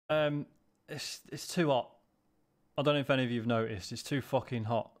It's too hot. I don't know if any of you have noticed. It's too fucking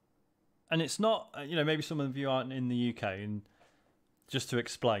hot. And it's not, maybe some of you aren't in the UK, and just to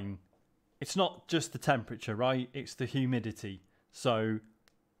explain, it's not just the temperature, right? It's the humidity. So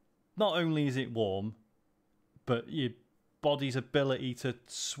not only is it warm, but your body's ability to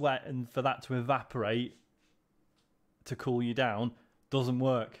sweat and for that to evaporate to cool you down doesn't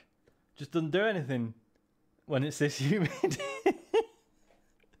work. Just doesn't do anything when it's this humid.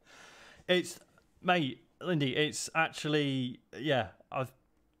 Mate, Lindy, it's actually,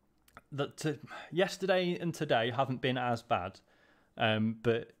 yesterday and today haven't been as bad.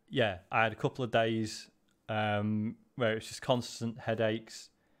 But yeah, I had a couple of days where it's just constant headaches,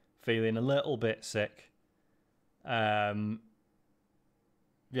 feeling a little bit sick. I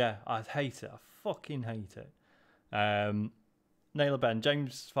hate it. I fucking hate it. Naylor Ben,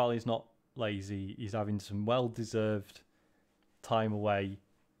 James Farley's not lazy. He's having some well-deserved time away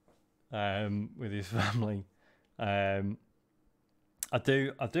with his family. I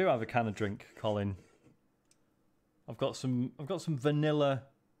do have a can of drink, Colin. I've got some vanilla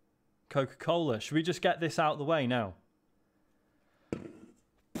Coca-Cola. Should we just get this out of the way now?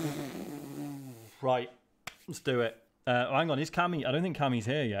 Right, let's do it. Hang on, is Cammy? I don't think Cammy's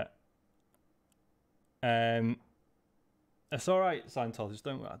here yet. It's all right, Scientologist.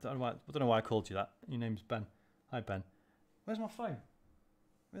 I don't know why I called you that. Your name's Ben. Hi, Ben. Where's my phone?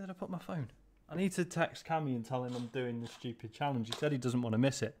 Where did I put my phone? I need to text Cammy and tell him I'm doing this stupid challenge. He said he doesn't want to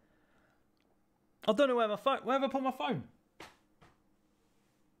miss it. I don't know where my phone... Where have I put my phone?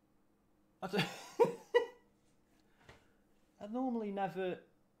 I normally never...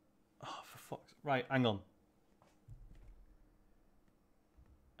 Oh, for fuck's... Right, hang on.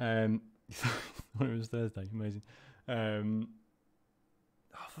 Thought it was Thursday. Amazing. Oh,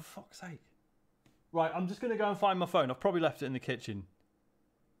 for fuck's sake. Right, I'm just going to go and find my phone. I've probably left it in the kitchen.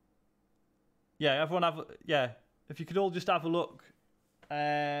 Yeah, everyone have... Yeah, if you could all just have a look,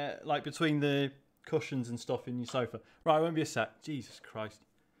 like between the cushions and stuff in your sofa. Right, it won't be a sec. Jesus Christ.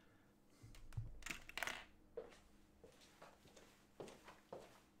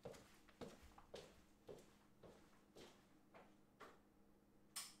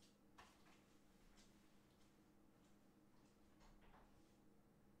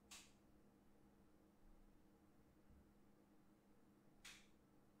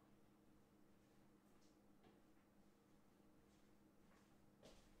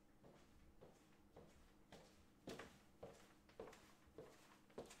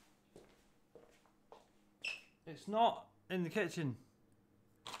 It's not in the kitchen.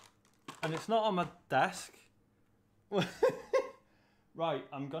 And it's not on my desk. Right,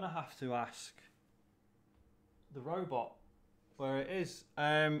 I'm going to have to ask the robot where it is.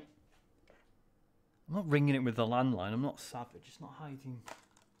 I'm not ringing it with the landline. I'm not savage. It's not hiding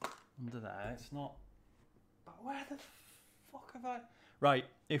under there. It's not... But where the fuck have I... Right,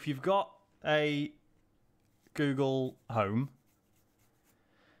 if you've got a Google Home,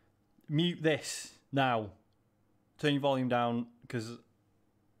 mute this now. Turn your volume down, because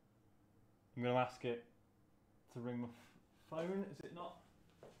I'm going to ask it to ring my phone. Is it not?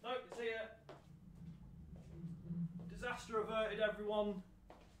 No, it's here. Disaster averted, everyone.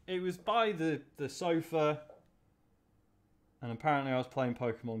 It was by the sofa, and apparently I was playing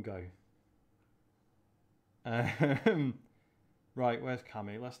Pokemon Go. Right, where's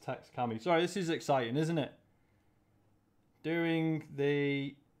Cammy? Let's text Cammy. Sorry, this is exciting, isn't it? Doing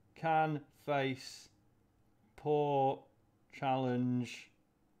the can face pour challenge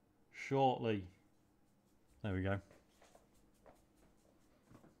shortly. There we go.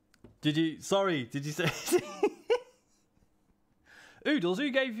 Did you say Oodles,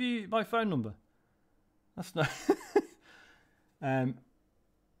 who gave you my phone number? That's not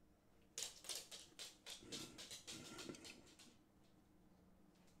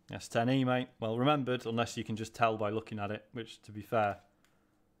That's 10E, mate. Well remembered, unless you can just tell by looking at it, which to be fair,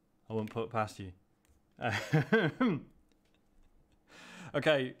 I wouldn't put past you.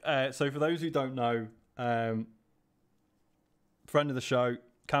 Okay, so for those who don't know, friend of the show,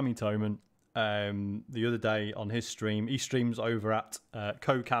 Cammy Toman, the other day on his stream, he streams over at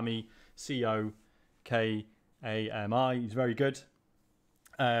CoCami, C-O-K-A-M-I. He's very good.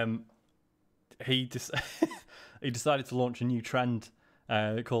 He decided to launch a new trend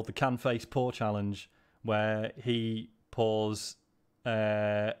called the Can Face Pour Challenge, where he pours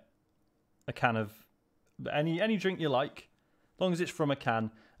a can of any drink you like, as long as it's from a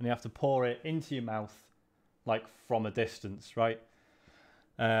can, and you have to pour it into your mouth, like from a distance, right?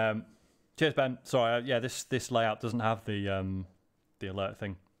 Cheers, Ben. Sorry, yeah, this layout doesn't have the alert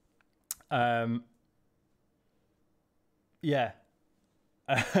thing. Yeah,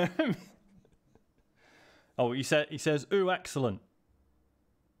 Oh, he says, ooh, excellent.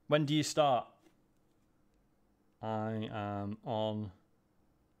 When do you start? I am on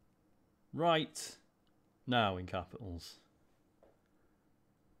right now in capitals.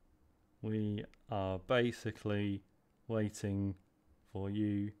 We are basically waiting for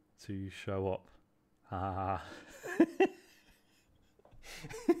you to show up. Ha.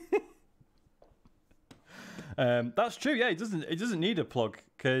 That's true. Yeah, it doesn't need a plug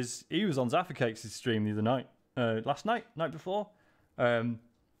because he was on Zaffa Cakes' stream the other night, night before.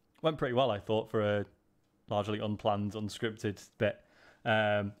 Went pretty well, I thought, for a largely unplanned, unscripted bit.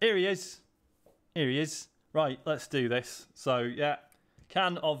 Here he is. Right, let's do this. So yeah,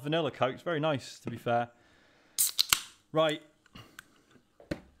 can of vanilla Cokes, very nice to be fair. Right,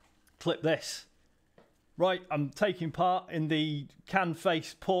 clip this. Right, I'm taking part in the Can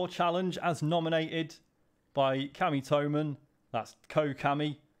Face Pour Challenge as nominated by Cami Toman. That's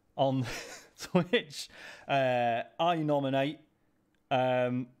Co-Cami on Twitch. I nominate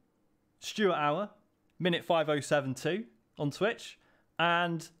Stuart Hour, minute 5072 on Twitch,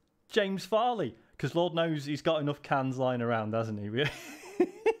 and James Farley, because Lord knows he's got enough cans lying around, hasn't he?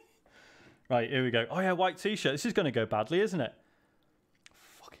 Right, here we go. Oh yeah, white t-shirt. This is going to go badly, isn't it?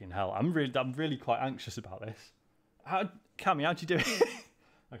 Fucking hell, I'm really quite anxious about this. Cammy, how'd you do it?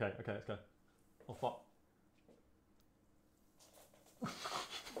 Okay, let's go. Oh fuck.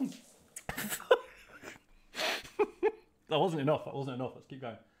 That wasn't enough. Let's keep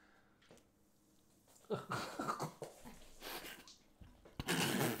going.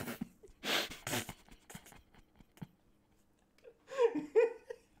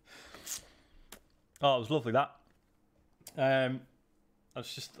 Oh, it was lovely that.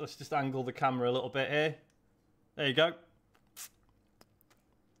 Let's just angle the camera a little bit here. There you go.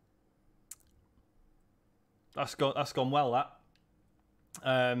 That's gone well, that.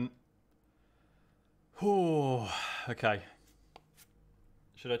 Okay.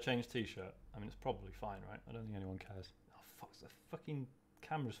 Should I change t-shirt? I mean, it's probably fine, right? I don't think anyone cares. Oh, fuck, the fucking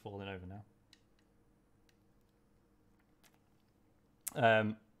camera's falling over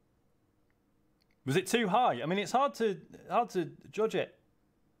now. Was it too high? I mean, it's hard to judge it.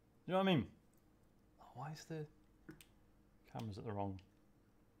 You know what I mean? Oh, why is the camera's at the wrong?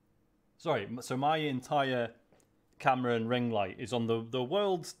 Sorry, so my entire camera and ring light is on the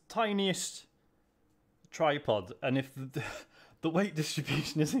world's tiniest tripod, and if the weight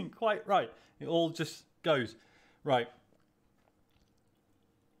distribution isn't quite right, it all just goes right.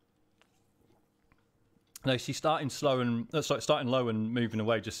 No, see, starting low and moving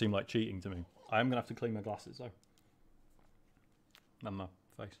away just seemed like cheating to me. I am gonna have to clean my glasses though, and my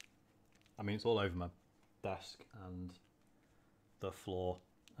face. I mean, it's all over my desk and the floor.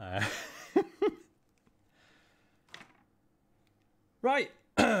 Right,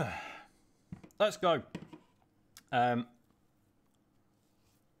 let's go. Oh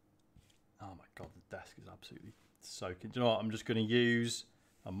my god, the desk is absolutely soaking. Do you know what? I'm just going to use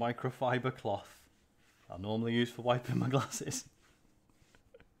a microfiber cloth I normally use for wiping my glasses.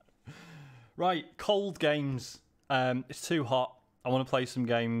 Right, cold games. It's too hot. I want to play some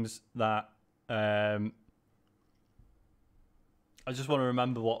games that I just want to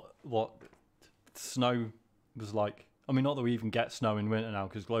remember what snow was like. I mean, not that we even get snow in winter now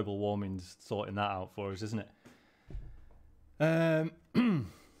because global warming's sorting that out for us, isn't it?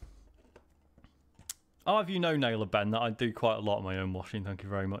 I'll have you know, Naylor Ben, that I do quite a lot of my own washing. Thank you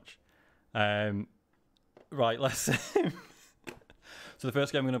very much. Right, let's. So the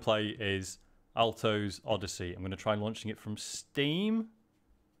first game I'm going to play is Alto's Odyssey. I'm going to try launching it from Steam.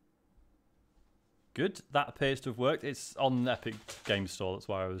 Good. That appears to have worked. It's on the Epic Game Store. That's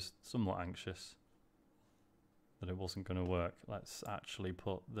why I was somewhat anxious that it wasn't going to work. Let's actually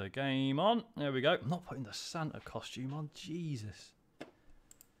put the game on. There we go. I'm not putting the Santa costume on. Jesus.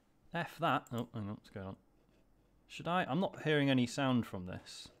 F that. Oh, hang on. What's going on? Should I? I'm not hearing any sound from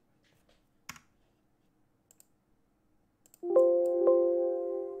this.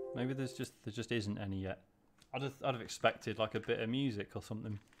 Maybe there just isn't any yet. I'd have expected like a bit of music or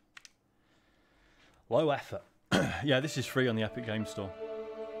something. Low effort. Yeah, this is free on the Epic Game Store.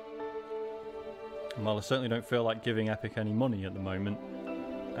 And while I certainly don't feel like giving Epic any money at the moment,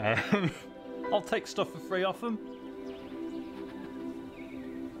 I'll take stuff for free off them.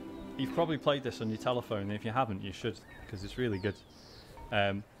 You've probably played this on your telephone, and if you haven't, you should, because it's really good.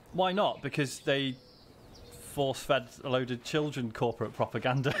 Why not? Because they force-fed a load of children corporate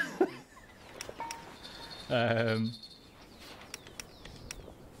propaganda.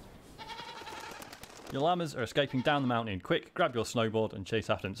 Your llamas are escaping down the mountain. Quick, grab your snowboard and chase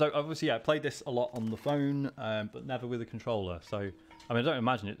after them. So obviously, yeah, I played this a lot on the phone, but never with a controller. So I mean, I don't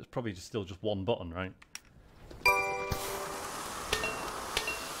imagine it. It's probably just still just one button, right?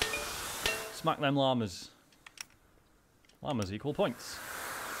 Smack them llamas. Llamas equal points.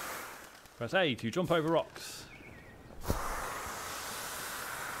 Press A to jump over rocks.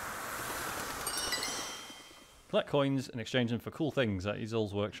 Collect coins and exchange them for cool things at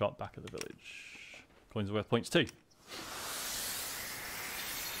Isol's workshop back at the village. Coins are worth points too.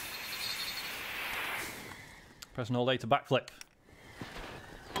 Press and hold A to backflip.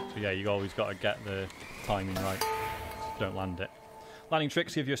 So yeah, you always got to get the timing right. Don't land it. Landing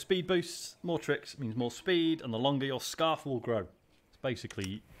tricks give you a speed boost. More tricks means more speed, and the longer your scarf will grow. It's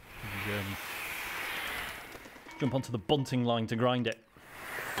basically jump onto the bunting line to grind it.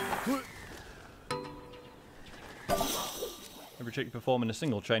 Every trick you perform in a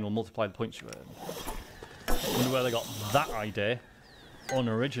single chain will multiply the points you earn. I wonder where they got that idea.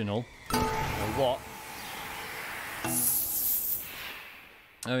 Unoriginal. Or what?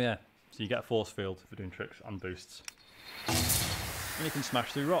 Oh yeah, so you get a force field for doing tricks and boosts. And you can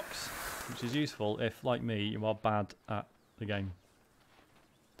smash through rocks, which is useful if, like me, you are bad at the game.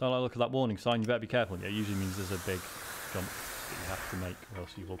 Don't look at that warning sign, you better be careful. Yeah, it usually means there's a big jump that you have to make or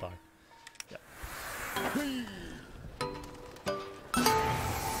else you will die. Yeah.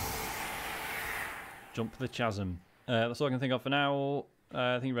 Jump the chasm. That's all I can think of for now.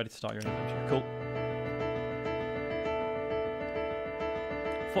 I think you're ready to start your own adventure. Cool.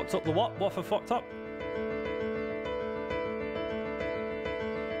 Fucked up the what? What for fucked up?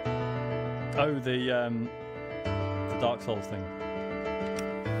 Oh, the Dark Souls thing.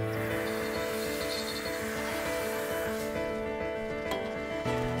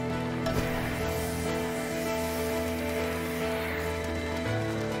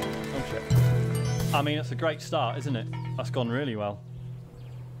 Oh shit. I mean, it's a great start, isn't it? That's gone really well.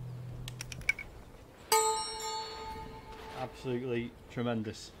 Absolutely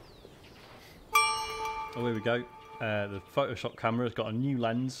tremendous. Oh, here we go. The Photoshop camera has got a new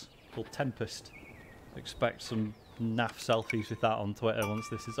lens called Tempest. Expect some naff selfies with that on Twitter once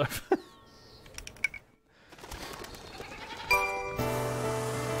this is over.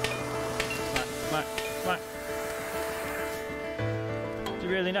 Smack, smack, smack. Is it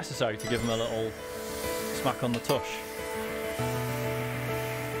really necessary to give him a little smack on the tush? You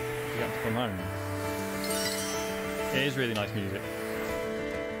get him to come home. It is really nice music.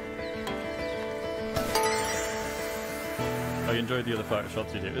 I enjoyed the other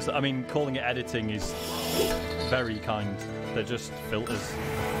Photoshops you do. I mean, calling it editing is very kind. They're just filters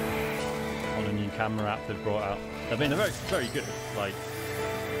on a new camera app they've brought out. I mean, they're very, very good. Like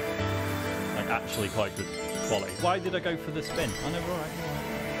actually quite good quality. Why did I go for the spin? I never. Alright.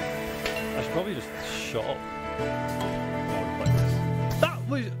 I should probably just shut up. That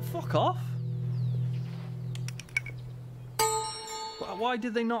was fuck off. Why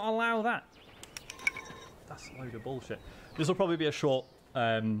did they not allow that? That's a load of bullshit. This will probably be a short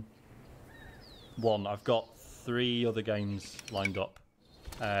one. I've got 3 other games lined up.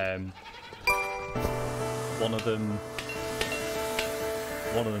 One of them's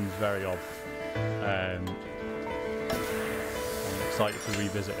very odd. I'm excited to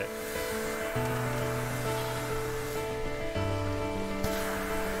revisit it.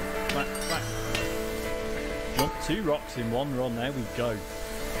 Smack, smack. Jump 2 rocks in 1 run. There we go.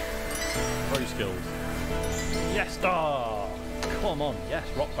 Pro skills. Yes, oh, come on. Yes,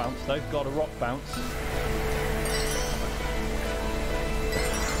 rock bounce though. Got a rock bounce.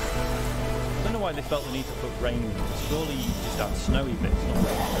 I don't know why they felt the need to put rain in. Surely you just have snowy bits, not rain.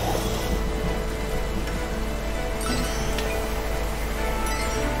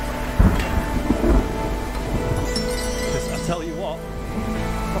 Because I tell you what,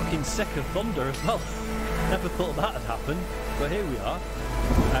 fucking sick of thunder as well. Never thought that had happened, but here we are.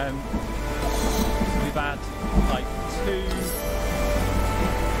 We've had like two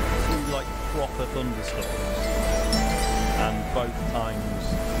like proper thunderstorms, and both times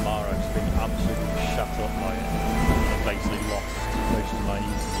Maro's been absolutely shut up by it. I've basically lost most of my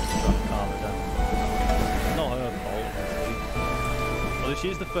evenings trying to calm her down. Not her fault, obviously. Although she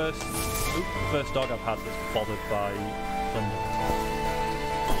is the first dog I've had that's bothered by thunder.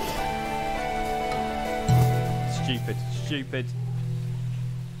 Stupid.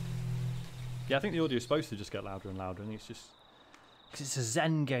 Yeah, I think the audio is supposed to just get louder and louder, and it's just because it's a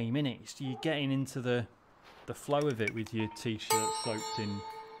Zen game, innit? You're getting into the flow of it with your t-shirt soaked in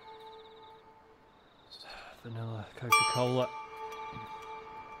vanilla Coca-Cola. Oh,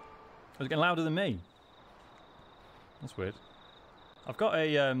 it's getting louder than me. That's weird. I've got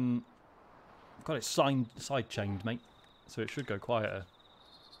a I've got it side chained, mate, so it should go quieter.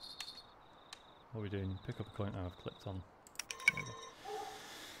 What are we doing? Pick up a coin. Oh, I've clicked on. There we go.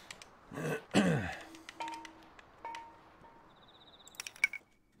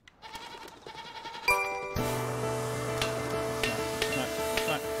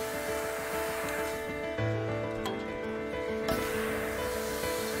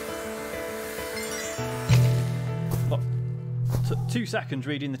 Took 2 seconds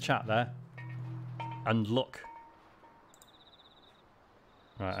reading the chat there. And look.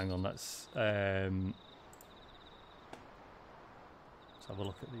 Right, hang on, let's have a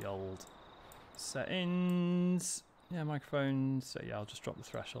look at the old settings. Yeah, microphones. So yeah, I'll just drop the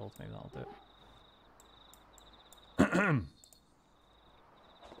threshold. Maybe that'll do it.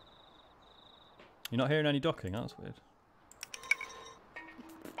 You're not hearing any ducking? That's weird.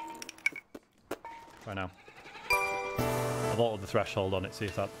 Try now. I've altered the threshold on it, see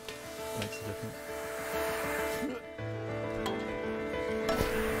if that makes a difference.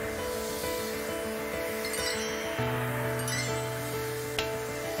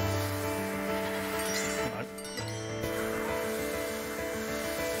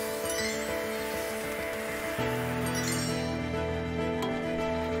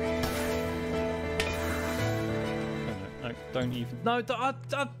 Don't even. No,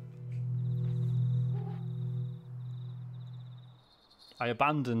 I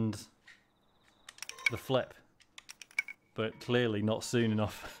abandoned the flip, but clearly not soon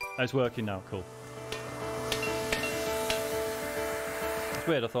enough. It's working now, cool. It's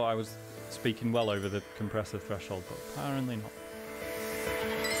weird, I thought I was speaking well over the compressor threshold, but apparently not.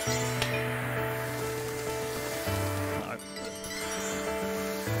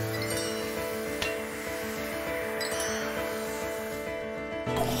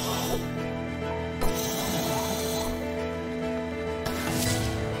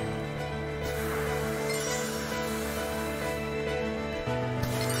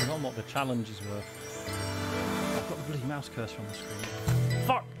 Challenges were. I've got the bloody mouse cursor on the screen.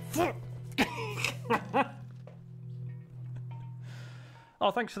 Fuck!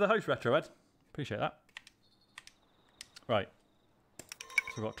 Oh, thanks for the host, Retro Ed. Appreciate that. Right. So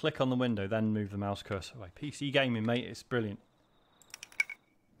we've got to click on the window, then move the mouse cursor away. PC gaming, mate, it's brilliant.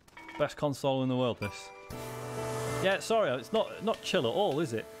 Best console in the world, this. Yeah, sorry, it's not chill at all,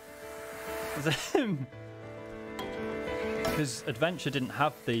 is it? Because Adventure didn't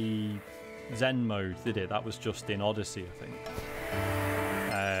have the Zen mode, did it? That was just in Odyssey, I think.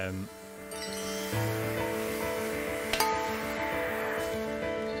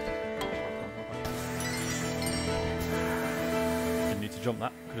 Didn't need to jump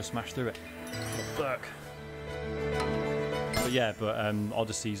that. Could have smashed through it. But yeah,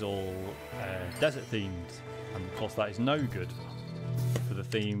 Odyssey's all desert themed, and of course that is no good for the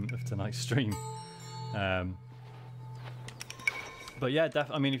theme of tonight's stream. But yeah,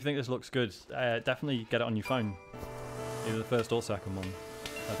 I mean, if you think this looks good, definitely get it on your phone. Either the first or second one.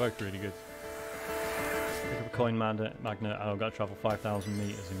 They're both really good. Pick up a coin magnet, and I've got to travel 5,000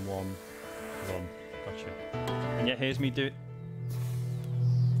 meters in one run. Gotcha. And yet here's me do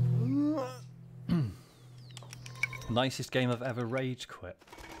it. Nicest game I've ever rage quit.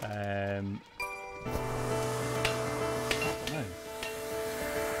 I don't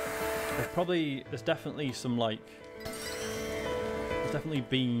know. There's definitely some like. There's definitely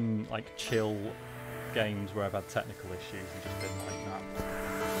been like chill games where I've had technical issues and just been like that.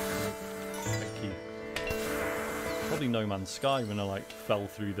 Thank you. Probably No Man's Sky when I like fell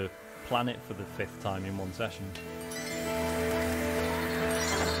through the planet for the 5th time in one session.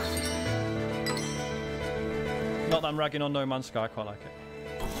 Not that I'm ragging on No Man's Sky, I quite like it.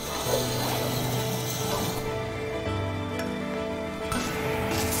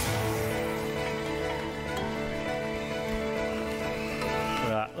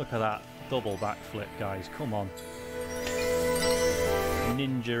 Look at that double backflip, guys. Come on.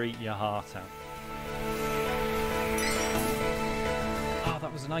 Ninja eat your heart out. Oh,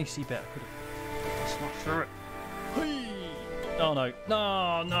 that was an icy bit. I could have smashed through it. Oh no.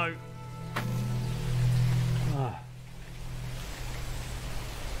 No, no. Oh.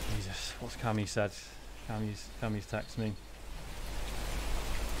 Jesus. What's Cammy said? Cammy's texted me.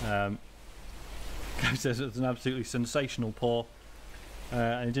 Cammy says it was an absolutely sensational pour.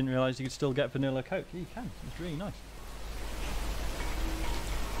 And he didn't realise you could still get vanilla Coke. Yeah, you can. It's really nice.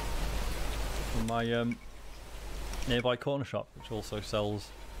 From my nearby corner shop, which also sells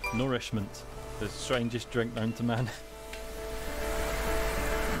Nourishment, the strangest drink known to man.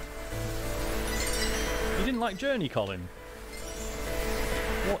 You didn't like Journey, Colin?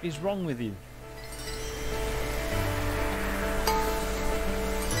 What is wrong with you?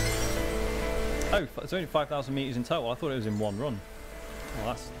 Oh, it's only 5,000 metres in total. I thought it was in one run. Well,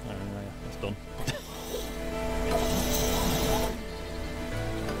 that's done.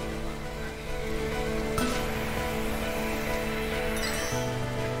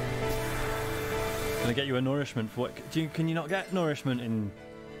 Can I get you a Nourishment for what? Can you not get Nourishment in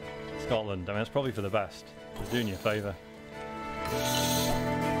Scotland? I mean, it's probably for the best. It's doing you a favour.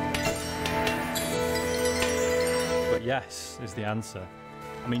 But yes is the answer.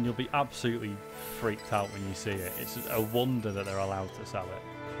 I mean, you'll be absolutely freaked out when you see it. It's a wonder that they're allowed to sell it,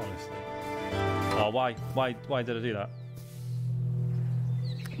 honestly. Oh, why did I do that?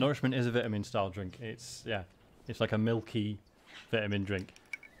 Nourishment is a vitamin style drink. It's like a milky vitamin drink.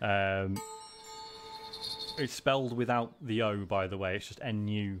 It's spelled without the O, by the way. It's just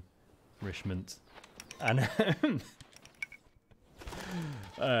nourishment. And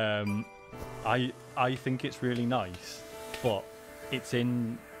I think it's really nice, but it's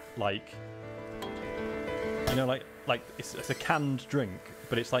in like, you know, like it's a canned drink,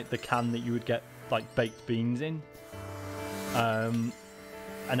 but it's like the can that you would get like baked beans in.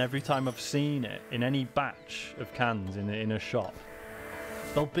 And every time I've seen it in any batch of cans in a shop,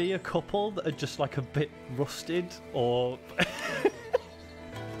 there'll be a couple that are just like a bit rusted, or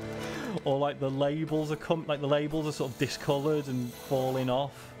or like the labels are sort of discoloured and falling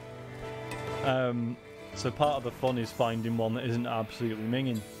off. So part of the fun is finding one that isn't absolutely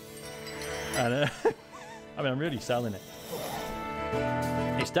minging. And I mean, I'm really selling it.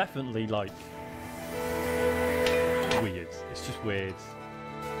 It's definitely like weird. It's just weird.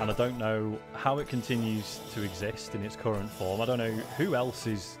 And I don't know how it continues to exist in its current form. I don't know who else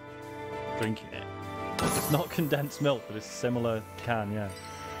is drinking it. It's not condensed milk, but it's a similar can, yeah.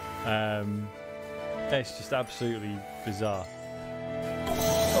 It's just absolutely bizarre.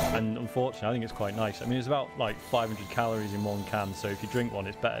 And unfortunately, I think it's quite nice. I mean, it's about like 500 calories in one can, so if you drink one,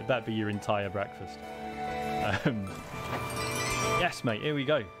 it better be your entire breakfast. Yes, mate, here we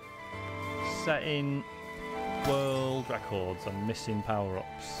go. Setting world records. I'm missing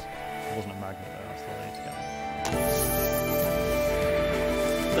power-ups. It wasn't a magnet though, that's all I need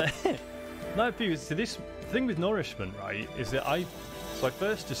to get. No, because so this thing with nourishment, right, is that I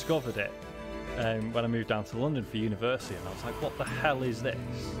first discovered it when I moved down to London for university, and I was like, what the hell is this?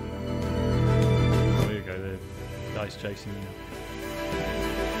 There you go, the guy's chasing me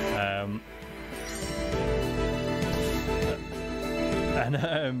now.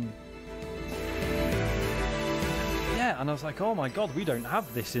 Yeah, and I was like, oh my god, we don't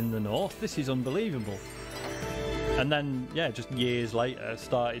have this in the north. This is unbelievable. And then, yeah, just years later,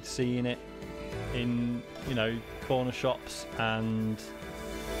 started seeing it in, you know, corner shops and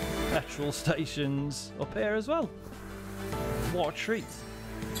petrol stations up here as well. What a treat.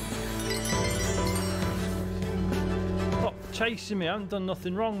 Stop chasing me, I haven't done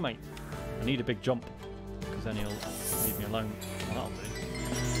nothing wrong, mate. I need a big jump, because then he'll leave me alone. That'll do.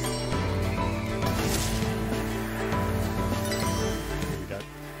 Here we go.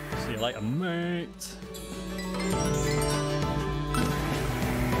 See you later, mate.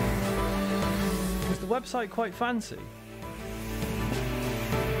 Is the website quite fancy?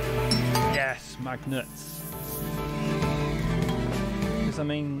 Yes, magnets. Because I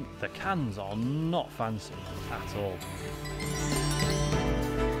mean, the cans are not fancy at all.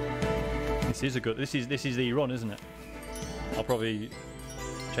 This is a good. This is the run, isn't it? I'll probably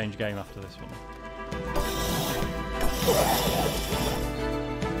change game after this one.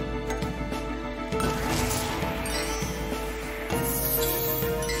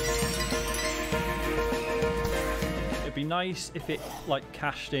 It'd be nice if it like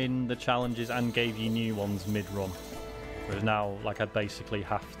cashed in the challenges and gave you new ones mid-run. Whereas now, like, I'd basically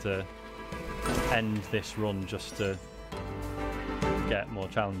have to end this run just to get more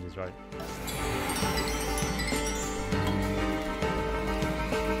challenges, right?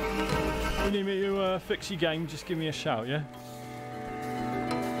 You need me to fix your game, just give me a shout, yeah?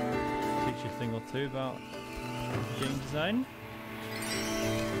 Teach you a thing or two about game design.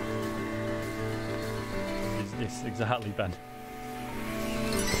 Is this exactly, Ben?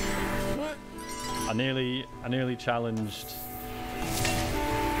 I nearly challenged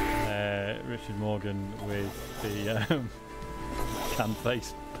Richard Morgan with the can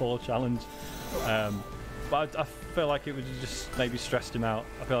face paw challenge, but I feel like it would have just maybe stressed him out.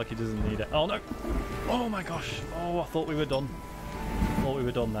 I feel like he doesn't need it. Oh no! Oh my gosh! Oh, I thought we were done. I thought we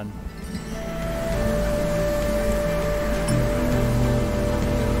were done then.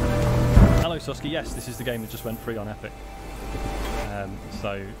 Hello Susky, yes, this is the game that just went free on Epic.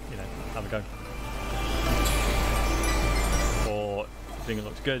 So, you know, have a go. Or if you think it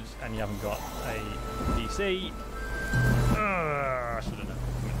looks good and you haven't got a PC, I should have known it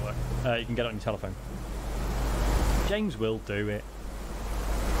wouldn't work. You can get it on your telephone. James will do it.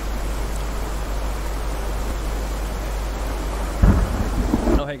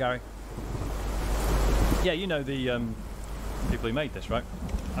 Oh, hey Gary. Yeah, you know the people who made this, right?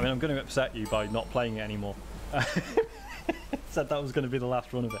 I mean, I'm going to upset you by not playing it anymore. Said that was going to be the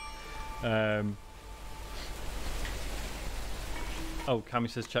last run of it. Oh, Cammy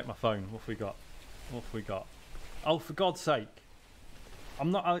says check my phone. What have we got? What have we got? Oh, for God's sake.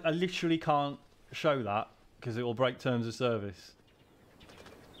 I literally can't show that because it will break terms of service.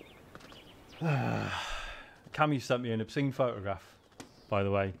 Cammy sent me an obscene photograph, by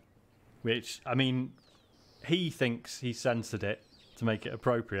the way. Which, I mean, he thinks he censored it to make it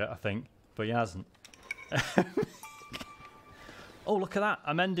appropriate, I think. But he hasn't. Oh, look at that.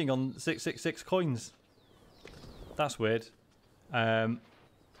 I'm ending on 666 coins. That's weird. Here's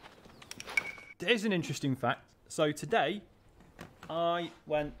an interesting fact. So today, I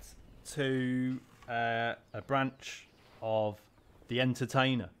went to a branch of the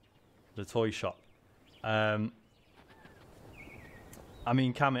Entertainer, the toy shop. I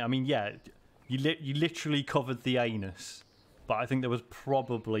mean, Cammy, I mean, yeah, you literally covered the anus, but I think there was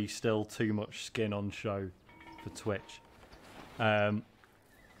probably still too much skin on show for Twitch.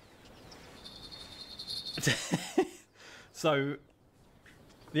 So,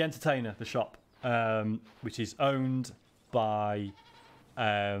 the Entertainer, the shop, which is owned by,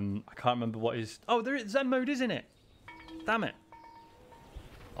 I can't remember what is. Oh, there is Zen mode, isn't it? Damn it.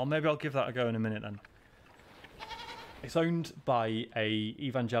 Or maybe I'll give that a go in a minute then. It's owned by a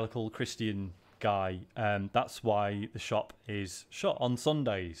evangelical Christian guy. That's why the shop is shut on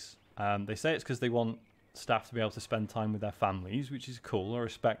Sundays. They say it's because they want staff to be able to spend time with their families, which is cool. I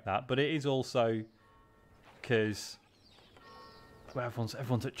respect that. But it is also because well,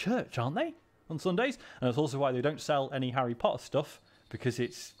 everyone's at church, aren't they, on Sundays? And that's also why they don't sell any Harry Potter stuff, because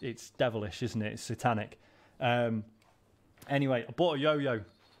it's devilish, isn't it? It's satanic. Anyway, I bought a yo-yo.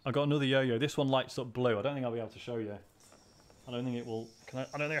 I got another yo-yo. This one lights up blue. I don't think I'll be able to show you. I don't think it will. I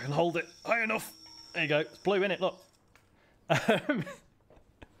don't think I can hold it high enough. There you go. It's blue, innit? Look.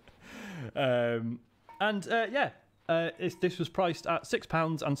 This was priced at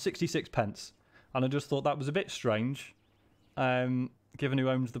 £6.66, and I just thought that was a bit strange, given who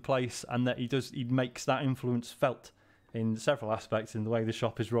owns the place and that he makes that influence felt in several aspects in the way the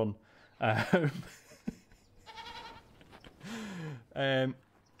shop is run.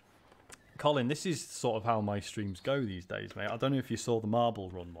 Colin, this is sort of how my streams go these days, mate. I don't know if you saw the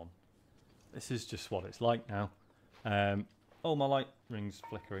marble run one. This is just what it's like now. Oh, my light ring's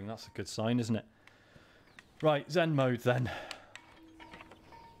flickering. That's a good sign, isn't it? Right, Zen mode then.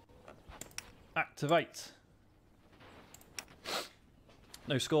 Activate.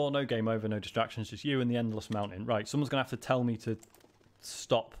 No score, no game over, no distractions, just you and the endless mountain. Right, someone's going to have to tell me to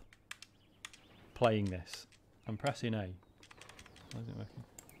stop playing this. I'm pressing A. Why is it working?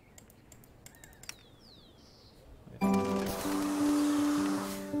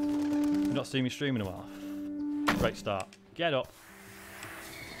 You've not seen me stream in a while. Great start. Get up.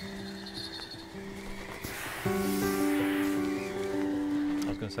 I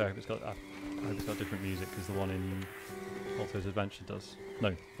was going to say I hope it's got different music, because the one in Alto's Adventure does.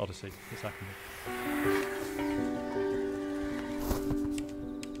 No, Odyssey, the second one.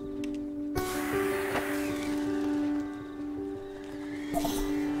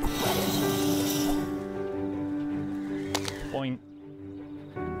 Point.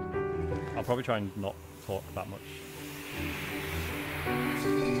 I'll probably try and not talk that much.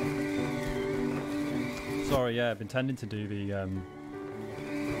 Sorry, yeah, I've been tending to do the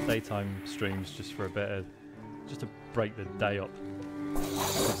daytime streams just for a bit of, just to break the day up.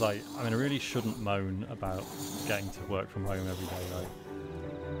 Because I mean, I really shouldn't moan about getting to work from home every day, like.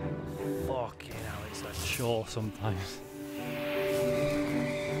 Fucking hell, it's a chore sometimes.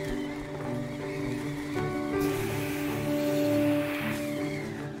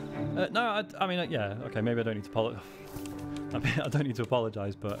 No, I mean, yeah, okay, maybe I don't need to apologise. I don't need to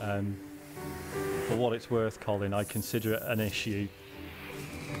apologise, but for what it's worth, Colin, I consider it an issue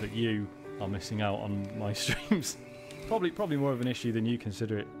that you are missing out on my streams. Probably more of an issue than you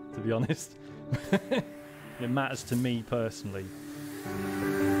consider it, to be honest. It matters to me personally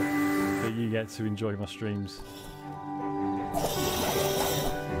that you get to enjoy my streams.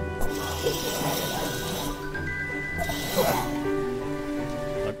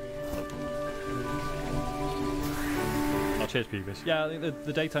 Cheers, Pubis. Yeah, I think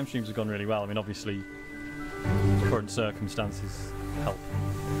the daytime streams have gone really well. I mean, obviously, current circumstances help.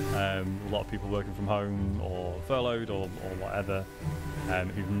 A lot of people working from home or furloughed or whatever,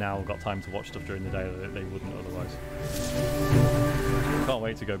 who've now got time to watch stuff during the day that they wouldn't otherwise. Can't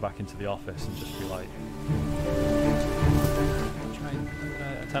wait to go back into the office and just be like, try and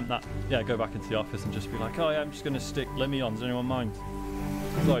attempt that. Yeah, go back into the office and just be like, oh yeah, I'm just going to stick Limmy on. Does anyone mind?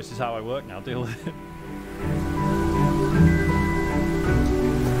 So this is how I work now. Deal with it.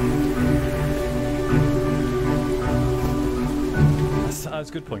 That's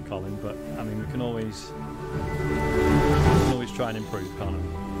a good point, Colin, but I mean, we can always try and improve, can't we?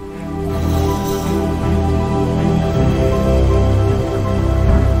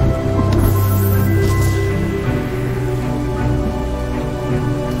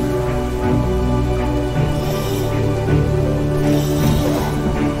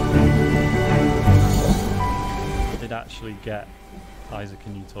 actually get Isaac a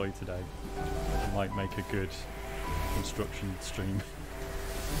new toy today, it might make a good construction stream.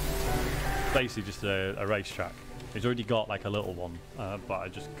 Basically just a racetrack. He's already got like a little one, but I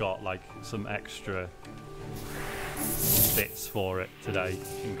just got like some extra bits for it today,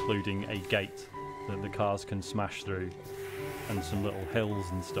 including a gate that the cars can smash through and some little hills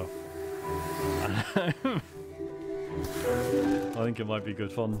and stuff. I think it might be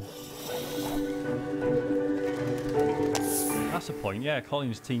good fun. That's a point. Yeah,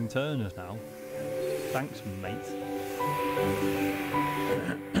 Colin's Team Turners now. Thanks, mate.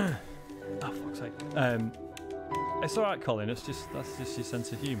 Oh, fuck's sake. It's alright, Colin. That's just your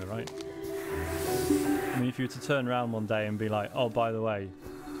sense of humour, right? I mean, if you were to turn around one day and be like, oh, by the way,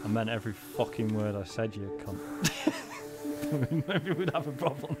 I meant every fucking word I said, you cunt. Maybe we'd have a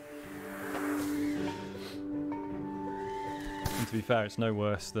problem. And to be fair, it's no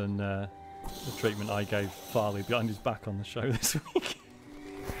worse than the treatment I gave Farley behind his back on the show this week.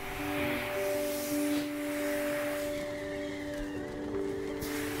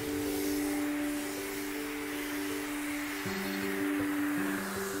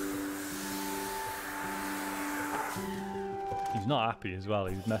 He's not happy as well.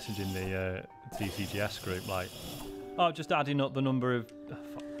 He's messaging the Tcgs group like, "Oh, just adding up the number of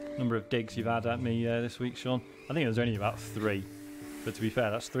digs you've had at me this week, Sean. I think it was only about 3, but to be fair,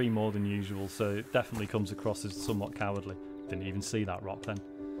 that's 3 more than usual. So it definitely comes across as somewhat cowardly. Didn't even see that rock then."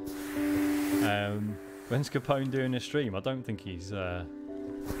 When's Capone doing a stream? I don't think he's. I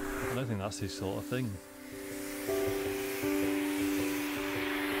don't think that's his sort of thing.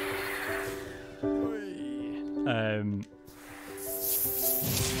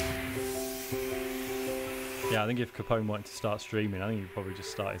 Yeah, I think if Capone wanted to start streaming, I think he'd probably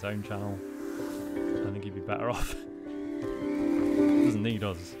just start his own channel. I think he'd be better off. Doesn't need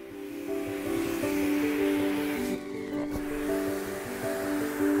us.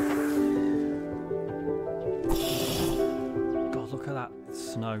 God, look at that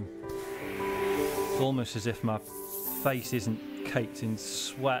snow. It's almost as if my face isn't caked in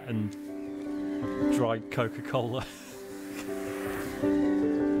sweat and dried Coca-Cola.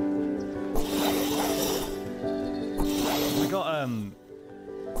 I got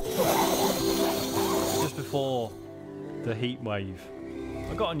just before the heat wave,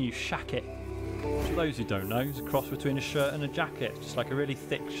 I got a new shacket. For those who don't know, it's a cross between a shirt and a jacket. Just like a really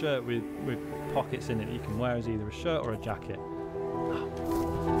thick shirt with pockets in it that you can wear as either a shirt or a jacket.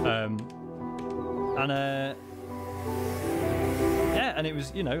 Yeah, and it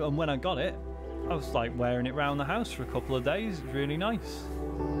was, you know, and when I got it, I was like wearing it around the house for a couple of days. It was really nice.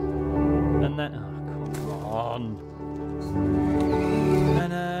 And then, oh, come on.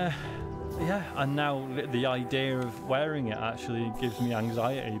 And yeah, and now the idea of wearing it actually gives me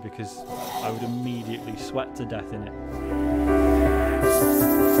anxiety because I would immediately sweat to death in it.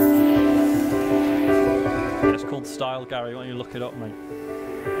 Yeah, it's called Style, Gary. Why don't you look it up, mate?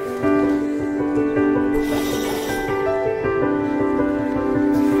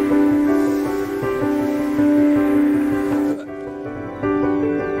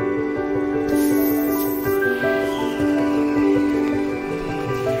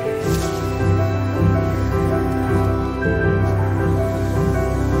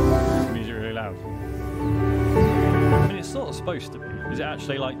 Supposed to be. Is it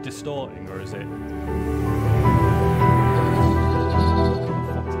actually like distorting or is it? If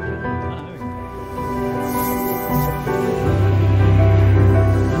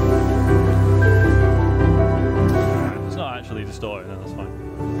it's not actually distorting, then that's fine.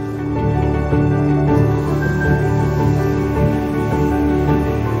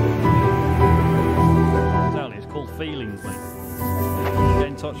 Exactly, it's called feelings, mate. Get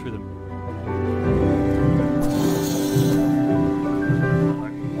in touch with them.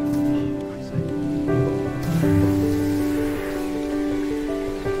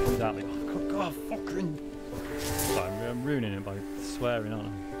 Ruining it by swearing on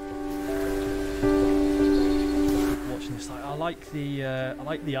him. Watching this, like I like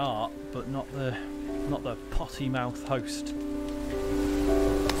the art, but not the potty mouth host.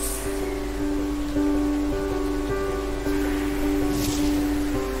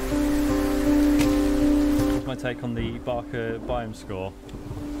 That's my take on the Barker biome score.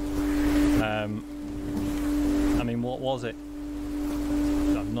 I mean, what was it?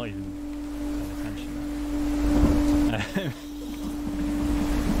 I'm not even.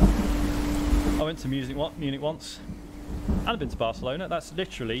 I went to Munich once, and I've been to Barcelona. That's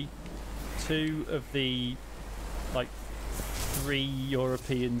literally 2 of the like 3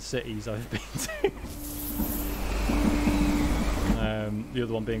 European cities I've been to. The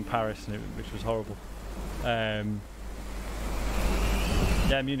other one being Paris, which was horrible.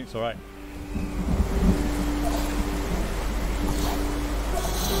 Yeah, Munich's alright.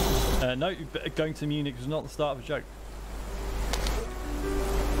 No, going to Munich was not the start of a joke.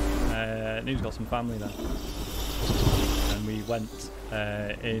 News got some family there. And we went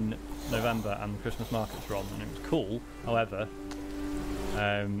in November and the Christmas markets were on and it was cool. However,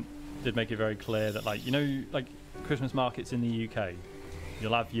 did make it very clear that, like, you know, like Christmas markets in the UK,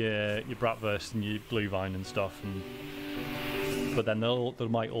 you'll have your bratwurst and your glühwein and stuff, but then there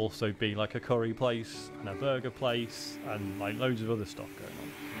might also be like a curry place and a burger place and like loads of other stuff going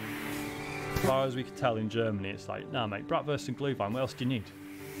on. As far as we could tell in Germany, it's like, nah mate, bratwurst and glühwein, what else do you need?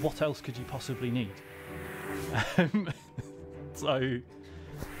 What else could you possibly need? So it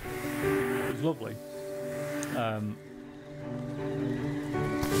was lovely.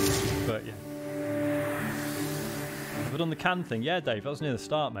 But yeah. Have I done the can thing? Yeah, Dave, that was near the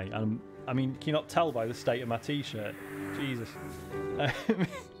start, mate. And I mean, can you not tell by the state of my t-shirt? Jesus.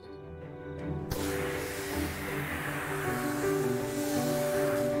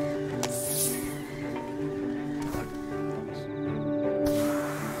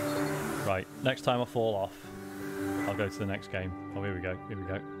 Right, next time I fall off, I'll go to the next game. Oh, here we go, here we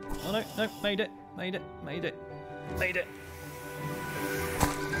go. Oh no, no, made it, made it, made it, made it.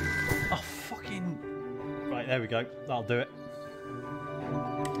 Oh, fucking... Right, there we go, that'll do it.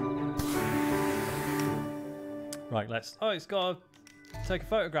 Right, let's... Oh, it's got to take a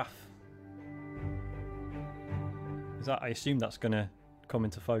photograph. Is that... I assume that's going to come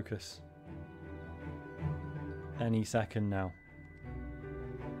into focus. Any second now.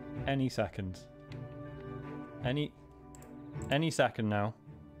 Any second. Any second now.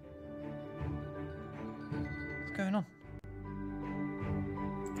 What's going on?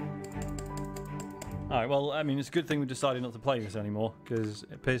 Alright, well, I mean, it's a good thing we decided not to play this anymore, because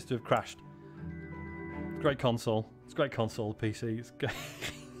it appears to have crashed. Great console. It's a great console, PC. It's great.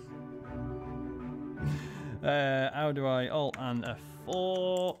 How do I... Alt and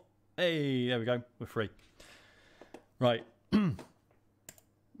F4. Hey, there we go. We're free. Right.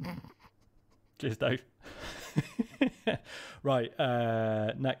 Cheers, Dave. Right,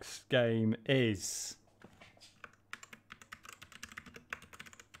 next game is...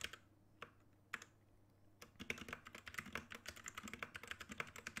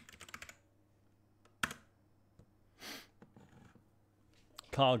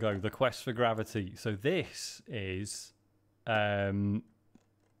 Cargo, The Quest for Gravity. So this is... I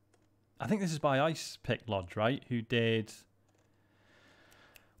think this is by Ice Pick Lodge, right? Who did...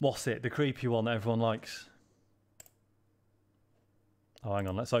 What's it? The creepy one that everyone likes. Oh, hang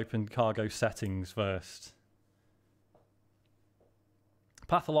on. Let's open cargo settings first.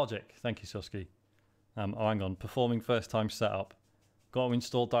 Pathologic. Thank you, Suski. Oh, hang on. Performing first time setup. Got to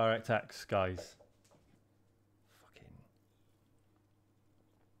install DirectX, guys.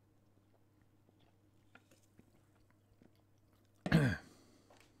 Fucking...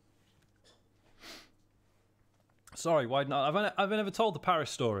 Sorry, why not? I've never told the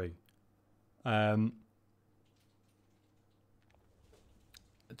Paris story.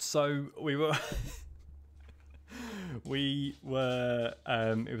 So we were,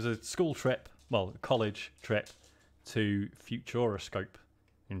 it was a school trip, well, a college trip to Futuroscope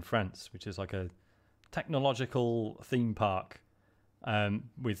in France, which is like a technological theme park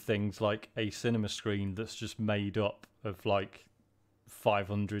with things like a cinema screen that's just made up of like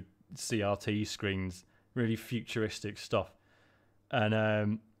 500 CRT screens. Really futuristic stuff,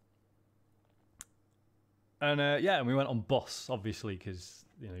 and yeah, and we went on bus, obviously, because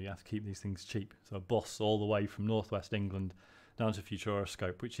you know you have to keep these things cheap. So a bus all the way from northwest England down to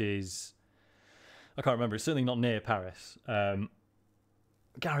Futuroscope, which is, I can't remember. It's certainly not near Paris. Gary,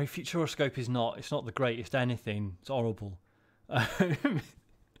 Futuroscope is not. It's not the greatest anything. It's horrible.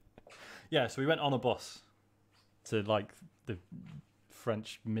 Yeah, so we went on a bus to like the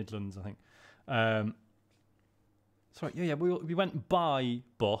French Midlands, I think. Sorry, yeah, we went by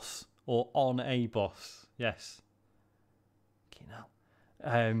bus or on a bus. Yes. Okay, now.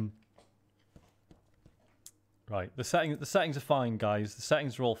 Right, the settings are fine, guys. The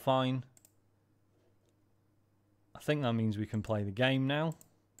settings are all fine. I think that means we can play the game now.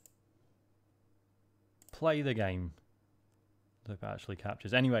 Play the game. If it actually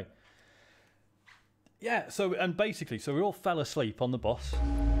captures. Anyway. Yeah, so, and basically, so we all fell asleep on the bus.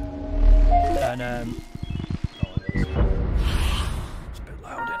 And, it's a bit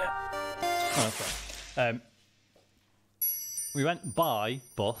loud, isn't it? Oh, that's right. We went by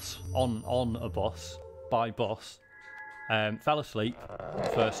bus, on a bus, by bus, fell asleep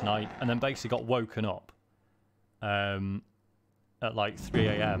first night, and then basically got woken up at like 3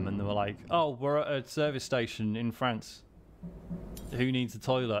 AM, and they were like, oh, we're at a service station in France. who needs a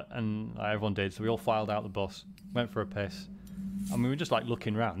toilet? And everyone did, so we all filed out the bus, went for a piss, and we were just like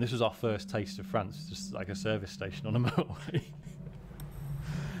looking around. This was our first taste of France, just like a service station on a motorway.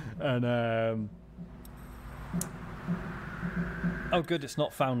 And oh good, it's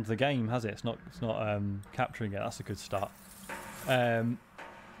not found the game, has it? It's not capturing it. That's a good start.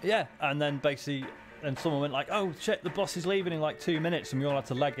 Yeah, and then basically, and someone went like, oh shit, the bus is leaving in like 2 minutes, and we all had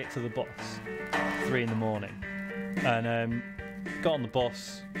to leg it to the bus, 3 in the morning. And got on the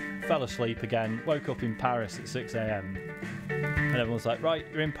bus, fell asleep again, woke up in Paris at 6 a.m. and everyone's like, right,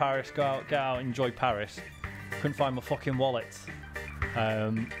 you're in Paris, go out, get out, enjoy Paris. Couldn't find my fucking wallet.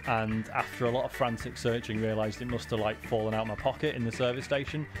 And after a lot of frantic searching, realised it must have like fallen out my pocket in the service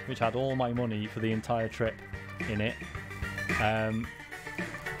station, which had all my money for the entire trip in it.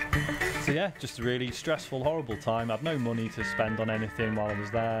 So yeah, just a really stressful, horrible time. I had no money to spend on anything while I was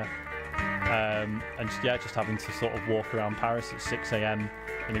there. And just having to sort of walk around Paris at 6 a.m.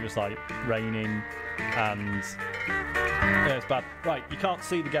 and it was like raining, and yeah, it's bad. Right, you can't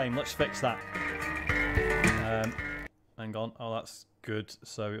see the game, let's fix that. Hang on, oh that's good.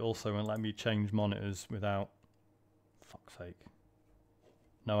 So it also won't let me change monitors without, fuck's sake.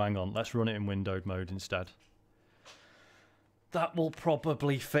 No, hang on, let's run it in windowed mode instead. That will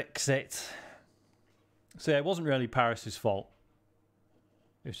probably fix it. So yeah, it wasn't really Paris's fault.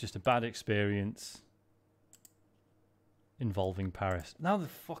 It was just a bad experience involving Paris. Now the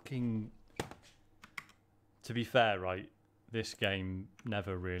fucking... To be fair, right, this game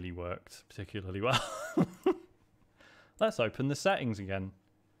never really worked particularly well. Let's open the settings again.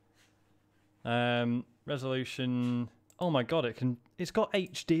 Resolution... Oh my god, it's got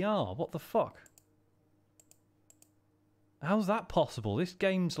HDR. What the fuck? How's that possible? This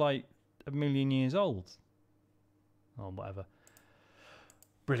game's like 1 million years old. Oh, whatever.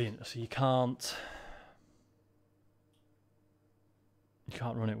 Brilliant. So you can't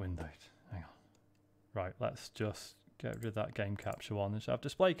run it windowed. Hang on. Right, let's just get rid of that game capture one. Let's have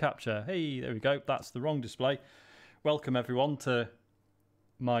display capture. Hey, there we go. That's the wrong display. Welcome everyone to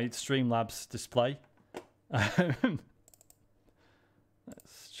my Streamlabs display. Let's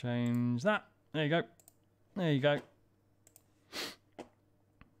change that. There you go. There you go.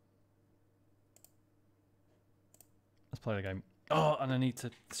 Let's play the game. Oh, and I need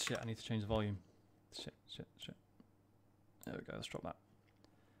to change the volume. Shit. There we go, let's drop that.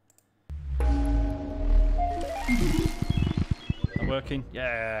 That working?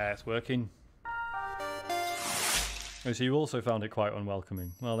 Yeah, it's working. Oh, so you also found it quite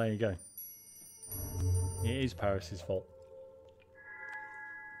unwelcoming. Well, there you go. It is Paris's fault.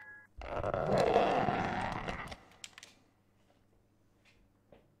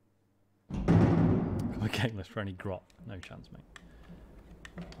 Gameless for any grot. No chance, mate.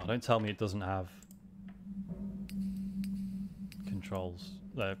 Oh, don't tell me it doesn't have controls.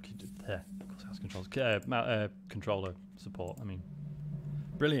 Of course it has controls. Controller support. I mean,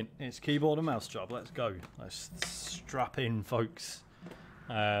 brilliant. It's keyboard and mouse job. Let's go. Let's strap in, folks.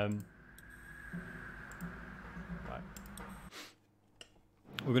 Right.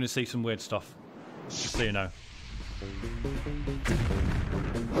 We're going to see some weird stuff. Just so you know.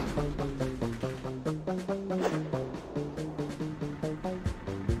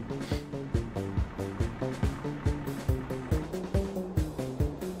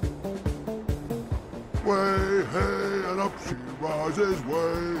 Way, hey, and up she rises.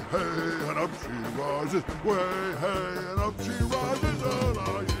 Way, hey, and up she rises. Way, hey, and up she rises.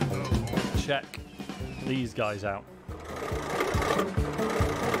 Early in the morning. Check these guys out.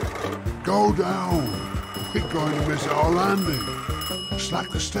 Go down. We're going to miss our landing. Slack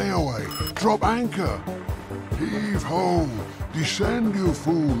the stayaway. Drop anchor. Heave ho. Descend, you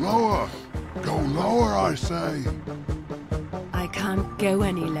fool. Lower. Go lower, I say. I can't go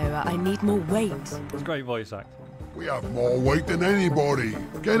any lower. I need more weight. It's great voice acting. We have more weight than anybody.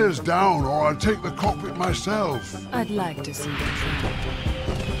 Get us down or I'll take the cockpit myself. I'd like to see the track.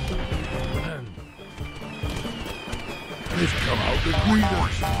 They've come out to greet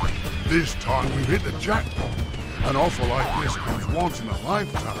us. This time we've hit the jackpot. An offer like this comes once in a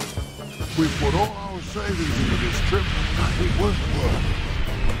lifetime. We've put all our savings into this trip and it was worth it.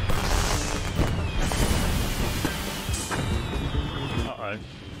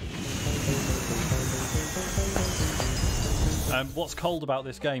 What's cold about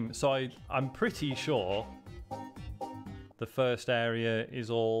this game? So I'm pretty sure the first area is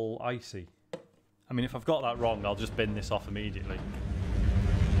all icy. I mean, if I've got that wrong, I'll just bin this off immediately.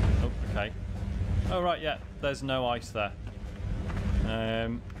 Oh, okay. Oh, right, yeah. There's no ice there.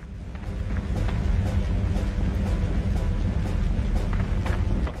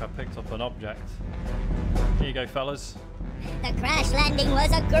 Fuck, picked up an object. Here you go, fellas. The crash landing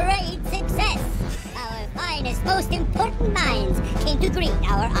was a great success. Our finest, most important minds came to greet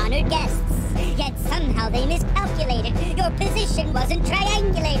our honored guests. Yet somehow they miscalculated. Your position wasn't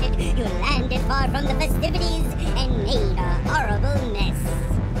triangulated. You landed far from the festivities and made a horrible mess.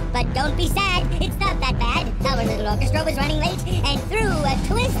 But don't be sad, it's not that bad. Our little orchestra was running late, and through a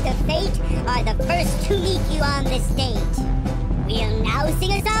twist of fate, are the first to meet you on this date. We'll now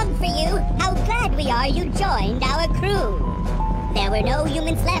sing a song for you. How glad we are you joined our crew. There were no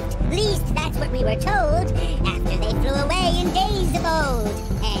humans left, least that's what we were told, after they flew away in days of old.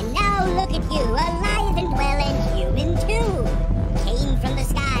 And now look at you, alive and well and human too. Came from the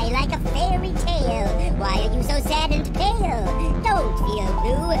sky like a fairy tale. Why are you so sad and pale? Don't feel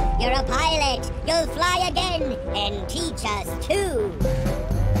blue, you're a pilot. You'll fly again and teach us too.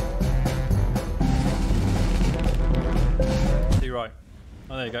 Right.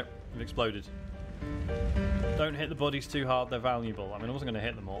 Oh, there you go. It exploded. Don't hit the bodies too hard, they're valuable. I mean, I wasn't going to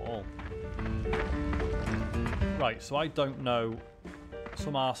hit them all. Right, so I don't know.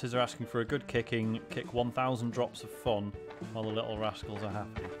 Some arses are asking for a good kicking. Kick 1,000 drops of fun while the little rascals are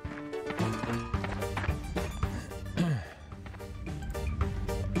happy.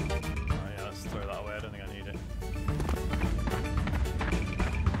 Oh yeah, let's throw that away. I don't think I need it.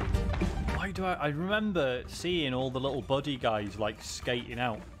 Why do I remember seeing all the little buddy guys like skating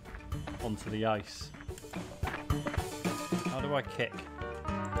out onto the ice. How do I kick?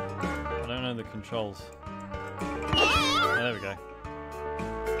 I don't know the controls. Oh, there we go.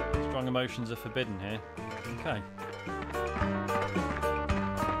 Strong emotions are forbidden here. Okay.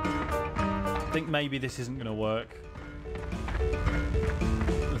 I think maybe this isn't going to work.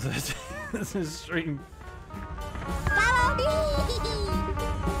 There's a stream. Follow me!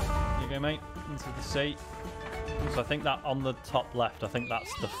 Here you go, mate. Into the seat. So I think that on the top left, I think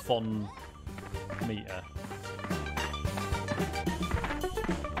that's the fun meter.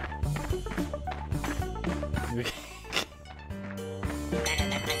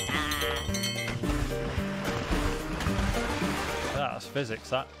 That's physics,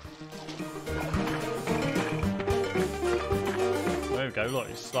 that. There we go, look,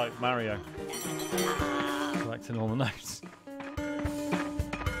 it's like Mario. Collecting all the notes.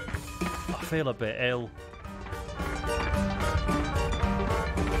 I feel a bit ill.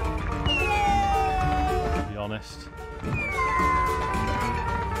 To be honest.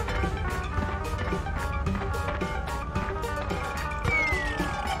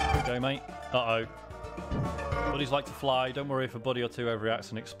 Go, mate. Uh-oh. Buddies like to fly. Don't worry if a buddy or two overreacts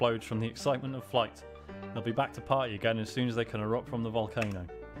and explodes from the excitement of flight. They'll be back to party again as soon as they can erupt from the volcano.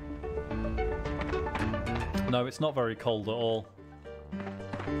 No, it's not very cold at all.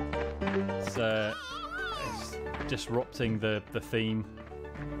 It's disrupting the theme.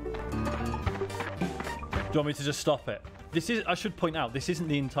 Do you want me to just stop it? This is, I should point out, this isn't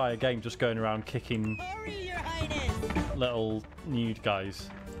the entire game just going around kicking little nude guys.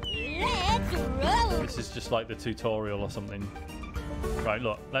 Let's roll! This is just like the tutorial or something. Right,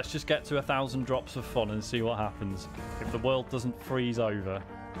 look, let's just get to 1,000 drops of fun and see what happens. If the world doesn't freeze over.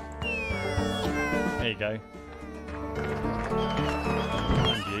 There you go.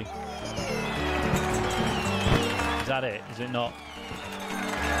 Thank you. Is that it? Is it not?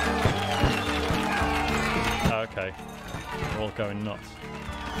 Okay. We're all going nuts.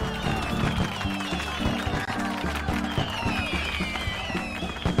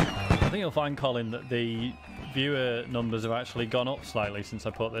 I think you'll find, Colin, that the viewer numbers have actually gone up slightly since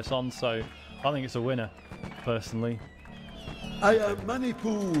I put this on, so I think it's a winner, personally. I am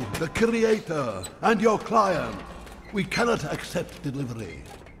Manipu, the creator, and your client. We cannot accept delivery.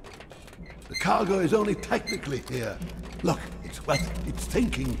 The cargo is only technically here. Look, it's wet, it's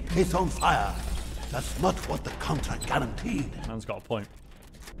sinking, it's on fire. That's not what the contract guaranteed. Man's got a point.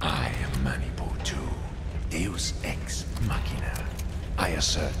 I am Manipu 2, Deus Ex Machina. I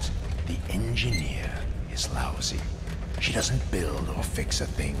assert the engineer is lousy. She doesn't build or fix a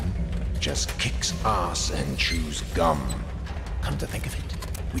thing, just kicks ass and chews gum. Come to think of it,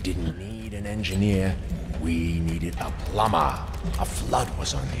 we didn't need an engineer, we needed a plumber. A flood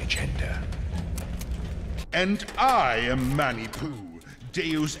was on the agenda. And I am Manipu,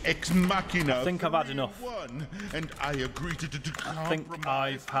 Deus Ex Machina. I think I've had enough. And I agree to I think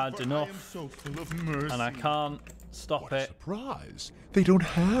I've had enough, so full of mercy. and I can't stop it. Surprise! They don't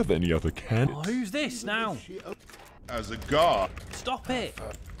have any other Oh, candidates. who's this now? As a god. Stop it!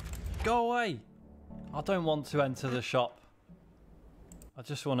 Go away! I don't want to enter the shop. I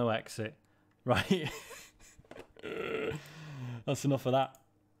just want to exit. Right? That's enough of that.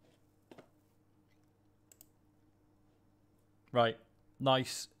 Right.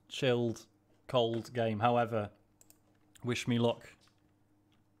 Nice chilled, cold game. However, wish me luck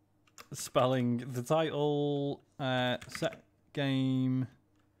spelling the title, set game.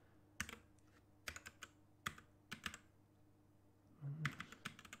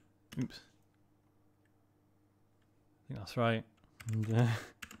 Oops. I think that's right. And,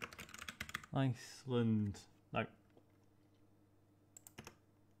 Iceland. No.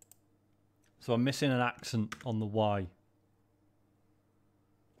 So I'm missing an accent on the Y.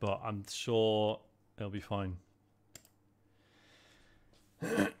 But I'm sure it'll be fine.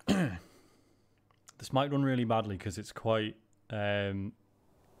 This might run really badly because it's quite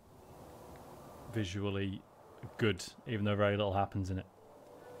visually good, even though very little happens in it.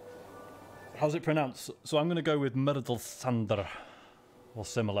 How's it pronounced? So I'm going to go with Myrdelsander, or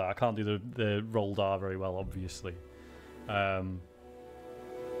similar. I can't do the rolled R very well, obviously. Oh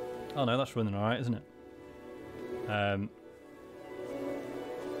no, that's running alright, isn't it?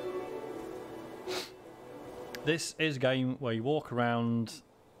 This is a game where you walk around.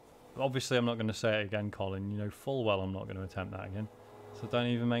 Obviously, I'm not going to say it again, Colin. You know full well I'm not going to attempt that again. So don't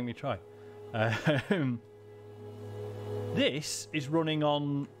even make me try. This is running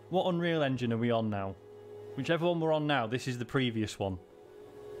on... What Unreal Engine are we on now? Whichever one we're on now, this is the previous one.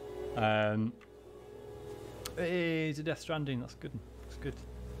 It's a Death Stranding. That's good. That's good.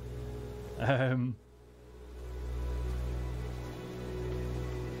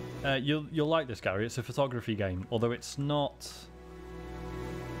 You'll like this, Gary. It's a photography game, although it's not...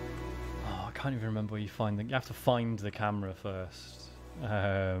 Oh, I can't even remember where you find the... You have to find the camera first.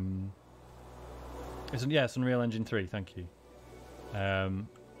 It's Unreal Engine 3, thank you.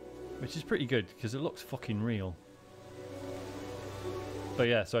 Which is pretty good, because it looks fucking real. But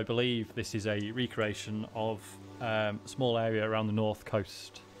yeah, so I believe this is a recreation of a small area around the north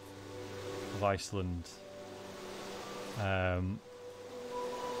coast of Iceland.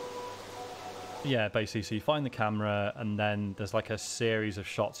 Yeah, basically, so you find the camera, and then there's like a series of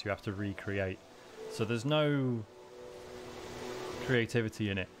shots you have to recreate. So there's no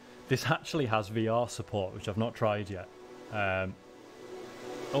creativity in it. This actually has VR support, which I've not tried yet.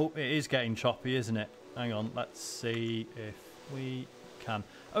 Oh, it is getting choppy, isn't it? Hang on, let's see if we can.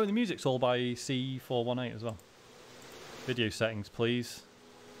 Oh, the music's all by C418 as well. Video settings, please.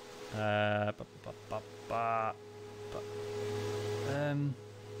 So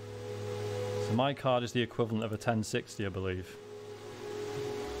my card is the equivalent of a 1060, I believe.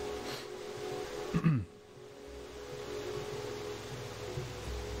 In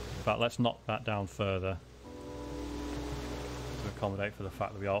fact, let's knock that down further to accommodate for the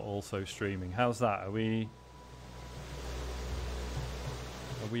fact that we are also streaming. How's that? Are we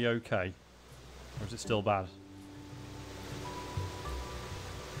okay? Or is it still bad?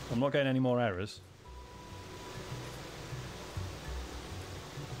 I'm not getting any more errors.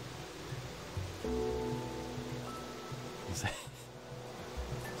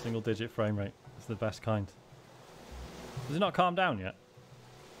 Single digit frame rate. It's the best kind. Does it not calm down yet?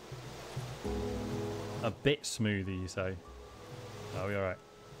 A bit smoother, you say? Are we alright?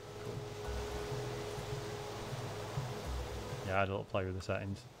 Cool. Yeah, I had a little play with the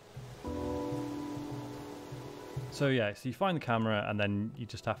settings. So yeah, so you find the camera and then you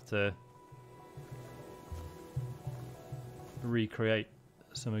just have to recreate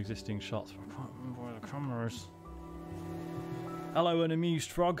some existing shots. I can't remember where the camera is. Hello, an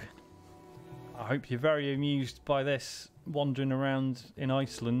amused frog. I hope you're very amused by this wandering around in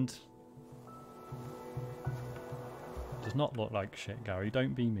Iceland. Does not look like shit, Gary.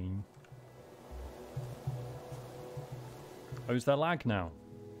 Don't be mean. Oh, is there lag now?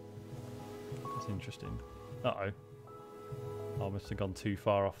 That's interesting. Uh-oh. I must have gone too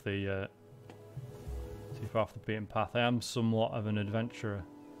far off the beaten path. I am somewhat of an adventurer,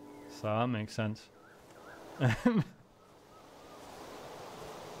 so that makes sense.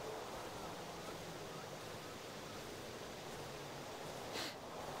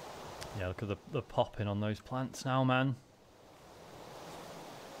 Yeah, look at the popping on those plants now, man.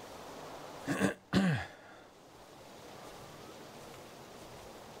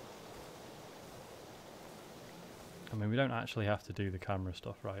 I mean, we don't actually have to do the camera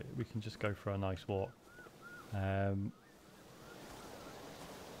stuff, right? We can just go for a nice walk. Can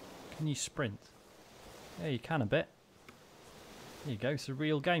you sprint? Yeah, you can a bit. There you go, it's a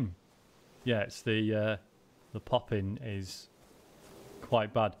real game. Yeah, it's the popping is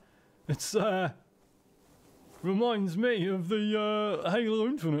quite bad. It's reminds me of the Halo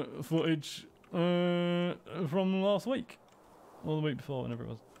Infinite footage from last week. Or the week before, whenever it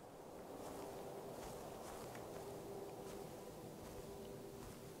was.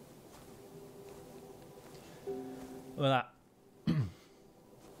 Look at that.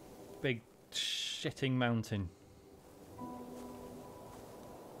 big shitting mountain.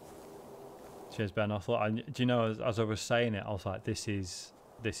 Cheers, Ben. I thought, do you know, as I was saying it, I was like, this is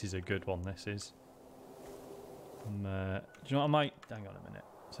a good one. This is. Do you know what I might? Hang on a minute.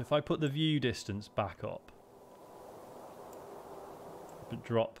 So if I put the view distance back up, but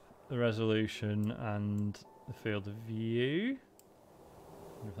drop the resolution and the field of view.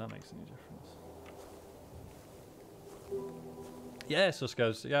 I wonder if that makes any difference. Yeah, so it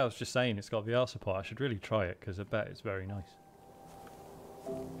goes. Yeah, I was just saying it's got VR support. I should really try it because I bet it's very nice.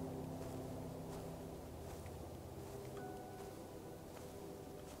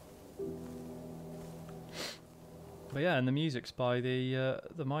 But yeah, and the music's by the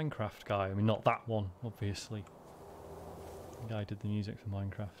Minecraft guy. I mean, not that one, obviously. The guy did the music for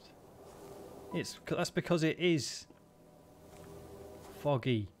Minecraft. That's because it is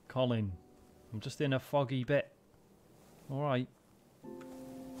foggy, Colin. I'm just in a foggy bit. All right.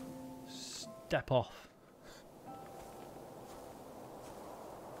 Step off.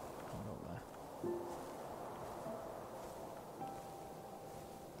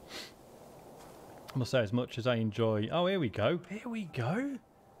 I must say, as much as I enjoy... Oh, here we go. Here we go.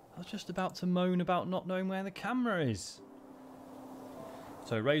 I was just about to moan about not knowing where the camera is.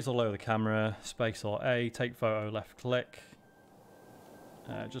 So raise or lower the camera, space or A, take photo, left click.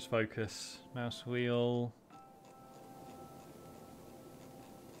 Just focus, mouse wheel.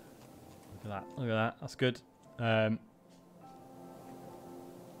 Look at that, look at that, that's good.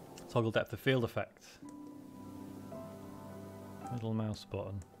 Toggle depth of field effect. Middle mouse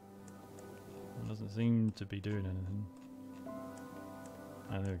button. It doesn't seem to be doing anything.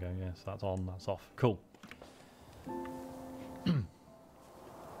 Oh, there we go, yes, that's on, that's off. Cool.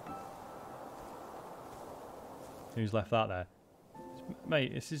 Who's left that there?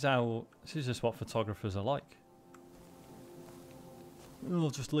 Mate, this is just what photographers are like. I'll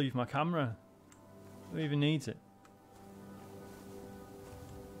just leave my camera. Who even needs it?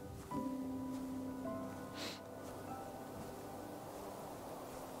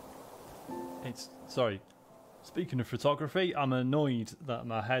 Sorry. Speaking of photography, I'm annoyed that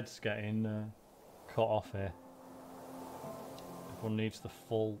my head's getting cut off here. Everyone needs the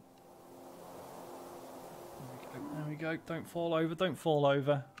full... There we go. Don't fall over. Don't fall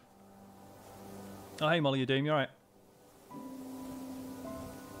over. Oh, hey, Molly, you doing? You alright?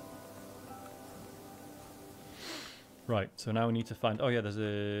 Right, so now we need to find... Oh, yeah, there's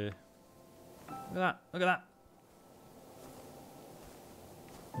a... Look at that. Look at that.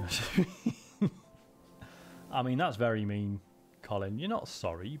 I mean, that's very mean, Colin. You're not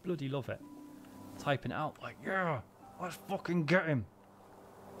sorry. You bloody love it. Typing it out like, yeah, let's fucking get him.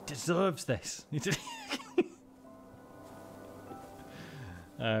 He deserves this.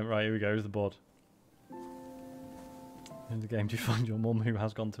 Right, here we go. Here's the board. In the game, do you find your mum who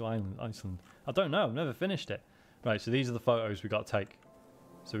has gone to Iceland? I don't know. I've never finished it. Right, so these are the photos we've got to take.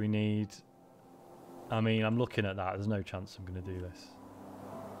 So we need... I mean, I'm looking at that. There's no chance I'm going to do this.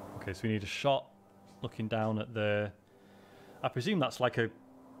 Okay, so we need a shot looking down at the... I presume that's like a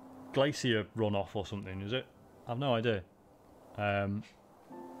glacier runoff or something, is it? I've no idea.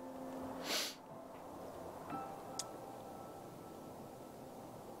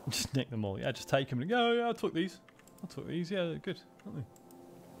 Just nick them all. Yeah, just take them and go, oh, yeah, I took these. I took these. Yeah, they're good, aren't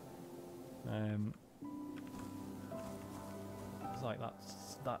they? It's like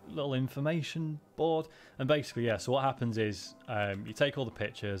that little information board. And basically, yeah, so what happens is you take all the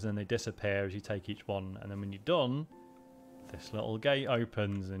pictures and they disappear as you take each one. And then when you're done, this little gate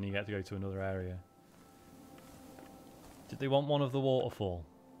opens and you get to go to another area. Did they want one of the waterfall?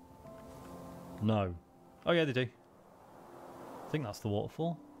 No. Oh, yeah, they do. I think that's the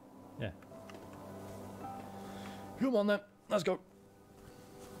waterfall. Yeah. Come on then, let's go.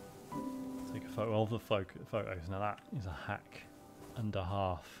 Take a photo of the photos. Now that is a hack and a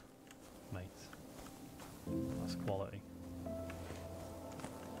half, mate. That's quality.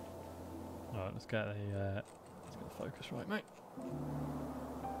 Alright, let's get the focus right, mate.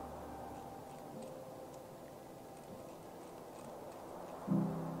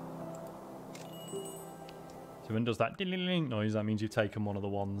 So when it does that ding noise, that means you've taken one of the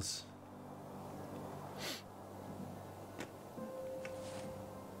ones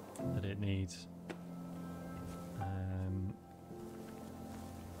that it needs.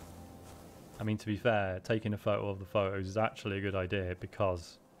 I mean, to be fair, taking a photo of the photos is actually a good idea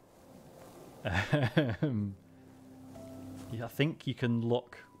because yeah, I think you can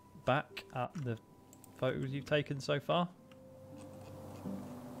look back at the photos you've taken so far.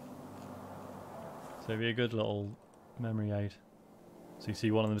 So it'd be a good little memory aid. So you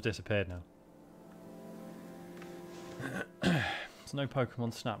see one of them has disappeared now. There's no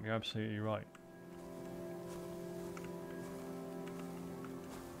Pokemon Snap, you're absolutely right.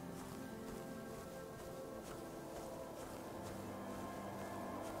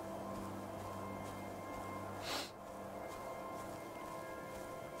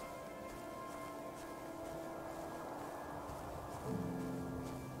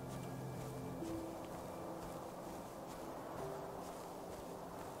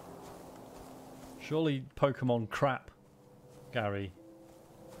 Surely Pokemon Crap, Gary.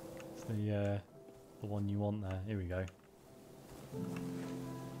 It's the one you want there. Here we go.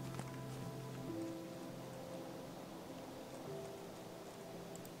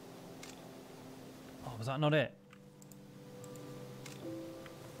 Oh, was that not it?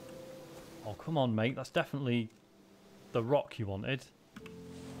 Oh, come on, mate. That's definitely the rock you wanted.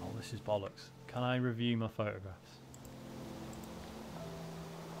 Oh, this is bollocks. Can I review my photographs?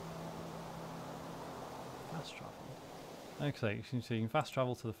 Fast travel. Okay, so you can fast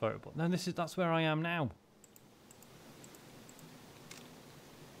travel to the photo booth. No, that's where I am now.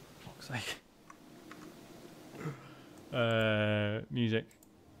 Fuck's sake. Music.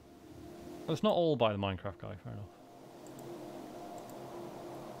 Well, it's not all by the Minecraft guy, fair enough.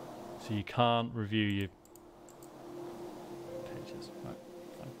 So you can't review your pages. Right,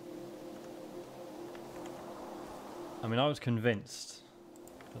 fine. I mean, I was convinced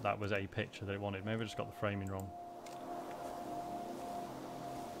that was a picture that it wanted. Maybe I just got the framing wrong.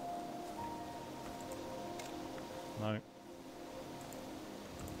 No.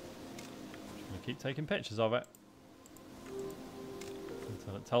 Just gonna keep taking pictures of it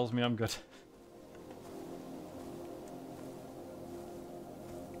until it tells me I'm good.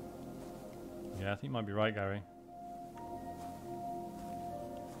 Yeah, I think you might be right, Gary.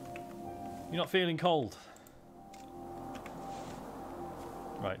 You're not feeling cold.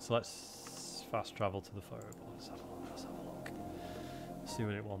 Right, so let's fast travel to the photo. Let's have a look. Let's have a look. See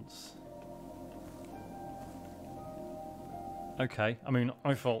what it wants. Okay, I mean,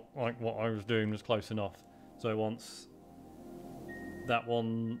 I felt like what I was doing was close enough. So it wants that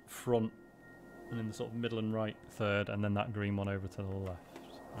one front, and in the sort of middle and right third, and then that green one over to the left.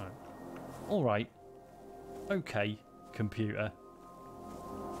 Right. All right. Okay, computer.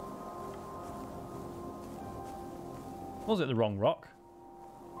 Was it the wrong rock?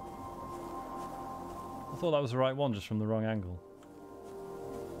 I thought that was the right one, just from the wrong angle.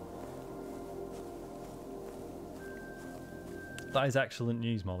 That is excellent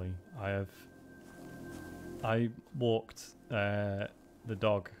news, Molly. I walked the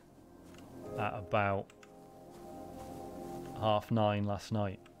dog at about 9:30 last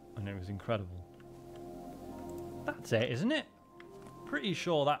night, and it was incredible. That's it, isn't it? Pretty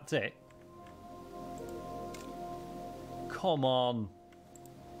sure that's it. Come on.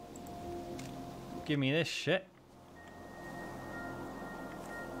 Give me this shit.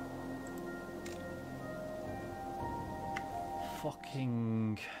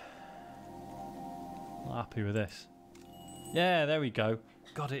 Fucking not happy with this. Yeah, there we go.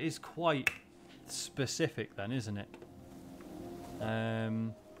 God, it is quite specific then, isn't it?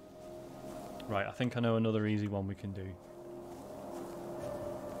 Right, I think I know another easy one we can do.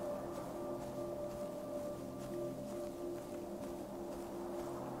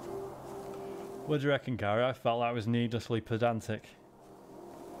 What do you reckon, Gary? I felt that was needlessly pedantic.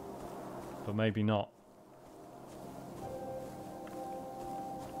 But maybe not.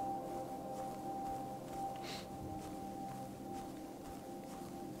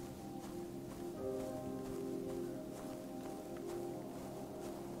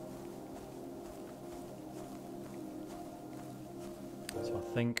 So I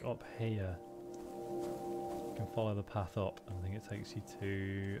think up here you can follow the path up, and I think it takes you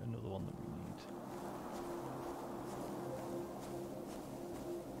to another one that we need.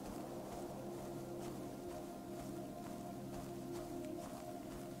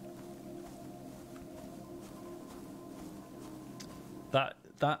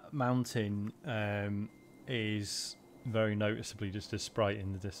 That mountain is very noticeably just a sprite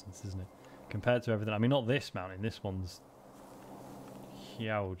in the distance, isn't it? Compared to everything. I mean, not this mountain. This one's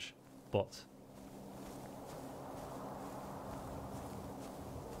huge, but...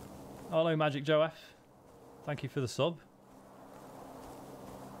 Hello, Magic Joe F. Thank you for the sub.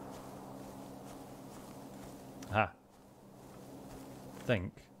 Ah. I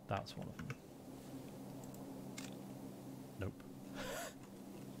think that's one of them. Nope.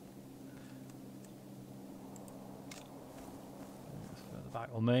 It's further back.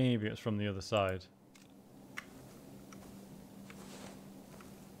 Or maybe it's from the other side.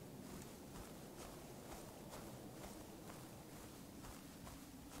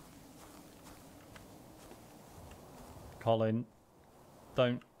 Colin,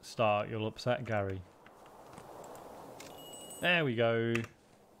 Don't start, you'll upset Gary. There we go.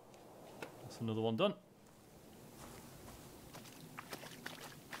 That's another one done.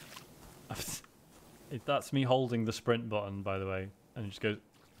 That's me holding the sprint button, by the way. And it just goes,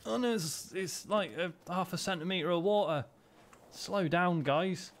 oh no, it's like half a centimetre of water. Slow down,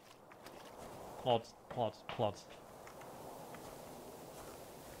 guys. Plod, plod, plod.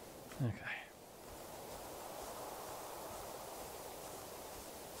 Okay.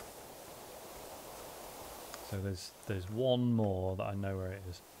 So there's one more that I know where it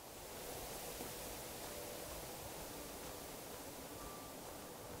is.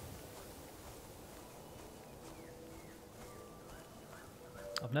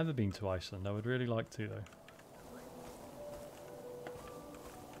 I've never been to Iceland. I would really like to though.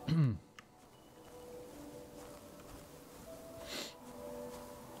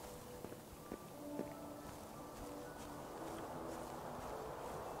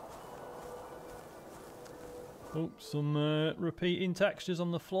 Oh, some repeating textures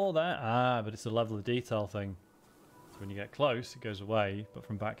on the floor there. Ah, but it's a level of detail thing. So when you get close, it goes away. But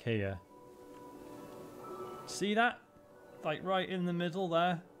from back here... See that? Like right in the middle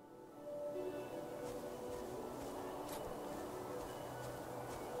there.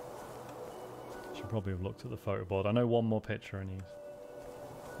 Should probably have looked at the photo board. I know one more picture I need.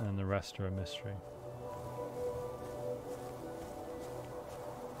 And the rest are a mystery.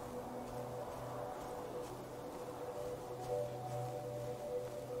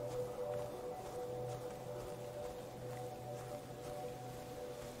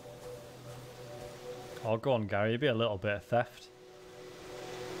 Oh, go on, Gary. It'd be a little bit of theft.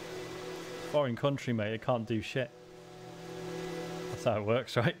 Foreign country, mate. It can't do shit. That's how it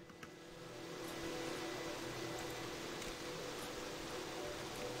works, right?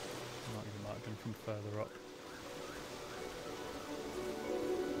 Might have been from further up.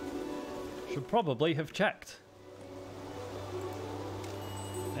 Should probably have checked.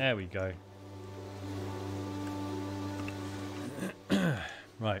 There we go.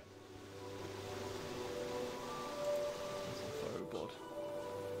 Right.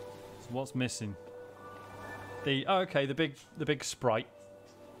 What's missing? Okay, the big sprite,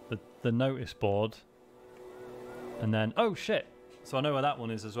 the notice board, and then oh shit! So I know where that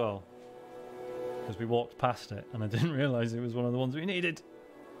one is as well, because we walked past it and I didn't realise it was one of the ones we needed.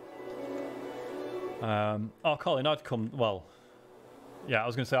 Oh, Colin, I'd come. Well, yeah, I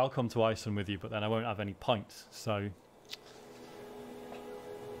was going to say I'll come to Iceland with you, but then I won't have any points. So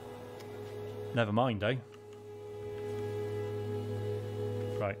never mind, eh?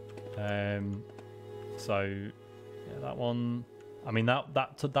 Right. So yeah, that one. I mean that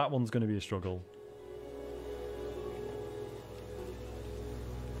one's going to be a struggle.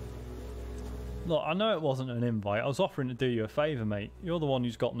 Look, I know it wasn't an invite. I was offering to do you a favour, mate. You're the one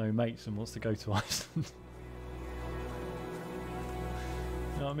who's got no mates and wants to go to Iceland.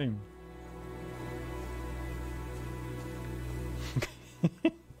 You know what I mean?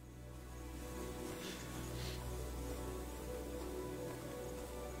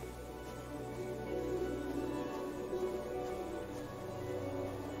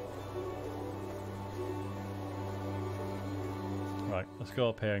 Right, let's go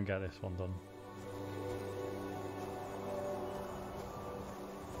up here and get this one done.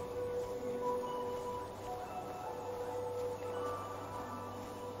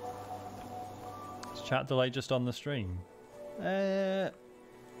 Is chat delay just on the stream? I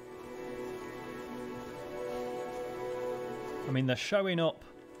mean, they're showing up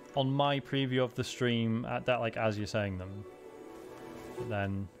on my preview of the stream at that, like, as you're saying them. But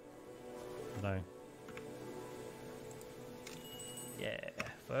then, no. Yeah,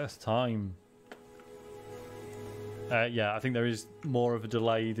 first time. Yeah, I think there is more of a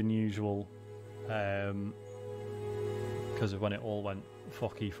delay than usual because of when it all went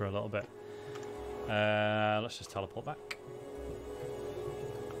fucky for a little bit. Let's just teleport back.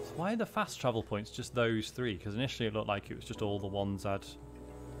 So why are the fast travel points just those three? Because initially it looked like it was just all the ones I'd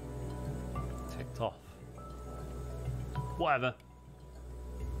ticked off. Whatever.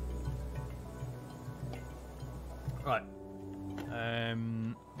 Right.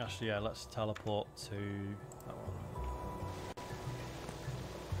 Actually, yeah, let's teleport to that one.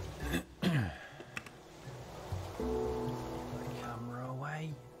 Camera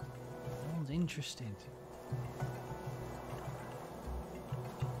away. That one's interesting.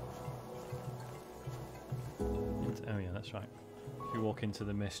 Oh yeah, that's right. If you walk into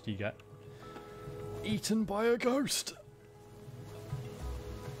the mist, you get eaten by a ghost.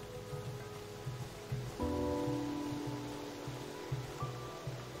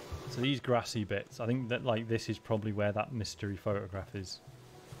 So these grassy bits, I think that like this is probably where that mystery photograph is.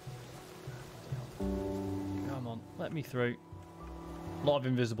 Come on, let me through. A lot of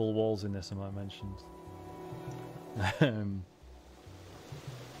invisible walls in this, I might mention.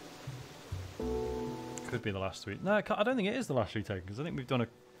 Could be the last tweet. No, I don't think it is the last retake because I think we've done a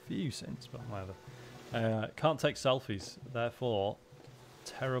few since, but whatever. Can't take selfies, therefore,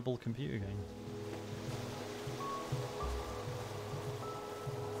 terrible computer game.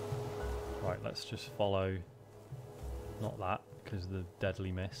 Right, let's just follow. Not that, because the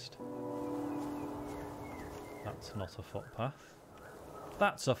deadly mist. That's not a footpath.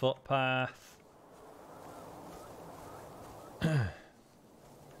 That's a footpath. To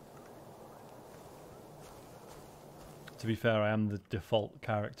be fair, I am the default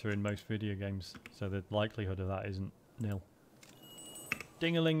character in most video games, so the likelihood of that isn't nil.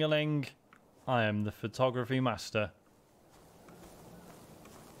 Ding-a-ling-a-ling. I am the photography master.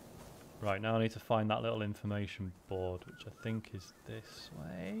 Right, now I need to find that little information board, which I think is this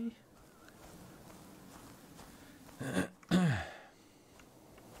way.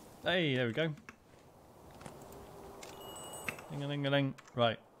 Hey, there we go. Ding-a-ling-a-ling.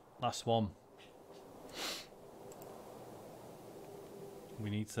 Right, last one. We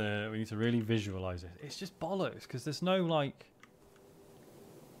need to really visualize it. It's just bollocks because there's no like.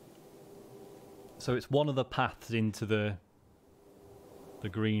 So it's one of the paths into the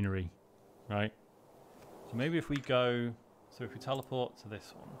greenery, right? So maybe if we go, so if we teleport to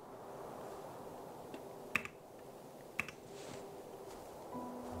this one,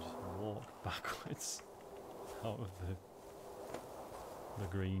 just walk backwards out of the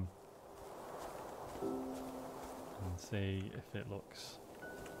green and see if it looks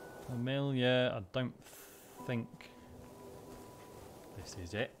familiar. I don't think this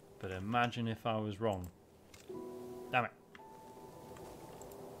is it, but imagine if I was wrong. Damn it.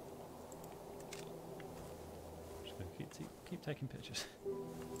 Just gonna keep taking pictures.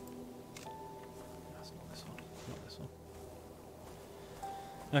 That's not this one. Not this one.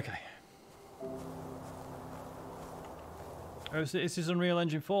 Okay. Oh, so this is Unreal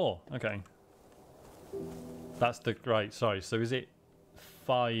Engine 4. Okay. That's the right. Sorry. So is it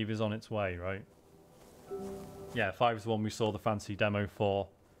 5 is on its way, right? Yeah, 5 is the one we saw the fancy demo for,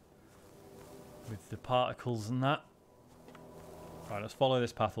 with the particles and that. Right, let's follow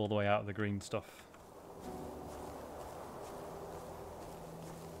this path all the way out of the green stuff.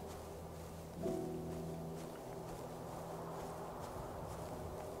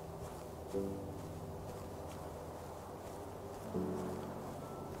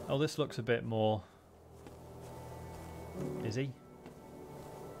 Oh, this looks a bit more... Is he?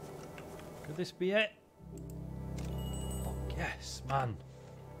 Could this be it? Fuck yes, man.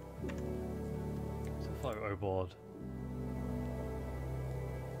 It's a photo board.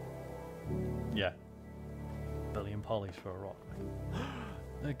 Yeah. Billion polys for a rock.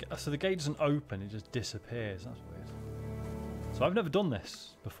 So the gate doesn't open, it just disappears. That's weird. So I've never done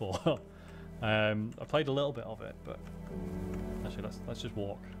this before. I played a little bit of it, but actually let's just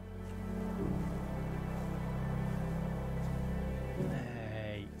walk.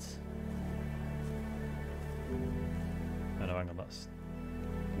 Mate. Oh no, hang on, that's...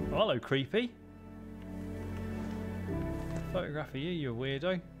 Oh, hello, creepy. Photograph of you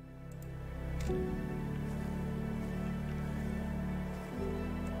weirdo.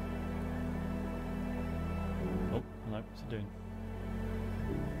 Oh, hello, what's he doing?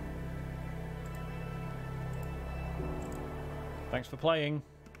 Thanks for playing.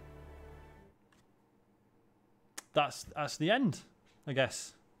 That's the end, I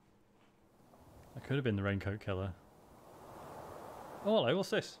guess. That could have been the Raincoat Killer. Oh, hello, what's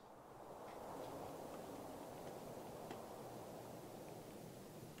this?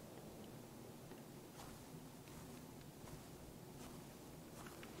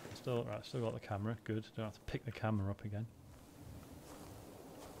 Still got the camera. Good. Don't have to pick the camera up again.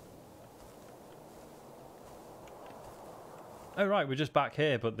 Oh right, we're just back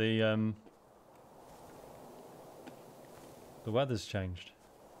here, but the weather's changed.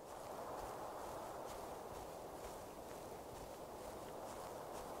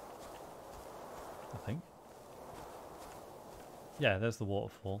 I think. Yeah, there's the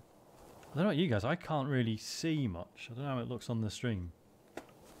waterfall. I don't know about you guys, I can't really see much. I don't know how it looks on the stream.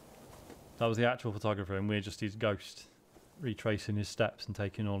 That was the actual photographer and we're just his ghost, retracing his steps and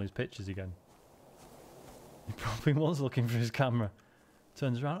taking all his pictures again. He probably was looking for his camera.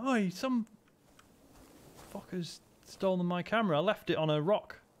 Turns around, oh, some fucker's stolen my camera. I left it on a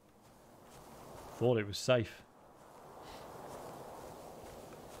rock. Thought it was safe.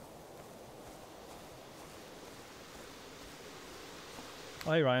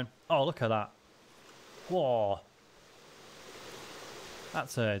 Oh, hey Ryan. Oh, look at that. Whoa.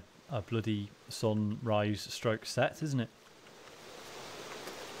 That's a bloody sunrise stroke set, isn't it?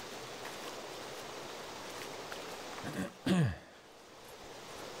 I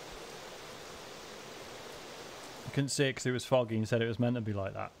couldn't see it because it was foggy and said it was meant to be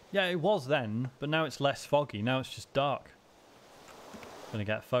like that. Yeah, it was then, but now it's less foggy. Now it's just dark. I'm going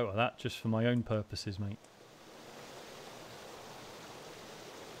to get a photo of that just for my own purposes, mate.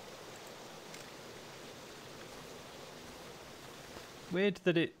 Weird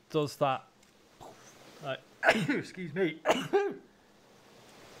that it does that. Excuse me.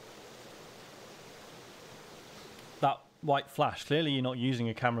 That white flash. Clearly you're not using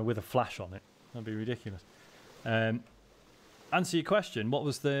a camera with a flash on it. That'd be ridiculous. Answer your question. What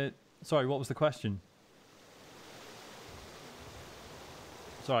was the... Sorry, what was the question?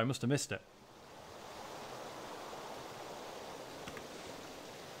 Sorry, I must have missed it.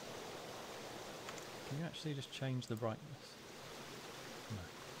 Can you actually just change the brightness? No.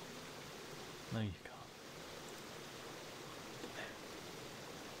 No, you can't.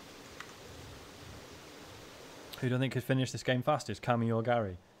 Who do I think could finish this game fastest, Cammy or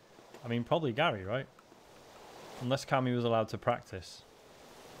Gary? I mean, probably Gary, right? Unless Cammy was allowed to practice.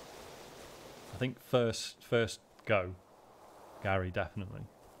 I think first go, Gary, definitely.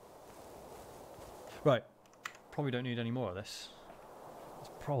 Right. Probably don't need any more of this.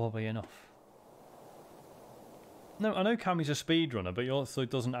 It's probably enough. No, I know Cammy's a speedrunner, but he also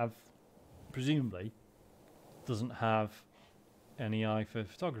doesn't have, presumably, doesn't have any eye for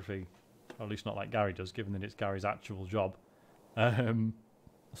photography. Or at least not like Gary does, given that it's Gary's actual job. That's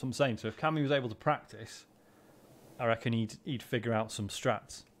what I'm saying. So if Cammy was able to practice, I reckon he'd figure out some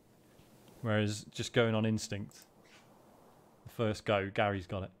strats. Whereas just going on instinct, the first go, Gary's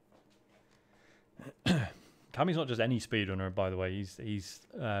got it. Cammy's not just any speedrunner, by the way. He's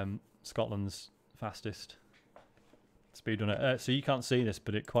Scotland's fastest speedrunner. So you can't see this,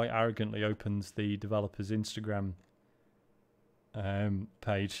 but it quite arrogantly opens the developer's Instagram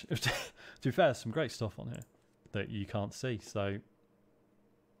page. To be fair, there's some great stuff on here that you can't see. So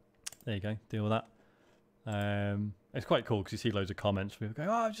there you go. Deal with that. It's quite cool because you see loads of comments. People go,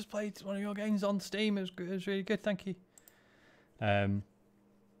 "Oh, I've just played one of your games on Steam. It was really good. Thank you."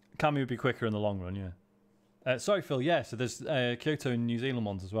 Cammy would be quicker in the long run, yeah. Sorry, Phil. Yeah, so there's Kyoto and New Zealand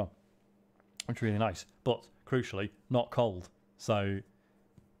ones as well, which are really nice. But crucially, not cold. So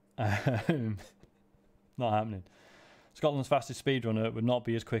not happening. Scotland's fastest speedrunner would not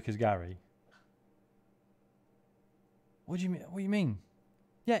be as quick as Gary. What do you mean? What do you mean?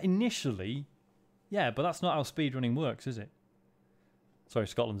 Yeah, initially, yeah, but that's not how speedrunning works, is it? Sorry,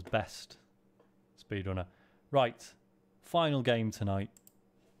 Scotland's best speedrunner. Right, final game tonight.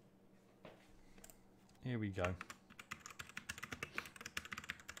 Here we go.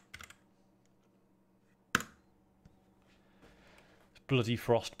 It's bloody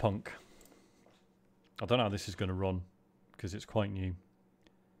Frostpunk. I don't know how this is going to run because it's quite new.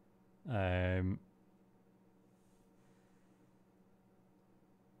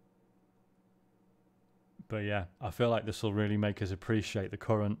 But yeah, I feel like this will really make us appreciate the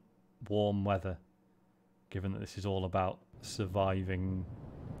current warm weather, given that this is all about surviving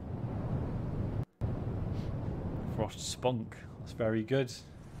Frostspunk. That's very good.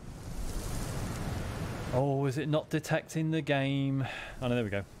 Oh, is it not detecting the game? Oh no, there we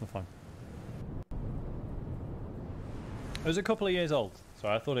go. We're fine. It was a couple of years old, so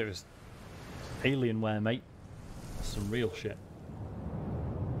I thought it was Alienware, mate. That's some real shit.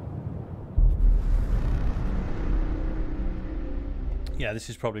 Yeah, this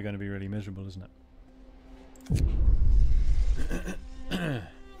is probably going to be really miserable, isn't it?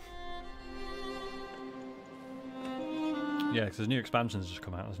 Yeah, because there's new expansions just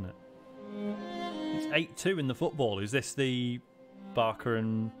come out, hasn't it? It's 8-2 in the football. Is this the Barca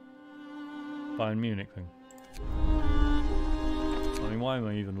and Bayern Munich thing? I mean, why am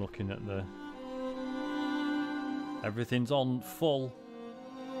I even looking at the... Everything's on full.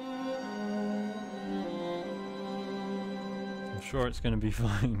 I'm sure it's going to be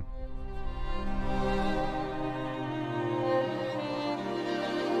fine.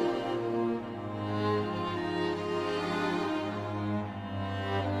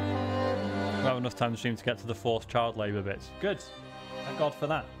 We'll have enough time to stream to get to the forced child labour bits. Good. Thank God for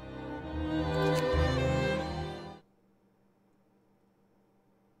that.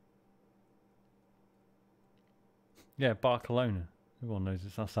 Yeah, Barcelona. Everyone knows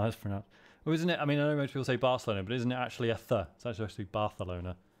that's how it's pronounced. Well, isn't it? I mean, I know most people say Barcelona, but isn't it actually a th? It's actually supposed to be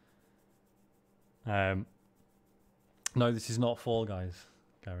Barcelona. No, this is not Fall Guys,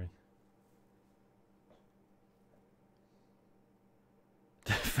 Gary.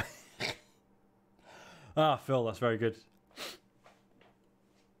 Ah, Phil, that's very good.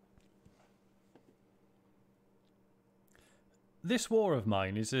 This war of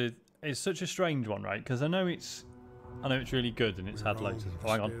mine is such a strange one, right? Because I know it's really good and it's had loads of. Oh,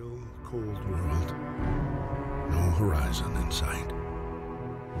 hang on. Still, cold world. No horizon in sight.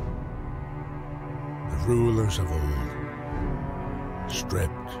 The rulers of old,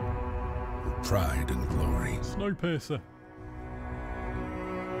 stripped of pride and glory. Snowpiercer.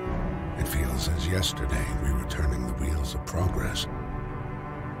 It feels as yesterday we were turning the wheels of progress.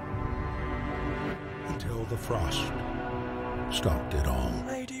 Until the frost stopped it all.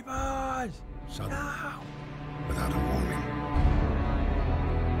 Ladybird! Suddenly, without a warning.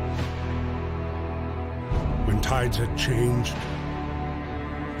 When tides had changed,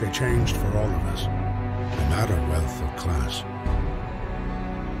 they changed for all of us, no matter wealth or class.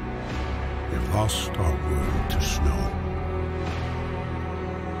 We've lost our world to snow,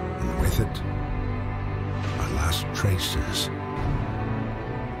 and with it, our last traces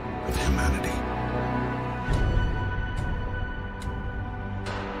of humanity.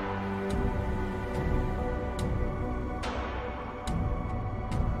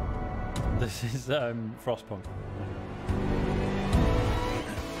 This is Frostpunk.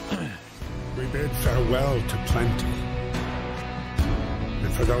 We bid farewell to plenty,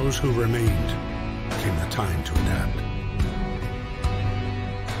 and for those who remained came the time to adapt.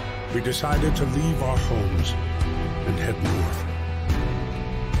 We decided to leave our homes and head north.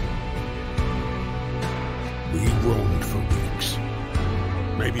 We roamed for weeks,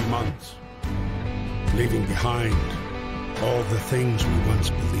 maybe months, leaving behind all the things we once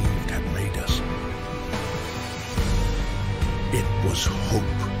believed had made us. It was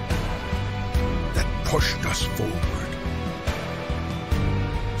hope that pushed us forward.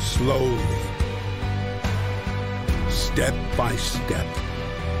 Slowly, step by step.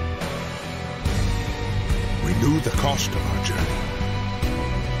 We knew the cost of our journey,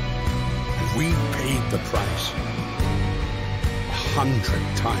 and we paid the price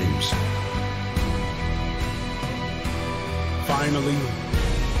 100 times. Finally,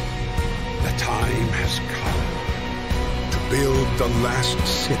 the time has come to build the last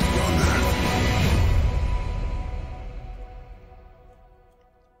city on Earth.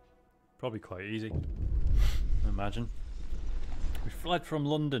 Probably quite easy, I imagine. We fled from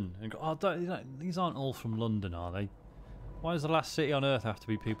London and these aren't all from London, are they? Why does the last city on Earth have to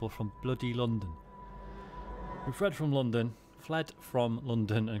be people from bloody London? We fled from London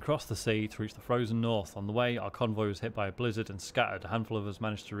and crossed the sea to reach the frozen north. On the way, our convoy was hit by a blizzard and scattered. A handful of us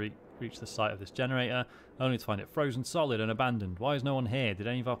managed to reach the site of this generator, only to find it frozen solid and abandoned. Why is no one here? Did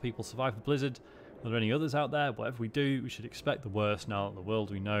any of our people survive the blizzard? Are there any others out there? Whatever we do, we should expect the worst now that the world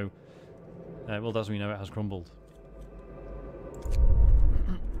as we know it has crumbled.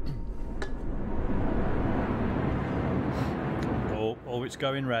 Oh, it's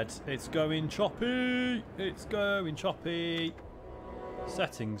going red. It's going choppy. It's going choppy.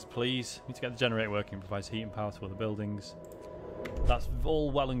 Settings, please. Need to get the generator working. Provides heat and power to other buildings. That's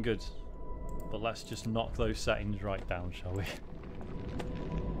all well and good. But let's just knock those settings right down, shall we?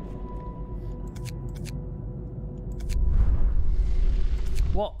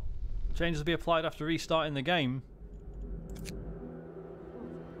 What? Changes will be applied after restarting the game?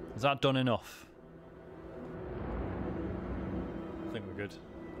 Is that done enough? I think we're good.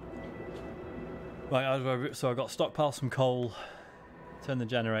 Right, so I've got to stockpile some coal, turn the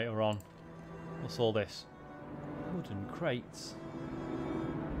generator on. What's all this? Wooden crates.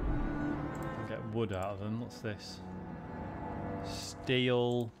 I'll get wood out of them. What's this?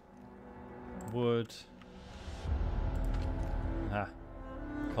 Steel, wood. Ah,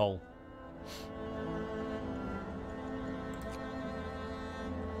 coal.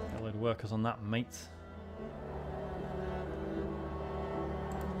 Got a load of workers on that, mate.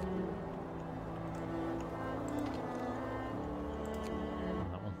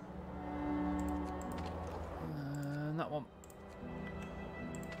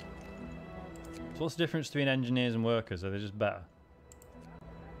 So what's the difference between engineers and workers? Are they just better?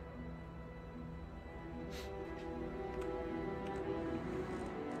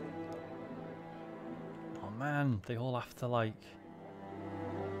 Oh man, they all have to like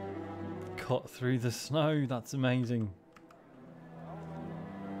cut through the snow. That's amazing.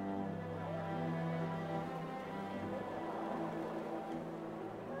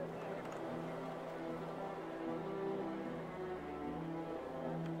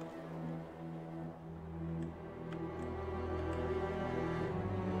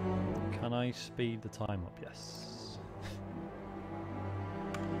 Can I speed the time up? Yes.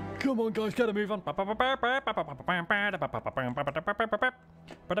 Come on, guys, get a move on.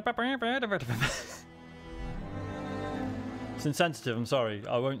 It's insensitive, I'm sorry.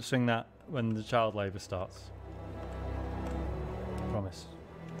 I won't swing that when the child labour starts. Promise.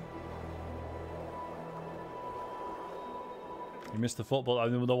 You missed the football. I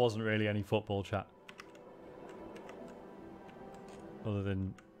mean, there wasn't really any football chat. Other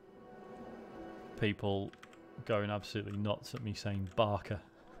than people going absolutely nuts at me saying Barker.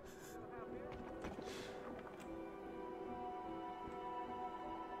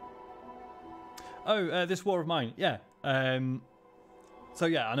 Oh, this War of Mine, yeah. So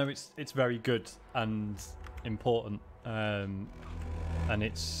yeah, I know it's very good and important, and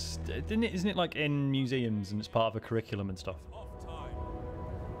isn't it like in museums and it's part of a curriculum and stuff.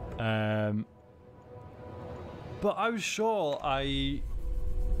 But I was sure I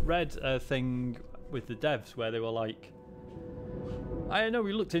read a thing with the devs where they were like, I know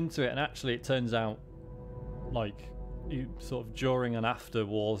we looked into it and actually it turns out like sort of during and after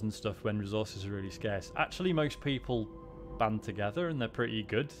wars and stuff when resources are really scarce, actually most people band together and they're pretty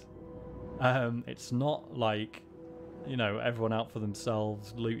good. It's not like, you know, everyone out for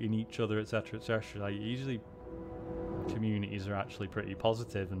themselves, looting each other, etc, etc. Like, usually communities are actually pretty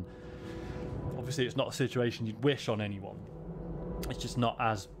positive, and obviously it's not a situation you'd wish on anyone. It's just not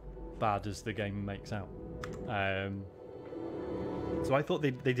as bad as the game makes out. So I thought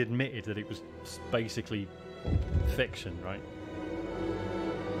they'd admitted that it was basically fiction, right?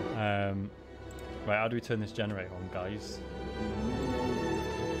 Right, how do we turn this generator on, guys?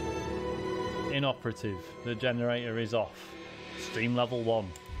 Inoperative. The generator is off. Stream level 1.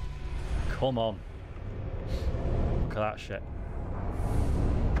 Come on. Look at that shit.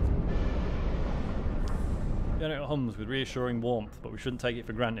 The generator hums with reassuring warmth, but we shouldn't take it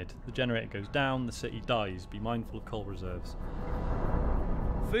for granted. The generator goes down, the city dies. Be mindful of coal reserves.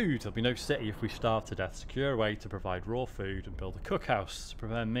 Food. There'll be no city if we starve to death. Secure a way to provide raw food and build a cookhouse to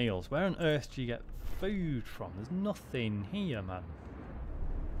prepare meals. Where on earth do you get food from? There's nothing here, man.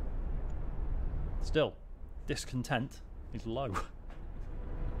 Still, discontent is low.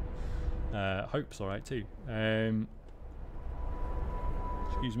 Hope's alright too.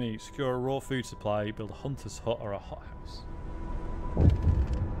 Excuse me. Secure a raw food supply, build a hunter's hut or a hothouse.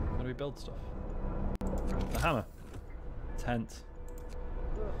 How do we build stuff? A hammer. Tent.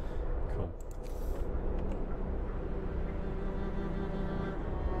 Cool.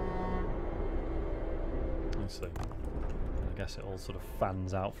 Let's see. I guess it all sort of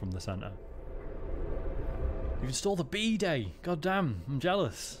fans out from the centre. You've installed a B-Day! God damn, I'm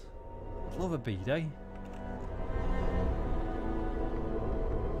jealous. I'd love a B-Day.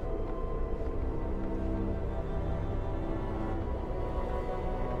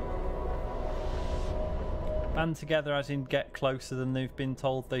 Band together as in get closer than they've been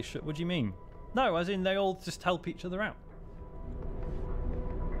told they should. What do you mean? No, as in they all just help each other out.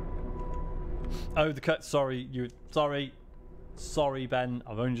 Oh, the cut. Sorry, you. Sorry, Ben.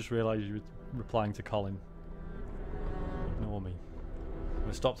 I've only just realised you were replying to Colin. Ignore me.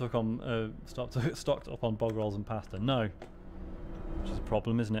 We're stocked up on bog rolls and pasta. No, which is a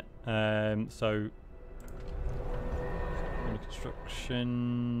problem, isn't it? So under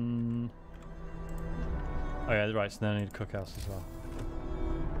construction. Oh yeah, right. So then I need a cookhouse as well.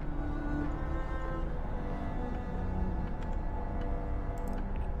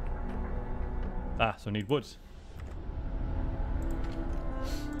 Ah, so I need wood.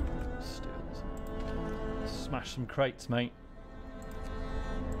 Steels. Smash some crates, mate.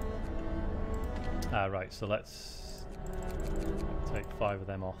 Ah, right. So let's take 5 of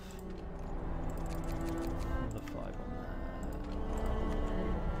them off. Another 5 on there.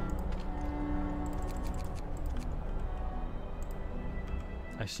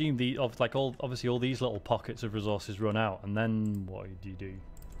 I assume obviously all these little pockets of resources run out, and then what do you do?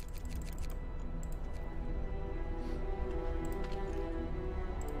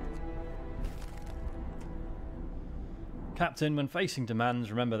 Captain, when facing demands,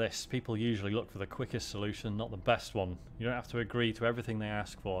 remember this. People usually look for the quickest solution, not the best one. You don't have to agree to everything they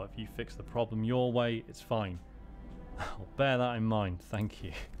ask for. If you fix the problem your way, it's fine. I'll bear that in mind. Thank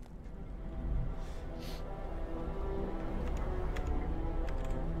you.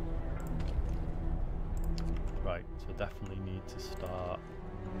 Right, so definitely need to start.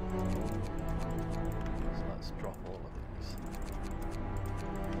 So let's drop all of these.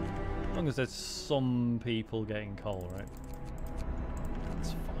 As long as there's some people getting coal, right?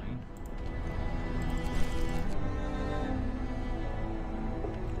 That's fine.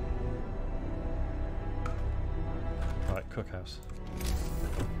 Right, cookhouse.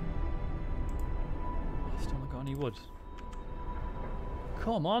 Still not got any wood.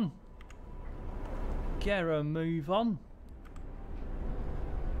 Come on! Get a move on.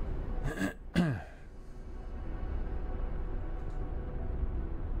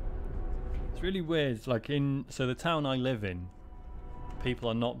 It's really weird. Like so the town I live in, people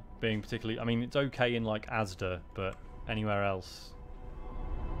are not being particularly. I mean, it's okay in like Asda, but anywhere else,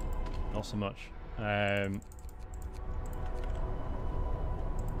 not so much.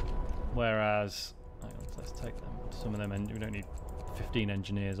 Whereas, hang on, let's take them. Some of them, and we don't need 15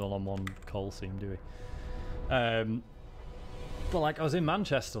 engineers all on one coal seam, do we? But like, I was in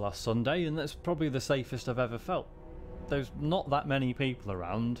Manchester last Sunday, and that's probably the safest I've ever felt. There's not that many people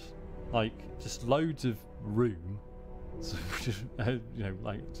around, like just loads of room, so just you know,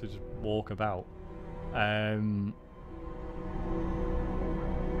 like to just walk about.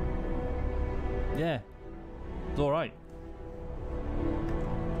 Yeah, it's all right.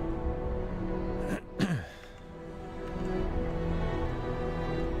 I'm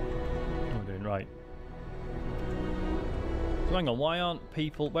doing right. So hang on, why aren't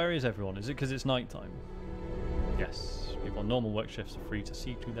people? Where is everyone? Is it because it's night time? Yes, people on normal work shifts are free to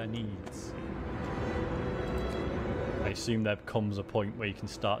see to their needs. I assume there comes a point where you can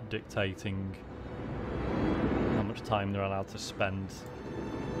start dictating how much time they're allowed to spend,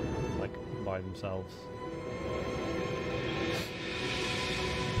 like, by themselves.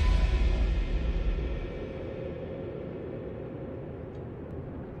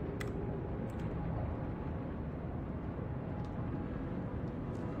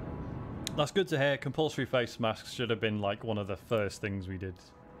 That's good to hear. Compulsory face masks should have been like one of the first things we did.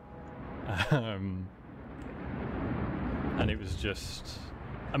 And it was just,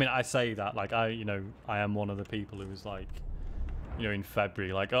 I mean, I say that like I am one of the people who was like, you know, in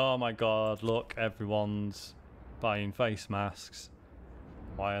February, like, oh my god, look, everyone's buying face masks.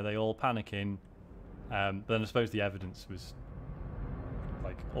 Why are they all panicking? But then I suppose the evidence was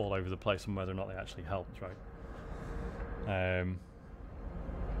like all over the place on whether or not they actually helped, right?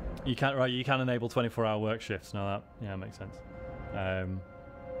 You can enable 24-hour work shifts now. That makes sense.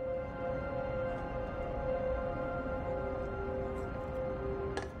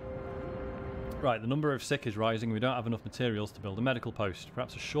 Right, the number of sick is rising. We don't have enough materials to build a medical post.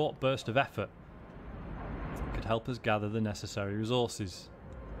 Perhaps a short burst of effort could help us gather the necessary resources.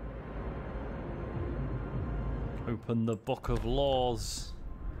 Open the book of laws.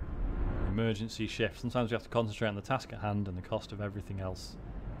 Emergency shift. Sometimes we have to concentrate on the task at hand and the cost of everything else,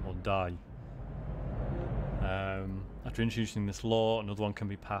 or die. After introducing this law, another one can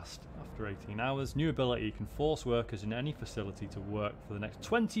be passed after 18 hours. New ability can force workers in any facility to work for the next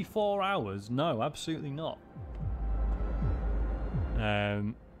 24 hours. No, absolutely not.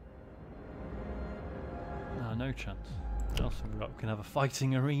 No chance. What else have we got? We can have a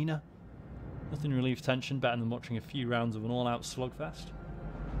fighting arena. Nothing relieves tension better than watching a few rounds of an all-out slugfest.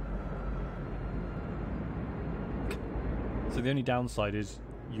 So the only downside is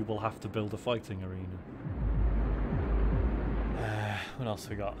you will have to build a fighting arena. What else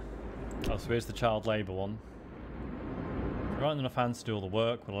have we got? Oh, so here's the child labour one. There aren't enough hands to do all the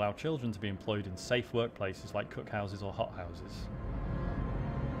work. Will allow children to be employed in safe workplaces like cookhouses or hothouses.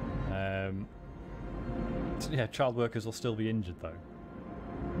 So yeah, child workers will still be injured though.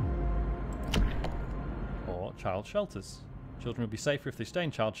 Or child shelters. Children will be safer if they stay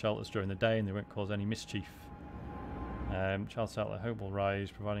in child shelters during the day and they won't cause any mischief. Child shelter hope will rise,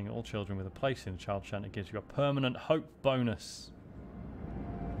 providing all children with a place in a child shelter gives you a permanent hope bonus.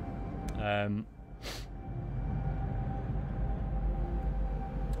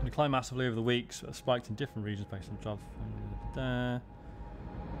 Declined massively over the weeks, but spiked in different regions based on job.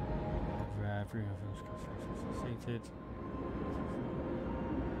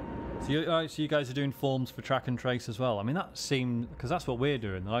 So you guys are doing forms for track and trace as well. I mean, that seemed, because that's what we're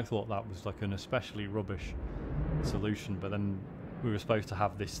doing, and I thought that was like an especially rubbish solution, but then we were supposed to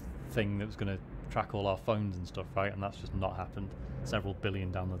have this thing that was going to track all our phones and stuff, right? And that's just not happened. Several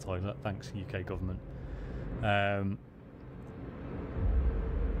billion down the toilet, thanks UK government.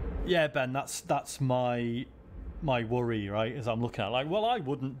 Yeah, Ben, that's my worry, right? As I'm looking at, like, well, I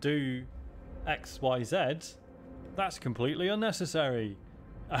wouldn't do X, Y, Z. That's completely unnecessary.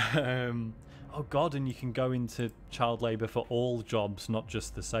 Oh God, and you can go into child labour for all jobs, not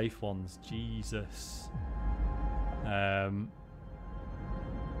just the safe ones. Jesus.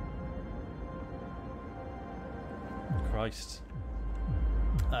 Christ.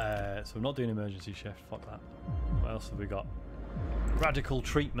 So we're not doing emergency shift. Fuck that. What else have we got? Radical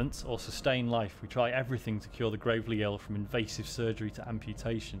treatment or sustain life. We try everything to cure the gravely ill, from invasive surgery to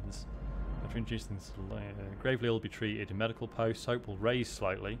amputations. After introducing this, gravely ill will be treated in medical posts. Hope will raise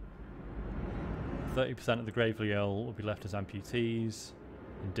slightly. 30% of the gravely ill will be left as amputees,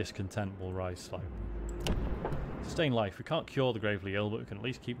 and discontent will rise slightly. Sustain life. We can't cure the gravely ill, but we can at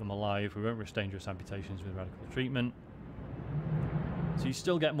least keep them alive. We won't risk dangerous amputations with radical treatment. So you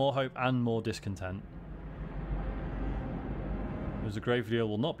still get more hope and more discontent. As the gravely ill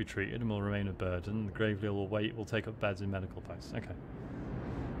will not be treated and will remain a burden. The gravely ill will take up beds in medical posts. Okay.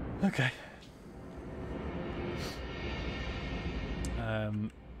 Okay.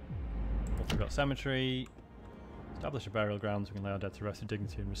 We've got cemetery. Establish a burial ground so we can lay our dead to rest with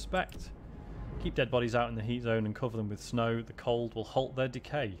dignity and respect. Keep dead bodies out in the heat zone and cover them with snow. The cold will halt their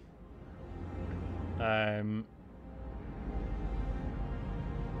decay. Can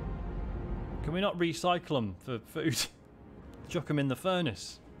we not recycle them for food? Chuck them in the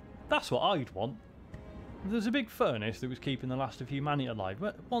furnace. That's what I'd want. If there's a big furnace that was keeping the last of humanity alive,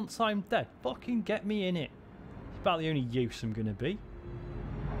 but once I'm dead, fucking get me in it. It's about the only use I'm going to be.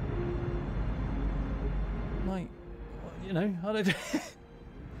 Like, you know, I don't...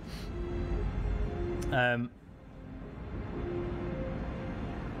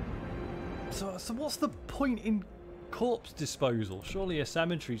 So what's the point in corpse disposal? Surely a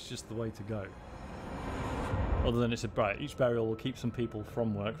cemetery's just the way to go. Other than it's each burial will keep some people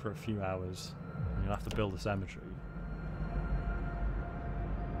from work for a few hours, and you'll have to build a cemetery.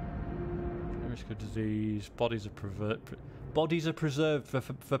 Risk of disease. Bodies are preserved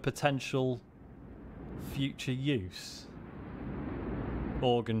for potential future use.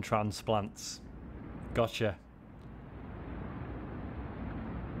 Organ transplants. Gotcha.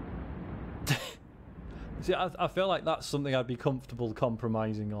 See, I feel like that's something I'd be comfortable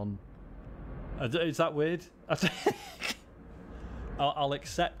compromising on. Is that weird? I'll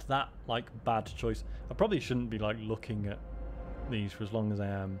accept that, like, bad choice. I probably shouldn't be, like, looking at these for as long as I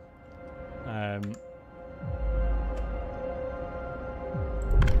am.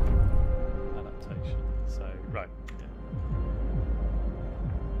 Adaptation. So, right.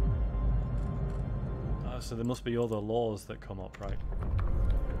 Yeah. So there must be other laws that come up, right?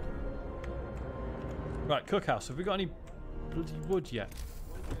 Right, cookhouse. Have we got any bloody wood yet?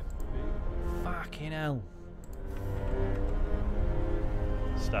 Fucking hell.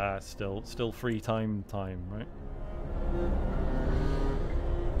 Still free time, right?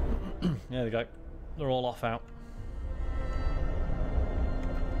 There we go. They're all off out.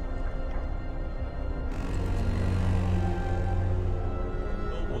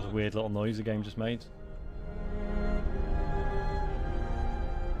 That was a weird little noise the game just made.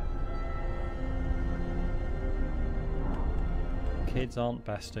 Kids aren't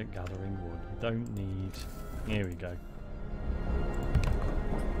best at gathering wood. We don't need... Here we go.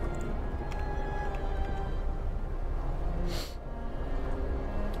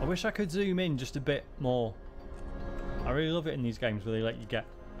 I wish I could zoom in just a bit more. I really love it in these games where they let you get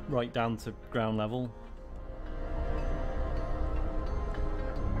right down to ground level.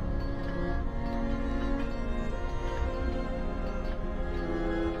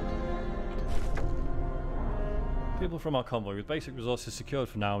 People from our convoy. With basic resources secured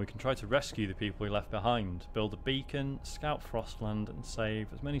for now, we can try to rescue the people we left behind, build a beacon, scout Frostland, and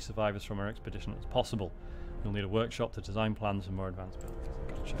save as many survivors from our expedition as possible. We'll need a workshop to design plans for more advanced buildings.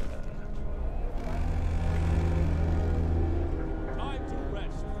 Gotcha. Time to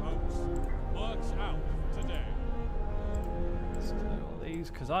rest, folks. Work's out today. Let's do all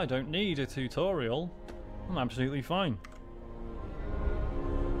these, because I don't need a tutorial. I'm absolutely fine.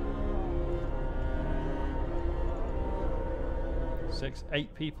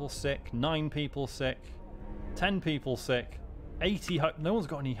 Eight people sick, 9 people sick, 10 people sick, 80 no one's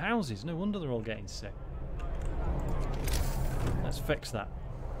got any houses. No wonder they're all getting sick. Let's fix that.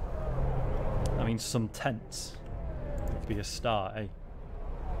 I mean, some tents would be a start, eh?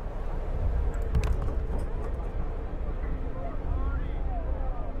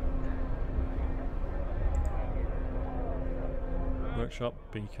 Workshop,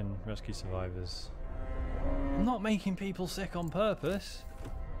 beacon, rescue survivors. I'm not making people sick on purpose.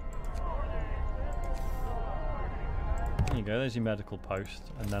 There you go, there's your medical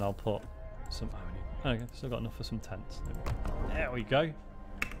post, and then I'll put some... Okay, still got enough for some tents. There we go.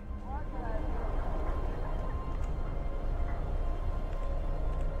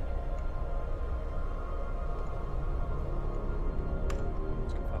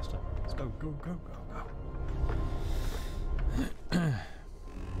 Let's go faster. Let's go, go, go, go, go.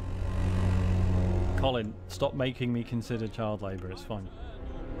 Colin, stop making me consider child labour. It's fine.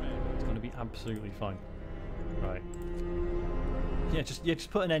 It's going to be absolutely fine. Right. Yeah, just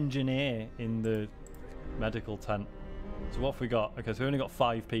put an engineer in the medical tent. So what have we got? Okay, so we've only got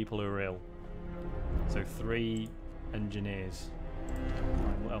 5 people who are ill. So 3 engineers.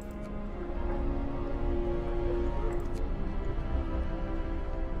 Right, what else?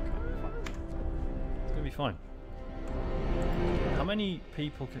 Okay, fine. It's going to be fine. How many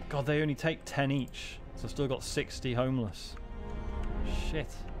people could... God, they only take 10 each. So I've still got 60 homeless.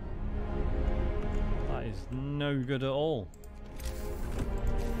 Shit. That is no good at all.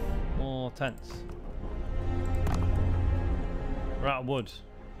 More tents. We're out of wood.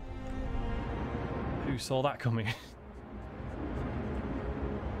 Who saw that coming?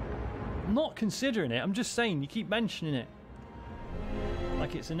 I'm not considering it, I'm just saying you keep mentioning it.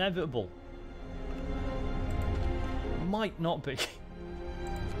 Like it's inevitable. Might not be.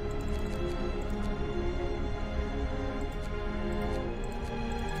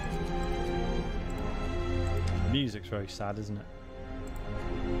 The music's very sad, isn't it?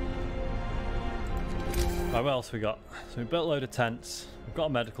 Right, what else we got? So we built a load of tents, we've got a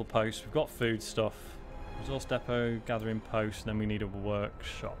medical post, we've got food stuff, resource depot, gathering post, and then we need a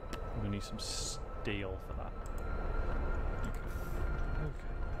workshop. We need some steel for that.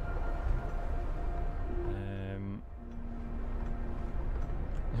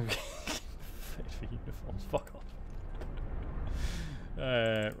 Okay. Fit for uniforms, fuck off.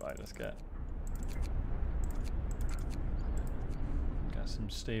 Right, let's get some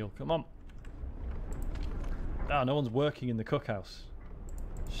steel. Come on. Ah, no one's working in the cookhouse.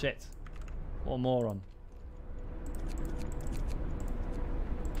 Shit. What a moron.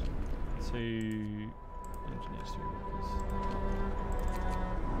 Two engineers, 3 workers.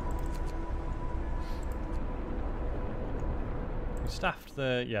 We staffed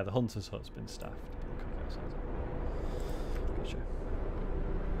the... yeah, the hunter's hut's been staffed. Gotcha.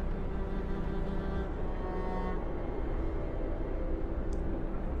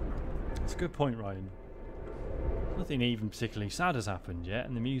 That's a good point, Ryan. Nothing even particularly sad has happened yet,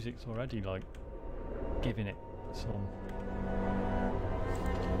 and the music's already, like, giving it some...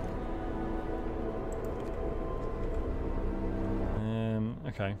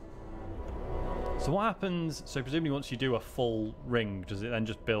 okay. So what happens, so presumably once you do a full ring, does it then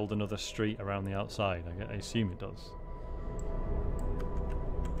just build another street around the outside? I assume it does.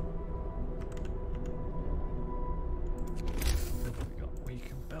 We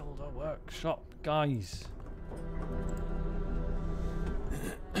can build a workshop, guys.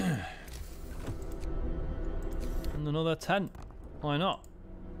 And another tent. Why not?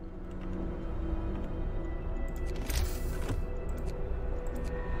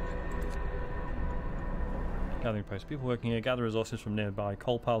 Gathering post. People working here gather resources from nearby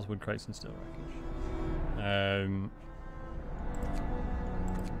coal piles, wood crates, and steel wreckage.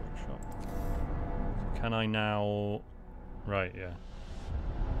 Shop. Can I now? Right, yeah.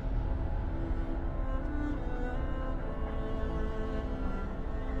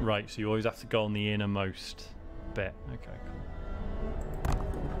 Right, so you always have to go on the innermost bit. Okay, cool.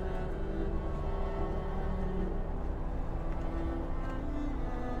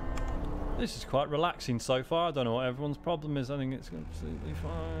 This is quite relaxing so far. I don't know what everyone's problem is. I think it's completely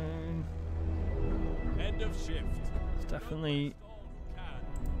fine. End of shift. It's definitely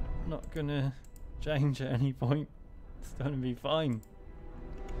not gonna change at any point. It's gonna be fine.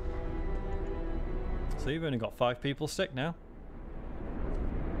 So you've only got 5 people sick now.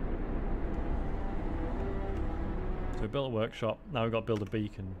 So we built a workshop. Now we've got to build a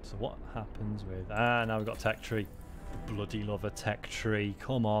beacon. So what happens with... ah, now we've got tech tree. Bloody love a tech tree.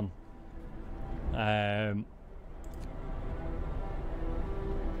 Come on.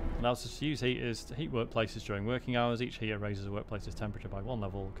 Allows us to use heaters to heat workplaces during working hours. Each heater raises a workplace's temperature by 1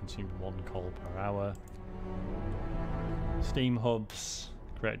 level, consuming 1 coal per hour. Steam hubs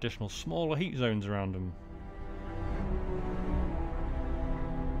create additional smaller heat zones around them.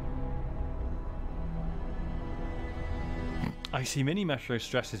 Icy Mini Metro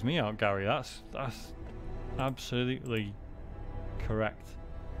stresses me out, Gary. That's absolutely correct.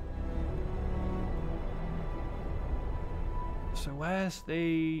 So where's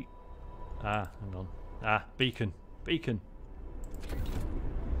the... ah, hang on. Ah, beacon. Beacon.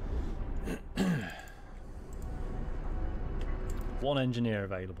 One engineer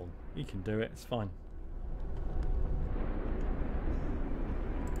available. He can do it, it's fine.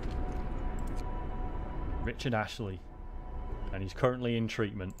 Richard Ashley. And he's currently in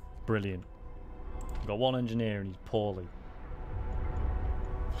treatment. Brilliant. We've got 1 engineer and he's poorly.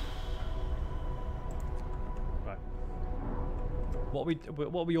 What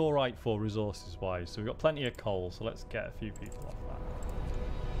are we all right for resources wise? So we've got plenty of coal, so let's get a few people off that.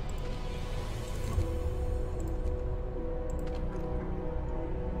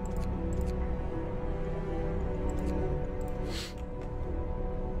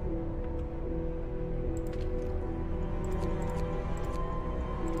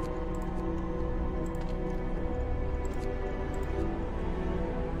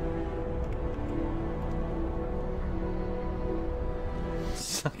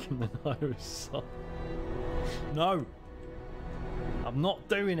 Sucking the nose. No. I'm not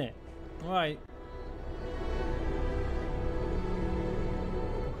doing it. Alright.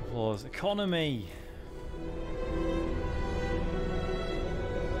 Applause. Economy.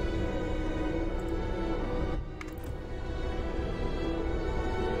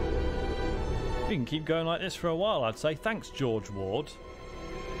 We can keep going like this for a while, I'd say. Thanks, George Ward.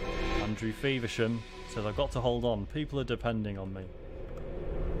 Andrew Feversham says I've got to hold on. People are depending on me.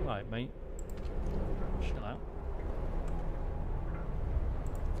 Right, mate. Chill out.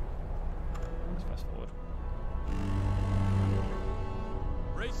 Let's fast forward.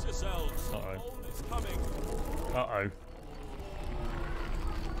 Brace yourselves. Uh-oh. Cold is coming. Uh-oh.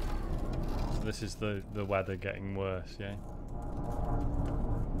 So this is the weather getting worse, yeah?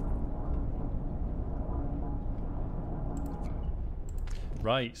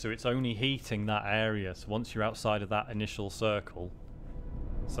 Right, so it's only heating that area. So once you're outside of that initial circle,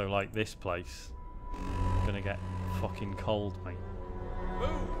 so like this place, you're gonna get fucking cold, mate. Move.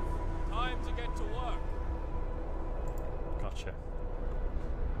 Time to get to work. Gotcha.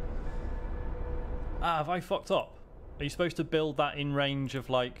 Ah, have I fucked up? Are you supposed to build that in range of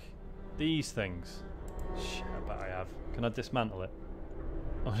like these things? Shit, I bet I have. Can I dismantle it?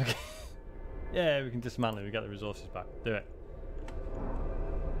 Oh, okay. Yeah, we can dismantle it. We get the resources back. Do it.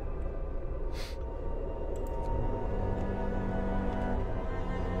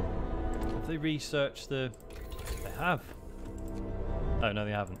 Have they researched the... They have. Oh, no,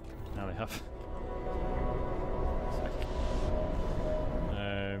 they haven't. Now they have. Let's get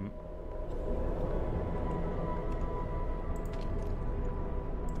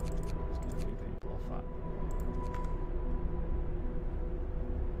a few people off that.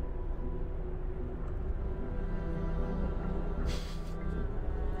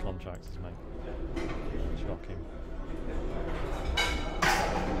 Contractors, mate. Shocking.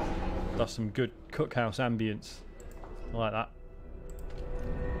 That's some good cookhouse ambience. I like that.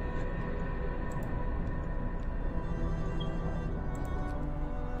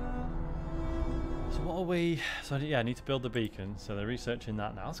 So what are we... So yeah, I need to build the beacon. So they're researching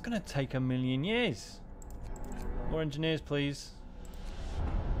that now. It's going to take 1,000,000 years. More engineers, please.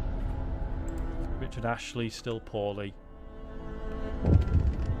 Richard Ashley still poorly.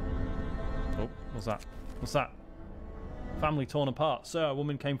 Oh, what's that? What's that? Family torn apart. So a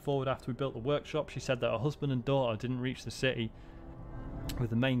woman came forward after we built the workshop. She said that her husband and daughter didn't reach the city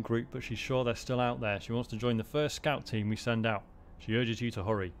with the main group, but she's sure they're still out there. She wants to join the first scout team we send out. She urges you to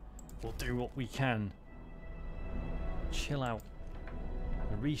hurry. We'll do what we can. Chill out.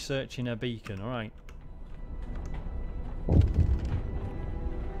 We're researching a beacon, alright.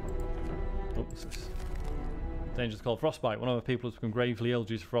 Oh, what's this? Dangerous cold. Frostbite. One of our people has become gravely ill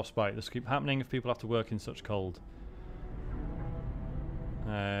due to frostbite. This keeps happening if people have to work in such cold.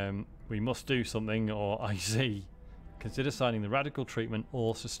 We must do something, or I see. Consider signing the radical treatment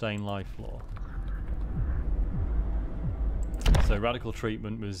or sustain life law. So radical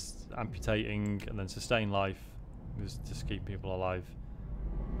treatment was amputating, and then sustain life was just keep people alive.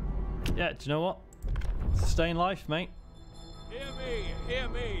 Yeah, do you know what? Sustain life, mate. Hear me, hear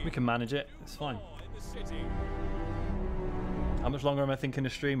me. We can manage it. It's fine. In the city. How much longer am I thinking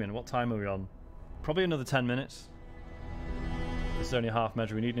of streaming? What time are we on? Probably another 10 minutes. This is only a half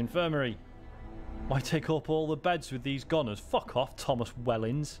measure. We need an infirmary. Why take up all the beds with these goners? Fuck off, Thomas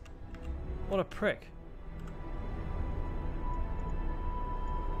Wellings. What a prick.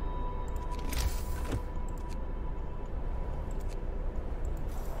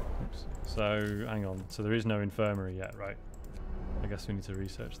 Oops. So, hang on. So there is no infirmary yet, right? I guess we need to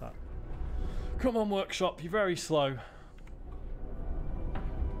research that. Come on, workshop. You're very slow.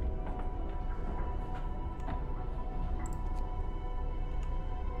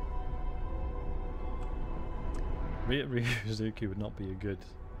 Ryuzuki would not be a good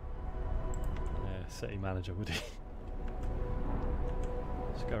city manager, would he?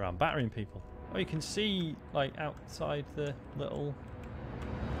 Just go around battering people. Oh, you can see like outside the little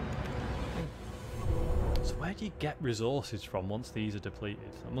thing. So where do you get resources from once these are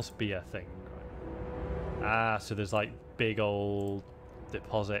depleted? That must be a thing, right? Ah, so there's like big old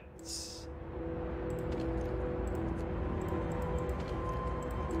deposits.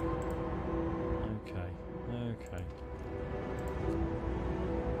 Okay.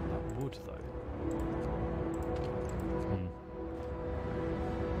 That wood, though.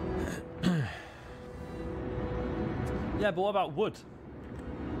 Yeah, but what about wood?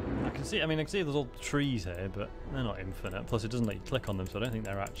 I can see there's all trees here, but they're not infinite. Plus, it doesn't let you click on them, so I don't think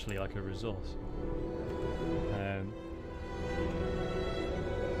they're actually like a resource.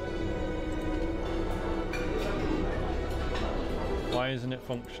 Why isn't it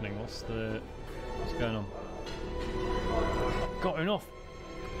functioning? What's going on? got enough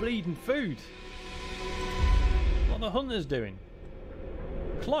bleeding food. What are the hunters doing?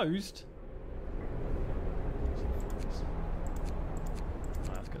 Closed?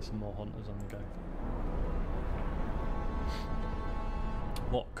 Right, let's get some more hunters on the go.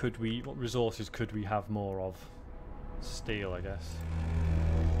 What resources could we have more of? Steel, I guess.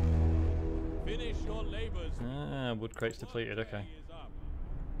 Finish your labors. Ah, wood crates depleted, okay.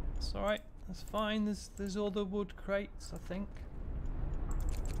 It's alright, that's fine. There's all the wood crates, I think.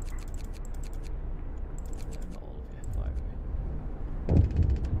 Yeah, not all of you, 5 of you.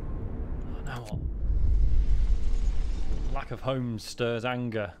 Oh, now what? Lack of homes stirs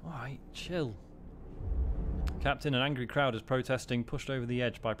anger. Alright, chill. Captain, an angry crowd is protesting, pushed over the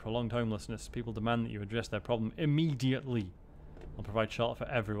edge by prolonged homelessness. People demand that you address their problem immediately. I'll provide shelter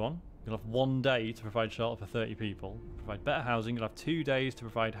for everyone. You'll have 1 day to provide shelter for 30 people. Provide better housing. You'll have 2 days to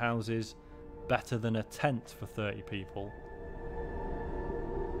provide houses better than a tent for 30 people.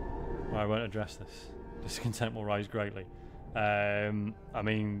 I won't address this. Discontent will rise greatly. I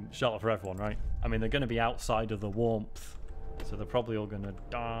mean, shelter for everyone, right? I mean, they're going to be outside of the warmth, so they're probably all going to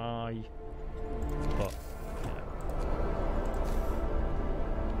die. But, you know.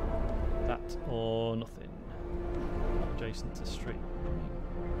 That or nothing. Not adjacent to street.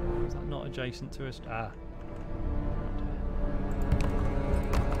 Is that not adjacent to us? Ah.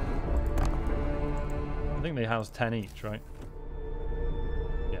 I think they house 10 each, right?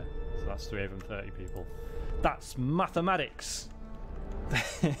 Yeah, so that's 3 of them, 30 people. That's mathematics!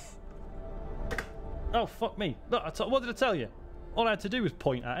 Oh, fuck me. Look, what did I tell you? All I had to do was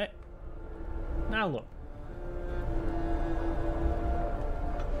point at it. Now look.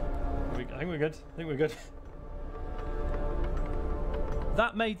 I think we're good. I think we're good.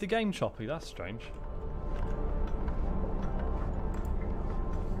 That made the game choppy. That's strange.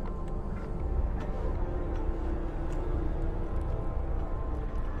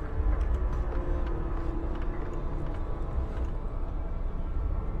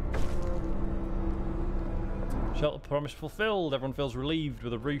 Shelter promise fulfilled. Everyone feels relieved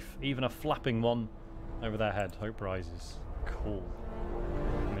with a roof, even a flapping one over their head. Hope rises. Cool.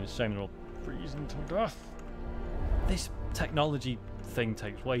 I mean, it's a shame they're all freezing to death. This technology thing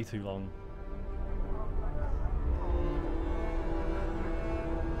takes way too long.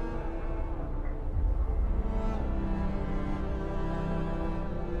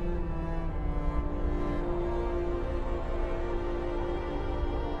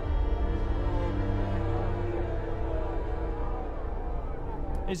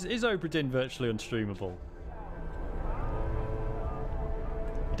 Is Obra Dinn virtually unstreamable?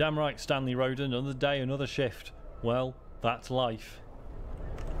 You're damn right, Stanley Roden. Another day, another shift. Well, that's life.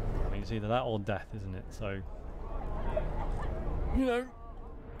 I mean, it's either that or death, isn't it? So, you know,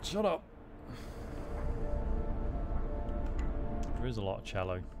 shut up. There is a lot of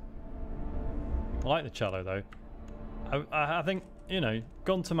cello. I like the cello, though. I think, you know,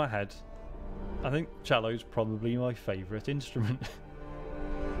 gone to my head, I think cello's probably my favourite instrument.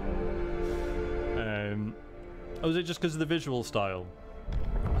 Oh, is it just because of the visual style?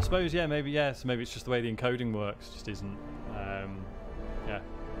 I suppose, yeah, maybe, yeah. So maybe it's just the way the encoding works. Just isn't, yeah.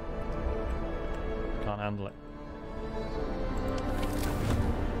 Can't handle it.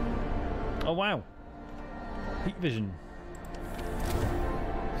 Oh wow! Heat vision.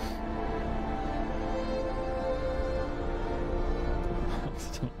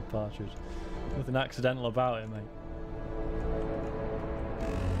 Accidental partridge. Nothing accidental about it, mate.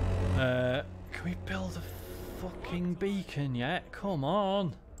 Can we build a fucking beacon yet? Come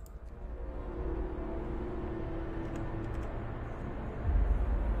on!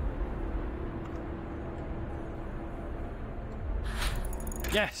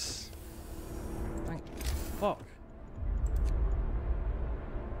 Yes! Thank fuck.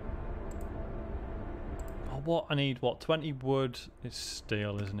 Oh, what? I need, what, 20 wood? It's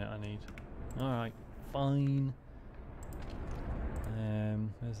steel, isn't it? I need. Alright, fine.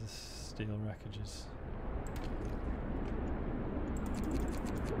 Where's the steel wreckages?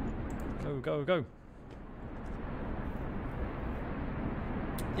 Go, go, go!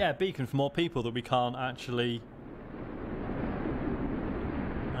 Yeah, beacon for more people that we can't actually,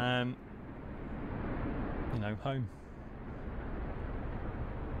 you know, home.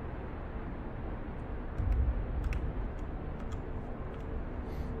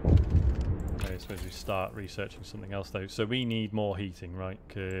 Okay, I suppose we start researching something else though. So we need more heating, right?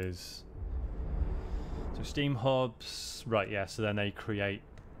 Because so steam hubs, right? Yeah. So then they create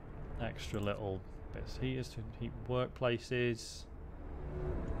extra little bits of heaters to heat workplaces.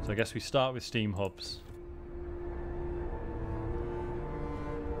 So I guess we start with steam hubs.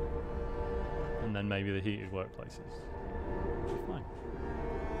 And then maybe the heated workplaces. Fine.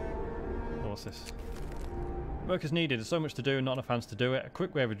 Oh, what's this? Work is needed. There's so much to do and not enough hands to do it. A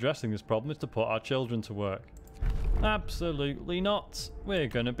quick way of addressing this problem is to put our children to work. Absolutely not. We're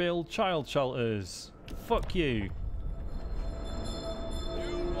going to build child shelters. Fuck you.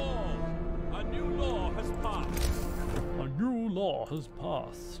 New law. A new law has passed. A new law has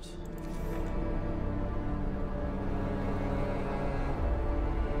passed.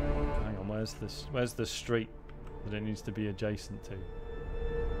 Hang on, where's this? Where's the street that it needs to be adjacent to?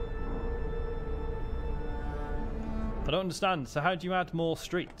 I don't understand. So how do you add more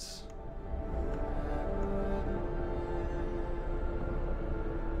streets?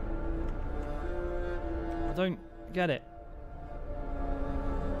 I don't get it.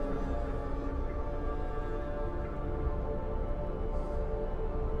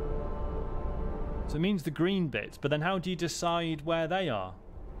 So it means the green bits, but then how do you decide where they are?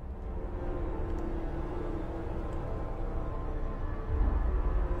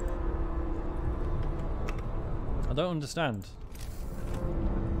 I don't understand.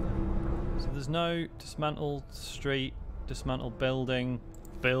 So there's no dismantle street, dismantle building,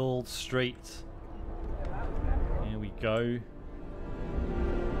 build street. Here we go.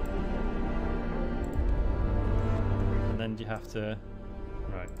 And then you have to...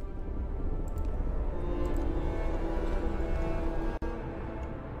 Right.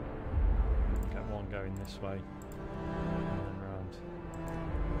 Get one going this way. And then round.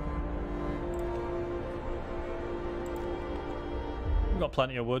 We've got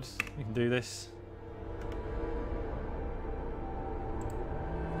plenty of wood. We can do this.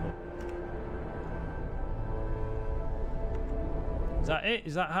 Is that it?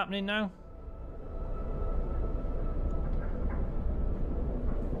 Is that happening now?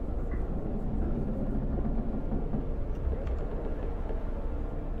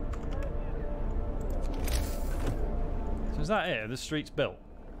 So is that it? Are the streets built?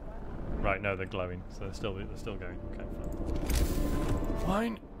 Right, no, they're glowing, so they're still going. Okay,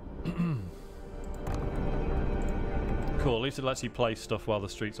 fine. Cool, at least it lets you place stuff while the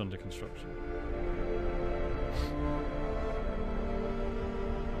street's under construction.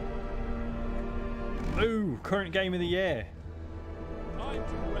 Ooh, current game of the year.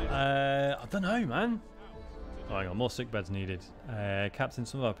 I don't know, man. Oh, hang on, more sick beds needed. Captain,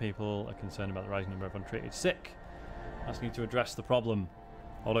 some of our people are concerned about the rising number of untreated sick. Asking you to address the problem.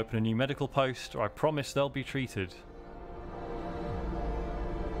 I'll open a new medical post, or I promise they'll be treated.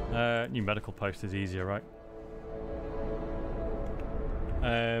 New medical post is easier, right?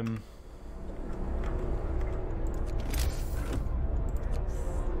 There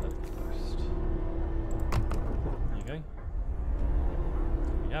you go.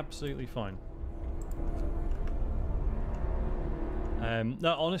 Be absolutely fine.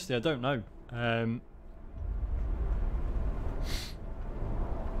 No, honestly, I don't know.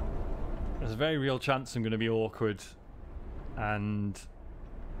 There's a very real chance I'm going to be awkward, and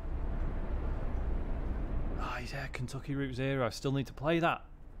yeah, Kentucky Route Zero. I still need to play that.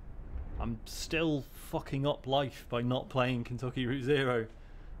 I'm still fucking up life by not playing Kentucky Route Zero,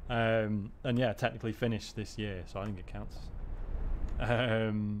 and yeah, technically finished this year, so I think it counts.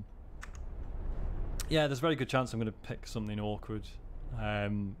 Yeah, there's a very good chance I'm going to pick something awkward.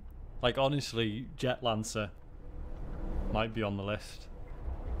 Like honestly, Jet Lancer might be on the list.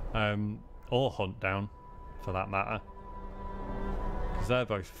 Or Hunt Down, for that matter, because they're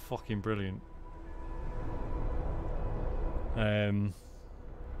both fucking brilliant. I mean,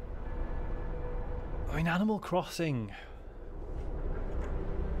 Animal Crossing.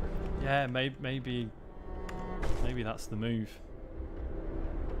 Yeah, maybe that's the move.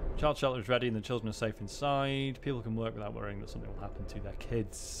 Child shelter is ready and the children are safe inside. People can work without worrying that something will happen to their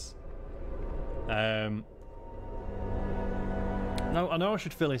kids. No, I know I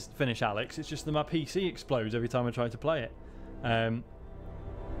should finish Alex, it's just that my PC explodes every time I try to play it.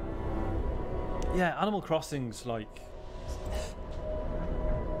 Yeah, Animal Crossing's like...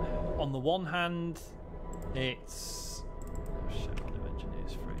 On the one hand, it's... Oh shit, one of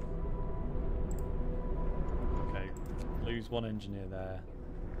engineers free. Okay, lose one engineer there.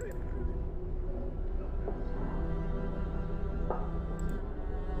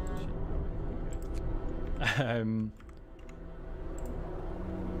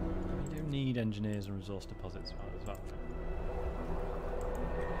 We don't need engineers and resource deposits as well.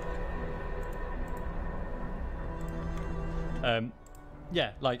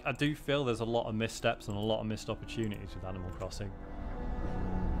 Yeah, like I do feel there's a lot of missteps and a lot of missed opportunities with Animal Crossing,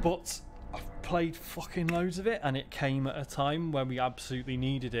 but I've played fucking loads of it and it came at a time where we absolutely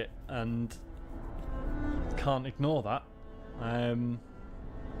needed it and can't ignore that.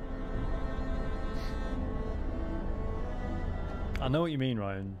 I know what you mean,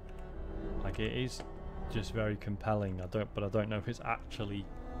 Ryan. Like, it is just very compelling. But I don't know if it's actually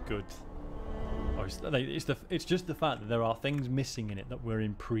good. Or it's just the fact that there are things missing in it that were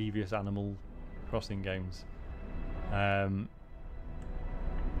in previous Animal Crossing games. Yeah,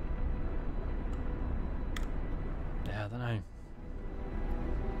 I don't know.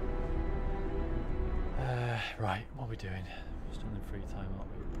 Right, what are we doing? Just on the free time,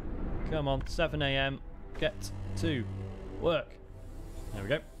 aren't we? Come on, 7 AM. Get to work. There we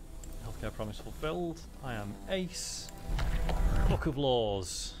go. Healthcare promise fulfilled. I am Ace. Book of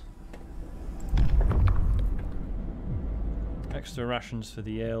Laws. Extra rations for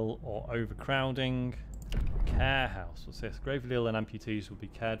the ill or overcrowding. Care house. What's this? Gravely ill and amputees will be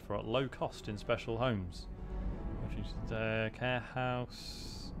cared for at low cost in special homes. Care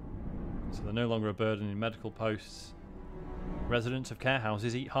house. So they're no longer a burden in medical posts. Residents of care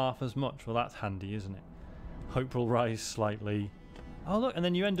houses eat half as much. Well, that's handy, isn't it? Hope will rise slightly. Oh, look, and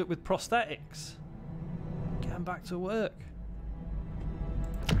then you end up with prosthetics. Getting back to work.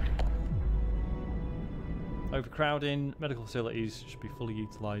 Overcrowding. Medical facilities should be fully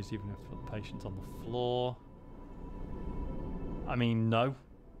utilised even if the patient's on the floor. I mean, no.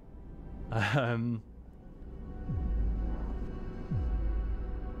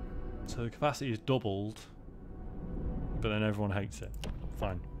 So the capacity is doubled, but then everyone hates it.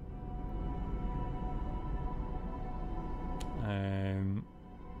 Fine.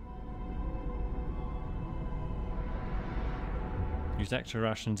 Use extra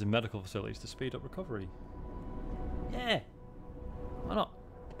rations in medical facilities to speed up recovery. Yeah. Why not?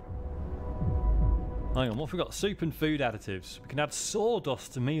 Hang on, what have we got? Soup and food additives. We can add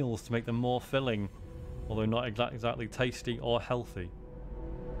sawdust to meals to make them more filling, although not exactly tasty or healthy.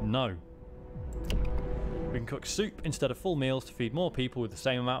 No. We can cook soup instead of full meals to feed more people with the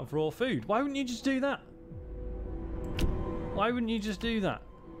same amount of raw food. Why wouldn't you just do that? Why wouldn't you just do that?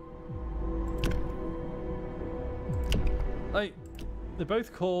 Like, they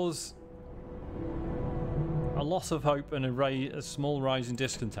both cause a loss of hope and a small rise in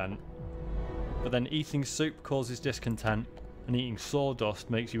discontent. But then eating soup causes discontent, and eating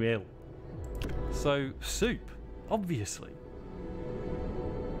sawdust makes you ill. So, soup, obviously.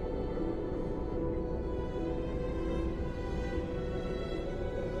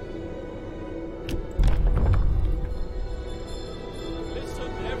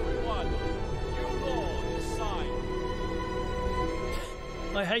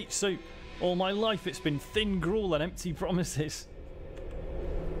 I hate soup. All my life it's been thin gruel and empty promises.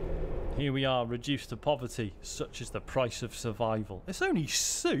 Here we are, reduced to poverty. Such is the price of survival. It's only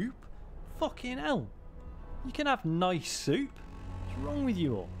soup? Fucking hell. You can have nice soup. What's wrong with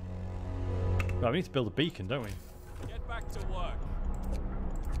you all? Right, we need to build a beacon, don't we? Get back to work.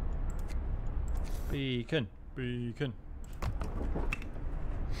 Beacon. Beacon.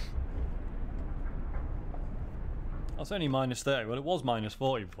 That's only minus 30. Well, it was minus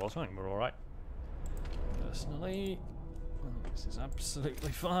 40 before, so I think we're alright. Personally, this is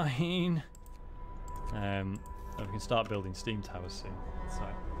absolutely fine. And we can start building steam towers soon. So.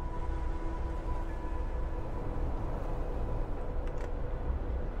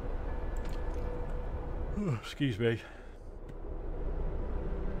 Oh, excuse me.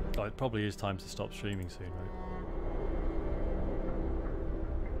 Oh, it probably is time to stop streaming soon, right?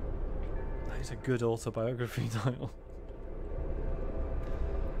 That is a good autobiography title.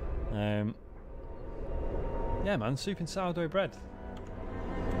 Yeah, man, soup and sourdough bread.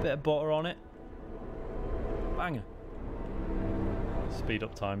 Bit of butter on it. Banger. Speed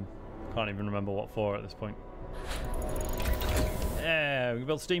up time. Can't even remember what for at this point. Yeah, we can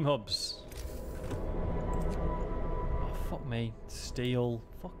build steam hubs. Oh, fuck me. Steel.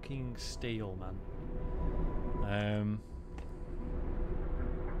 Fucking steel, man.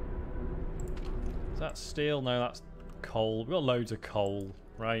 Is that steel? No, that's coal. We've got loads of coal,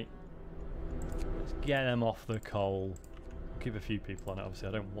 right? Let's get them off the coal. Keep a few people on it, obviously.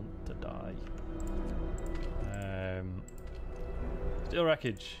 I don't want to die. Steel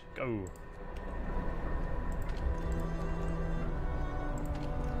wreckage. Go.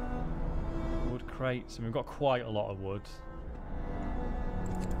 Wood crates. And we've got quite a lot of wood.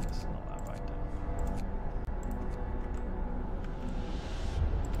 It's not that right down.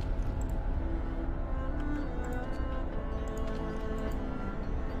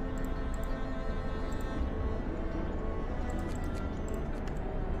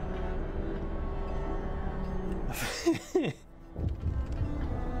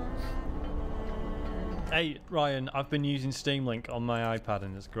 Hey Ryan, I've been using Steam Link on my iPad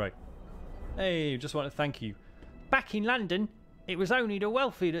and it's great. Hey, just want to thank you. Back in London, it was only the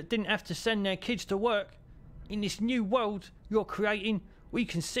wealthy that didn't have to send their kids to work. In this new world, you're creating, we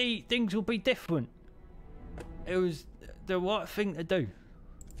can see things will be different. It was the right thing to do.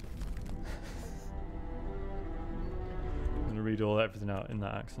 I'm gonna read everything out in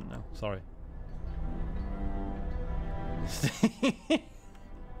that accent now. Sorry.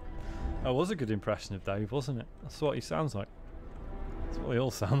 That was a good impression of Dave, wasn't it? That's what he sounds like. That's what they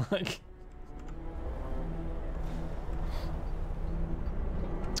all sound like.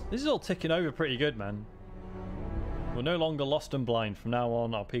 This is all ticking over pretty good, man. We're no longer lost and blind. From now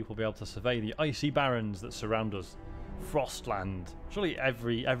on, our people will be able to survey the icy barrens that surround us. Frostland. Surely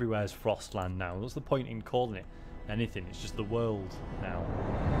everywhere's Frostland now. What's the point in calling it anything? It's just the world now.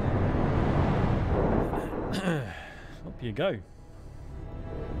 Up you go.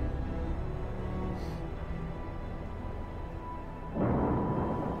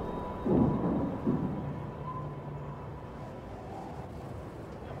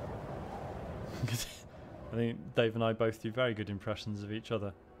 I think Dave and I both do very good impressions of each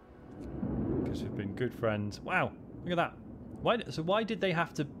other because we've been good friends. Wow, look at that. Why did they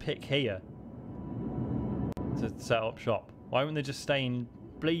have to pick here to set up shop? Why wouldn't they just stay in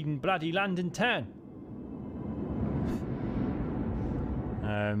bleeding bloody London town?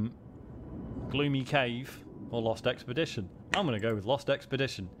 Gloomy Cave or Lost Expedition? I'm going to go with Lost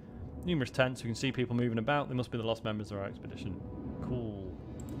Expedition. Numerous tents, we can see people moving about. They must be the lost members of our expedition. Cool.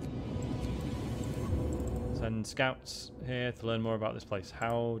 Send scouts here to learn more about this place.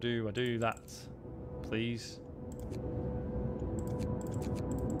 How do I do that? Please.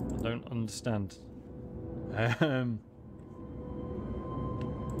 I don't understand.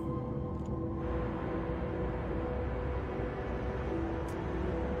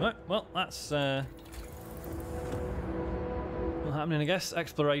 Right, well, that's what's happening, I guess.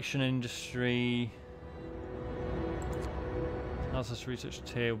 Exploration industry. Analysis research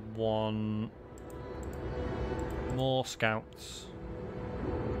tier 1. More scouts.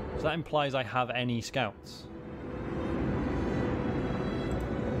 So that implies I have any scouts.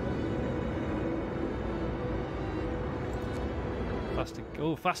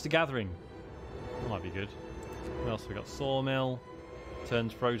 Faster gathering. That might be good. What else have we got? Sawmill.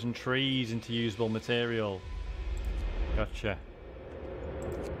 Turns frozen trees into usable material. Gotcha.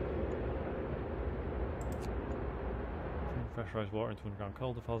 Pressurized water into underground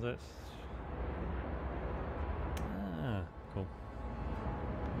coal deposits. Ah, cool.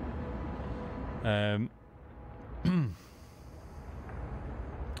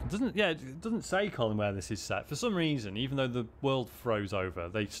 It doesn't say, Colin, where this is set. For some reason, even though the world froze over,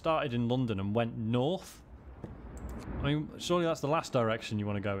 they started in London and went north. I mean, surely that's the last direction you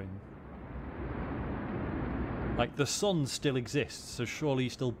want to go in. Like, the sun still exists, so surely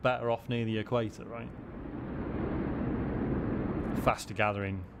you're still better off near the equator, right? Faster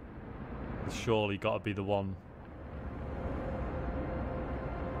gathering. Surely got to be the one.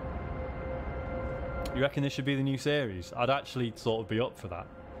 You reckon this should be the new series? I'd actually sort of be up for that.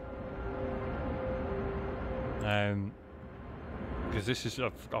 Because this is,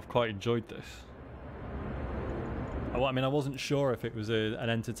 I've quite enjoyed this. I mean, I wasn't sure if it was an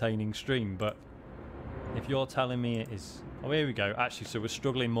entertaining stream, but if you're telling me it is... Oh, here we go. Actually, so we're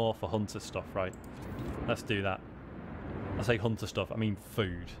struggling more for hunter stuff, right? Let's do that. I say hunter stuff, I mean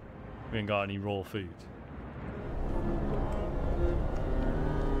food. We ain't got any raw food.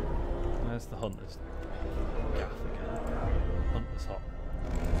 Where's the hunters? Gaff again. Hunter's hot.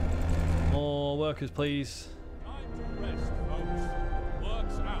 More workers, please. Time to rest, folks.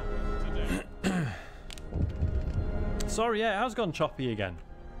 Work's out today. Sorry, yeah, it has gone choppy again.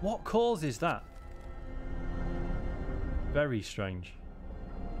 What causes that? Very strange.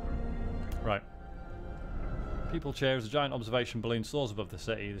 Right. People cheer as a giant observation balloon soars above the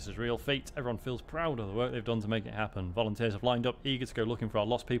city. This is a real feat. Everyone feels proud of the work they've done to make it happen. Volunteers have lined up, eager to go looking for our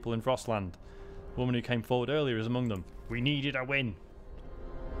lost people in Frostland. The woman who came forward earlier is among them. We needed a win.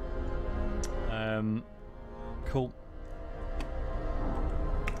 Cool.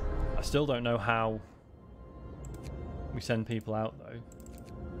 I still don't know how we send people out, though.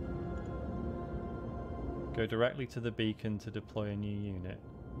 Go directly to the beacon to deploy a new unit.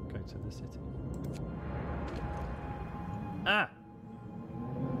 Go to the city. Ah!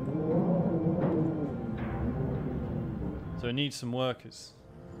 So it needs some workers.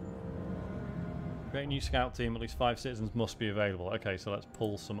 Create a new scout team. At least 5 citizens must be available. Okay, so let's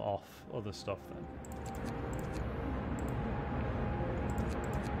pull some off other stuff then.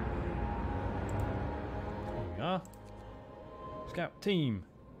 Here we are. Scout team.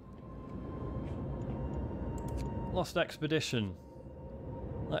 Lost expedition.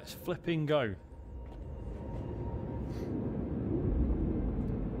 Let's flipping go.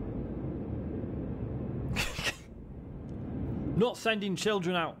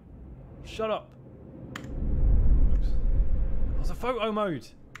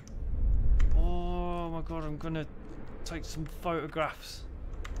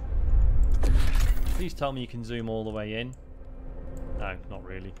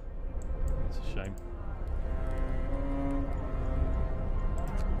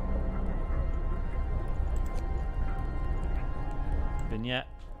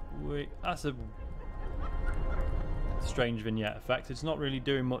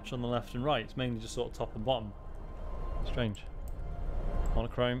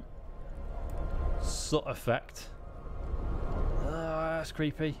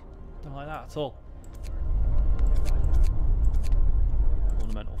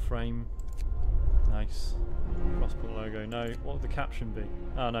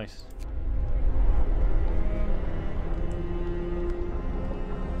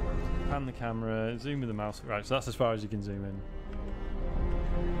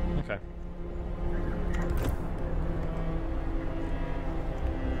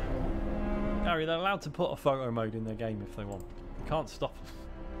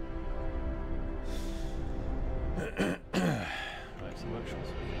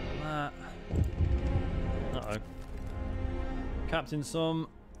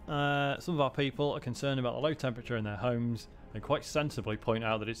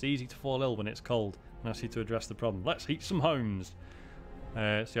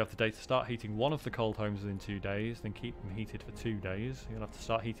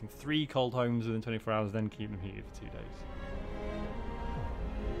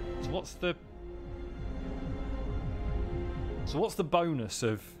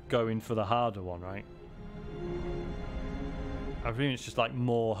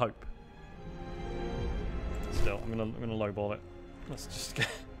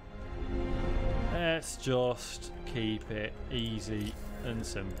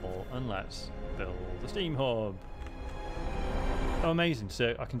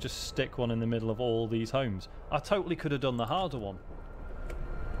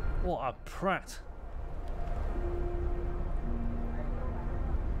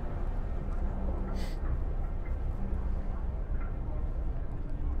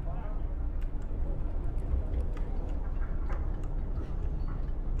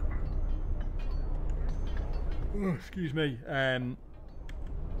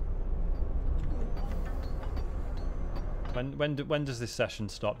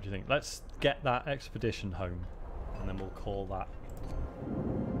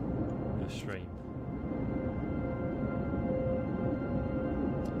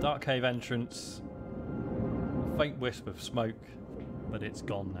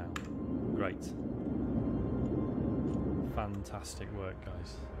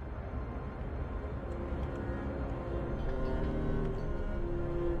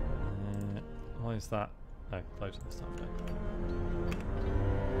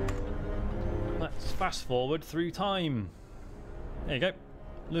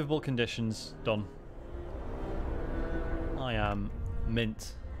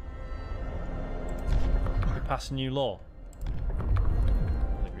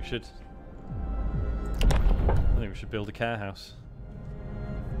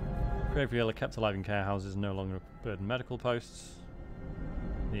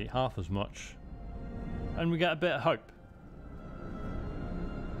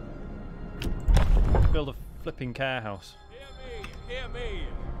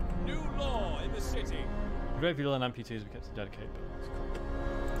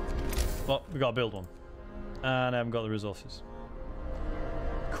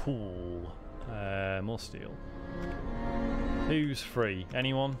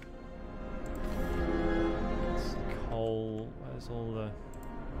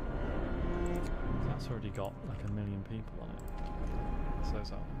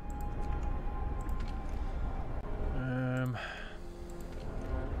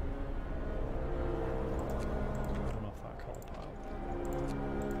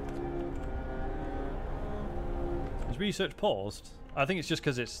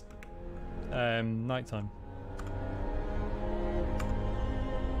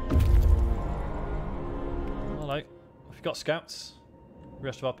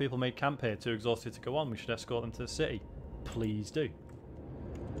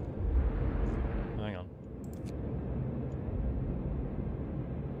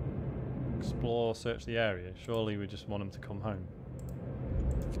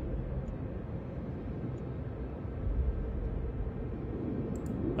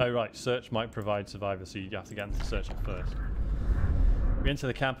 We enter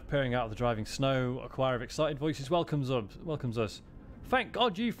the camp, peering out of the driving snow. A choir of excited voices welcomes us. Thank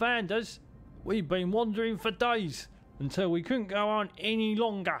God you found us. We've been wandering for days until we couldn't go on any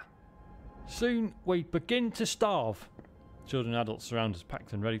longer. Soon we begin to starve. Children and adults surround us,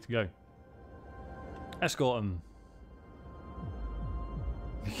 packed and ready to go. Escort them.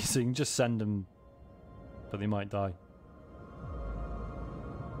 So you can just send them, but they might die.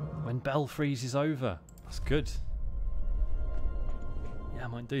 When Bell freezes over. That's good. Yeah, I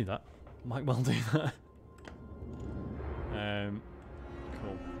might do that. Might well do that.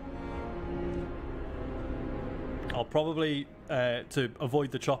 Cool. I'll probably, to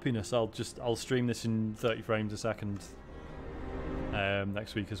avoid the choppiness, I'll stream this in 30 frames a second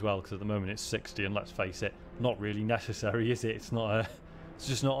next week as well, because at the moment it's 60, and let's face it, not really necessary, is it? It's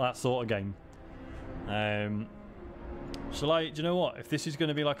just not that sort of game. Shall I? Do you know what? If this is going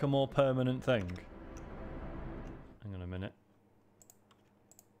to be like a more permanent thing, hang on a minute.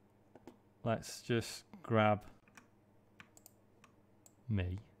 Let's just grab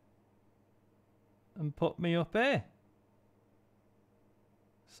me and put me up here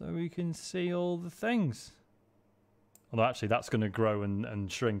so we can see all the things. Although actually that's going to grow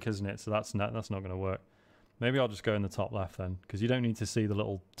and shrink, isn't it? So that's not going to work. Maybe I'll just go in the top left then, because you don't need to see the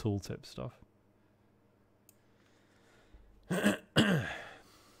little tooltip stuff.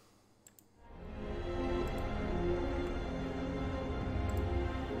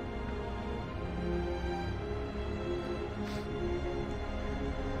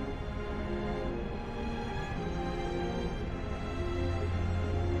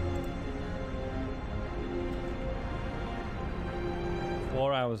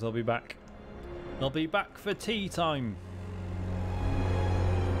 4 hours, they'll be back. They'll be back for tea time.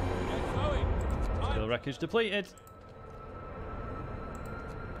 Steel wreckage depleted.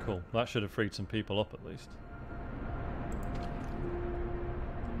 Cool. That should have freed some people up at least.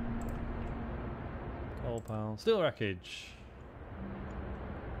 Coal pal. Steel wreckage.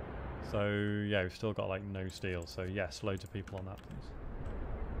 So yeah, we've still got like no steel. So yes, loads of people on that, please.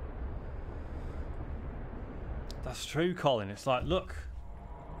 That's true, Colin. It's like, look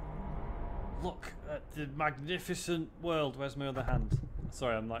at the magnificent world. Where's my other hand?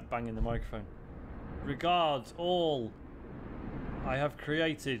 Sorry, I'm like banging the microphone. Regards all I have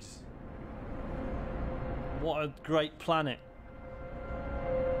created. What a great planet.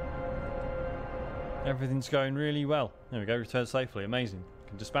 Everything's going really well. There we go, return safely. Amazing.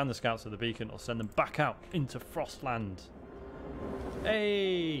 Can disband the scouts at the beacon or send them back out into Frostland.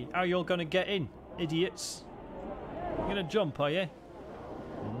 Hey, how y'all gonna get in, idiots? You're gonna jump, are you?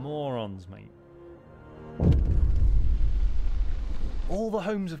 Morons, mate. All the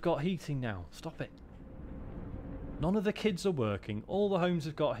homes have got heating now. Stop it. None of the kids are working. All the homes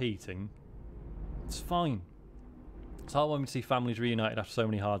have got heating. It's fine. It's hard when we see families reunited after so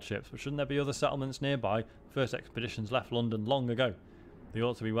many hardships, but shouldn't there be other settlements nearby? First expeditions left London long ago. They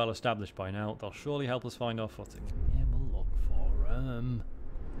ought to be well established by now. They'll surely help us find our footing. Yeah, we'll look for them.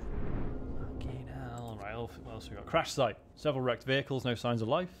 Fucking hell. Right, what else we got? Crash site. Several wrecked vehicles, no signs of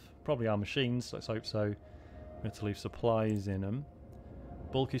life. Probably our machines, let's hope so. We have to leave supplies in them.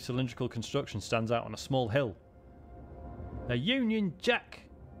 Bulky cylindrical construction stands out on a small hill. A Union Jack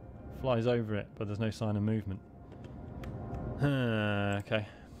flies over it, but there's no sign of movement. Okay.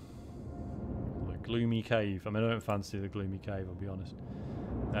 The gloomy cave. I mean, I don't fancy the gloomy cave, I'll be honest.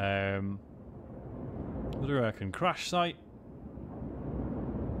 What do you reckon? Crash site?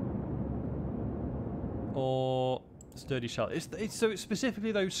 Or sturdy shelter? So it's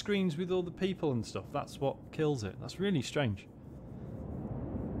specifically those screens with all the people and stuff. That's what kills it. That's really strange.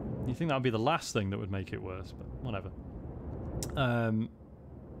 You think that would be the last thing that would make it worse, but whatever.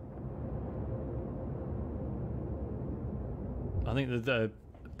 I think the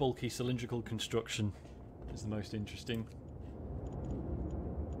bulky cylindrical construction is the most interesting.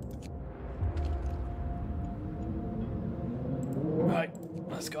 Right,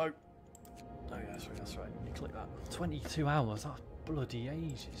 let's go. Oh yeah, that's right. You click that. 22 hours, that's bloody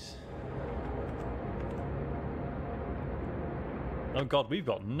ages. Oh god, we've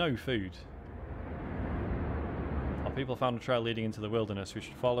got no food. Our people found a trail leading into the wilderness. We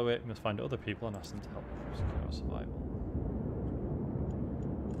should follow it. We must find other people and ask them to help secure our survival.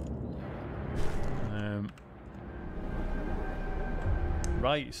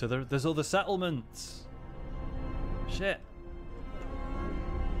 Right, so there's other settlements. Shit.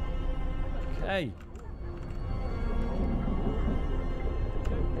 Okay.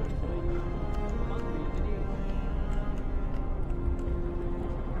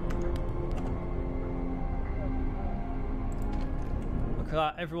 Look at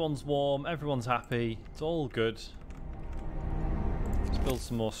that, everyone's warm, everyone's happy, it's all good. Let's build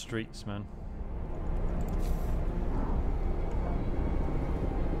some more streets, man.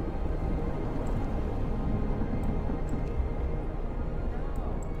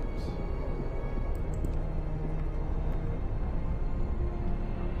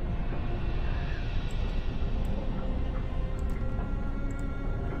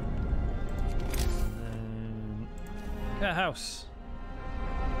 Get a house.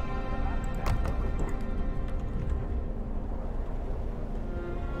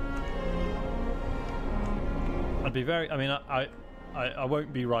 I'd be very, I mean, I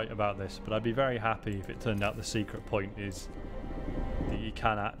won't be right about this, but I'd be very happy if it turned out the secret point is that you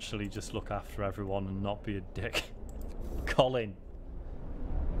can actually just look after everyone and not be a dick. Colin.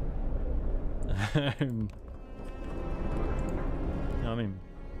 You know what I mean?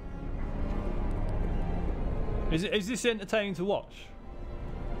 Is this entertaining to watch?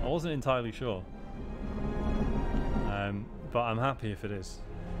 I wasn't entirely sure. But I'm happy if it is.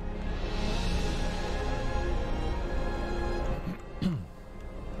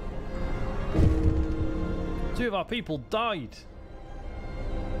 Two of our people died.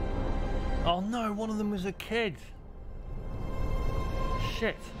 Oh no, one of them was a kid.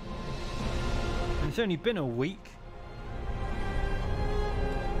 Shit. And it's only been a week.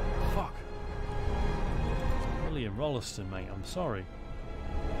 Fuck. William Rolliston, mate, I'm sorry.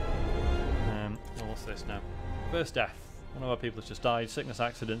 What's this now? First death. One of our people has just died. Sickness,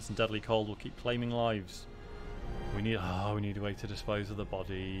 accidents, and deadly cold will keep claiming lives. We need a way to dispose of the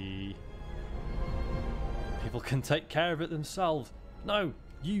body. People can take care of it themselves. No,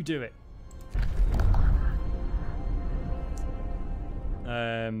 you do it.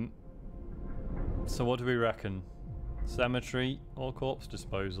 So what do we reckon? Cemetery or corpse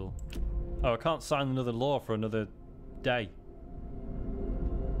disposal? Oh, I can't sign another law for another day.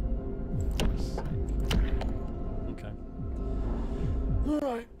 Okay.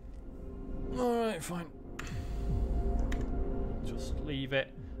 Alright. Alright, fine. Just leave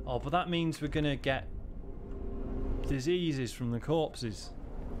it. Oh, but that means we're gonna get diseases from the corpses.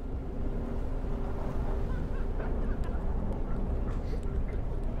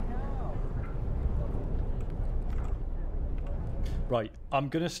 Right, I'm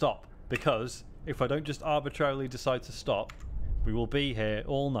gonna stop, because if I don't just arbitrarily decide to stop, we will be here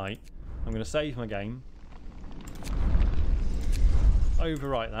all night. I'm gonna save my game,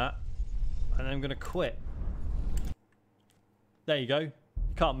 overwrite that, and then I'm gonna quit. There you go. You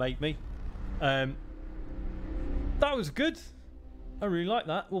can't make me. That was good. I really like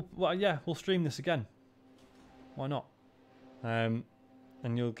that. Well, yeah, we'll stream this again. Why not? And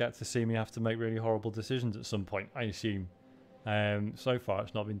you'll get to see me have to make really horrible decisions at some point, I assume. So far,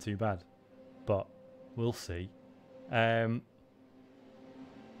 it's not been too bad, but we'll see. Thanks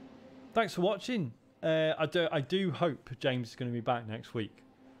for watching. I do hope James is going to be back next week,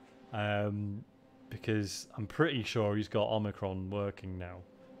 because I'm pretty sure he's got Omicron working now.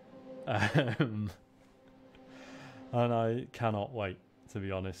 And I cannot wait, to be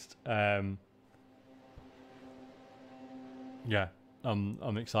honest. Yeah,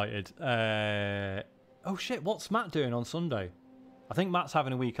 I'm excited. Oh shit, what's Matt doing on Sunday? I think Matt's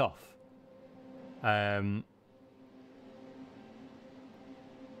having a week off. Yeah,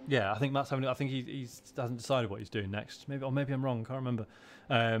 I think Matt's having. I think he hasn't decided what he's doing next. Maybe I'm wrong. Can't remember.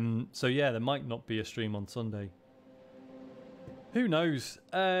 So yeah, there might not be a stream on Sunday. Who knows?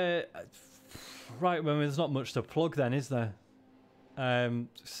 Right, well, there's not much to plug then, is there?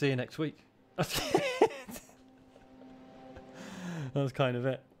 See you next week. That's kind of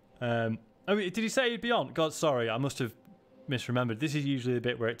it. I mean, did he say he'd be on? God, sorry, I must have misremembered. This is usually the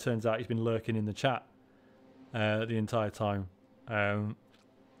bit where it turns out he's been lurking in the chat the entire time.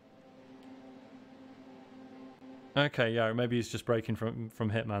 Okay, yeah, maybe he's just breaking from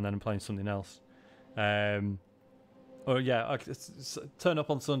Hitman then and playing something else. Or yeah, turn up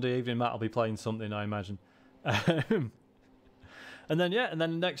on Sunday evening. Matt will be playing something, I imagine. And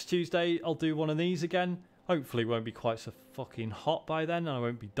then next Tuesday I'll do one of these again. Hopefully it won't be quite so fucking hot by then, and I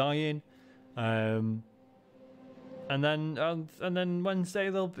won't be dying. And then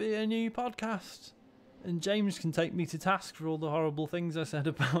Wednesday there'll be a new podcast, and James can take me to task for all the horrible things I said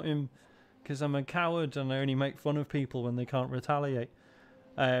about him, because I'm a coward and I only make fun of people when they can't retaliate.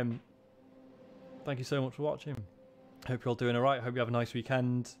 Thank you so much for watching. Hope you're all doing alright. Hope you have a nice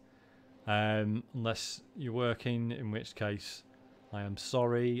weekend. Unless you're working, in which case I am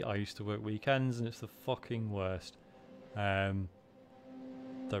sorry. I used to work weekends and it's the fucking worst. Don't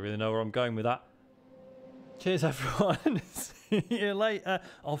really know where I'm going with that. Cheers everyone. See you later.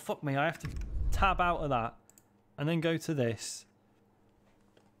 Oh fuck me, I have to tab out of that and then go to this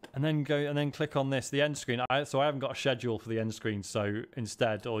And then click on this, the end screen. So I haven't got a schedule for the end screen. So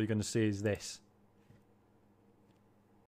instead, all you're going to see is this.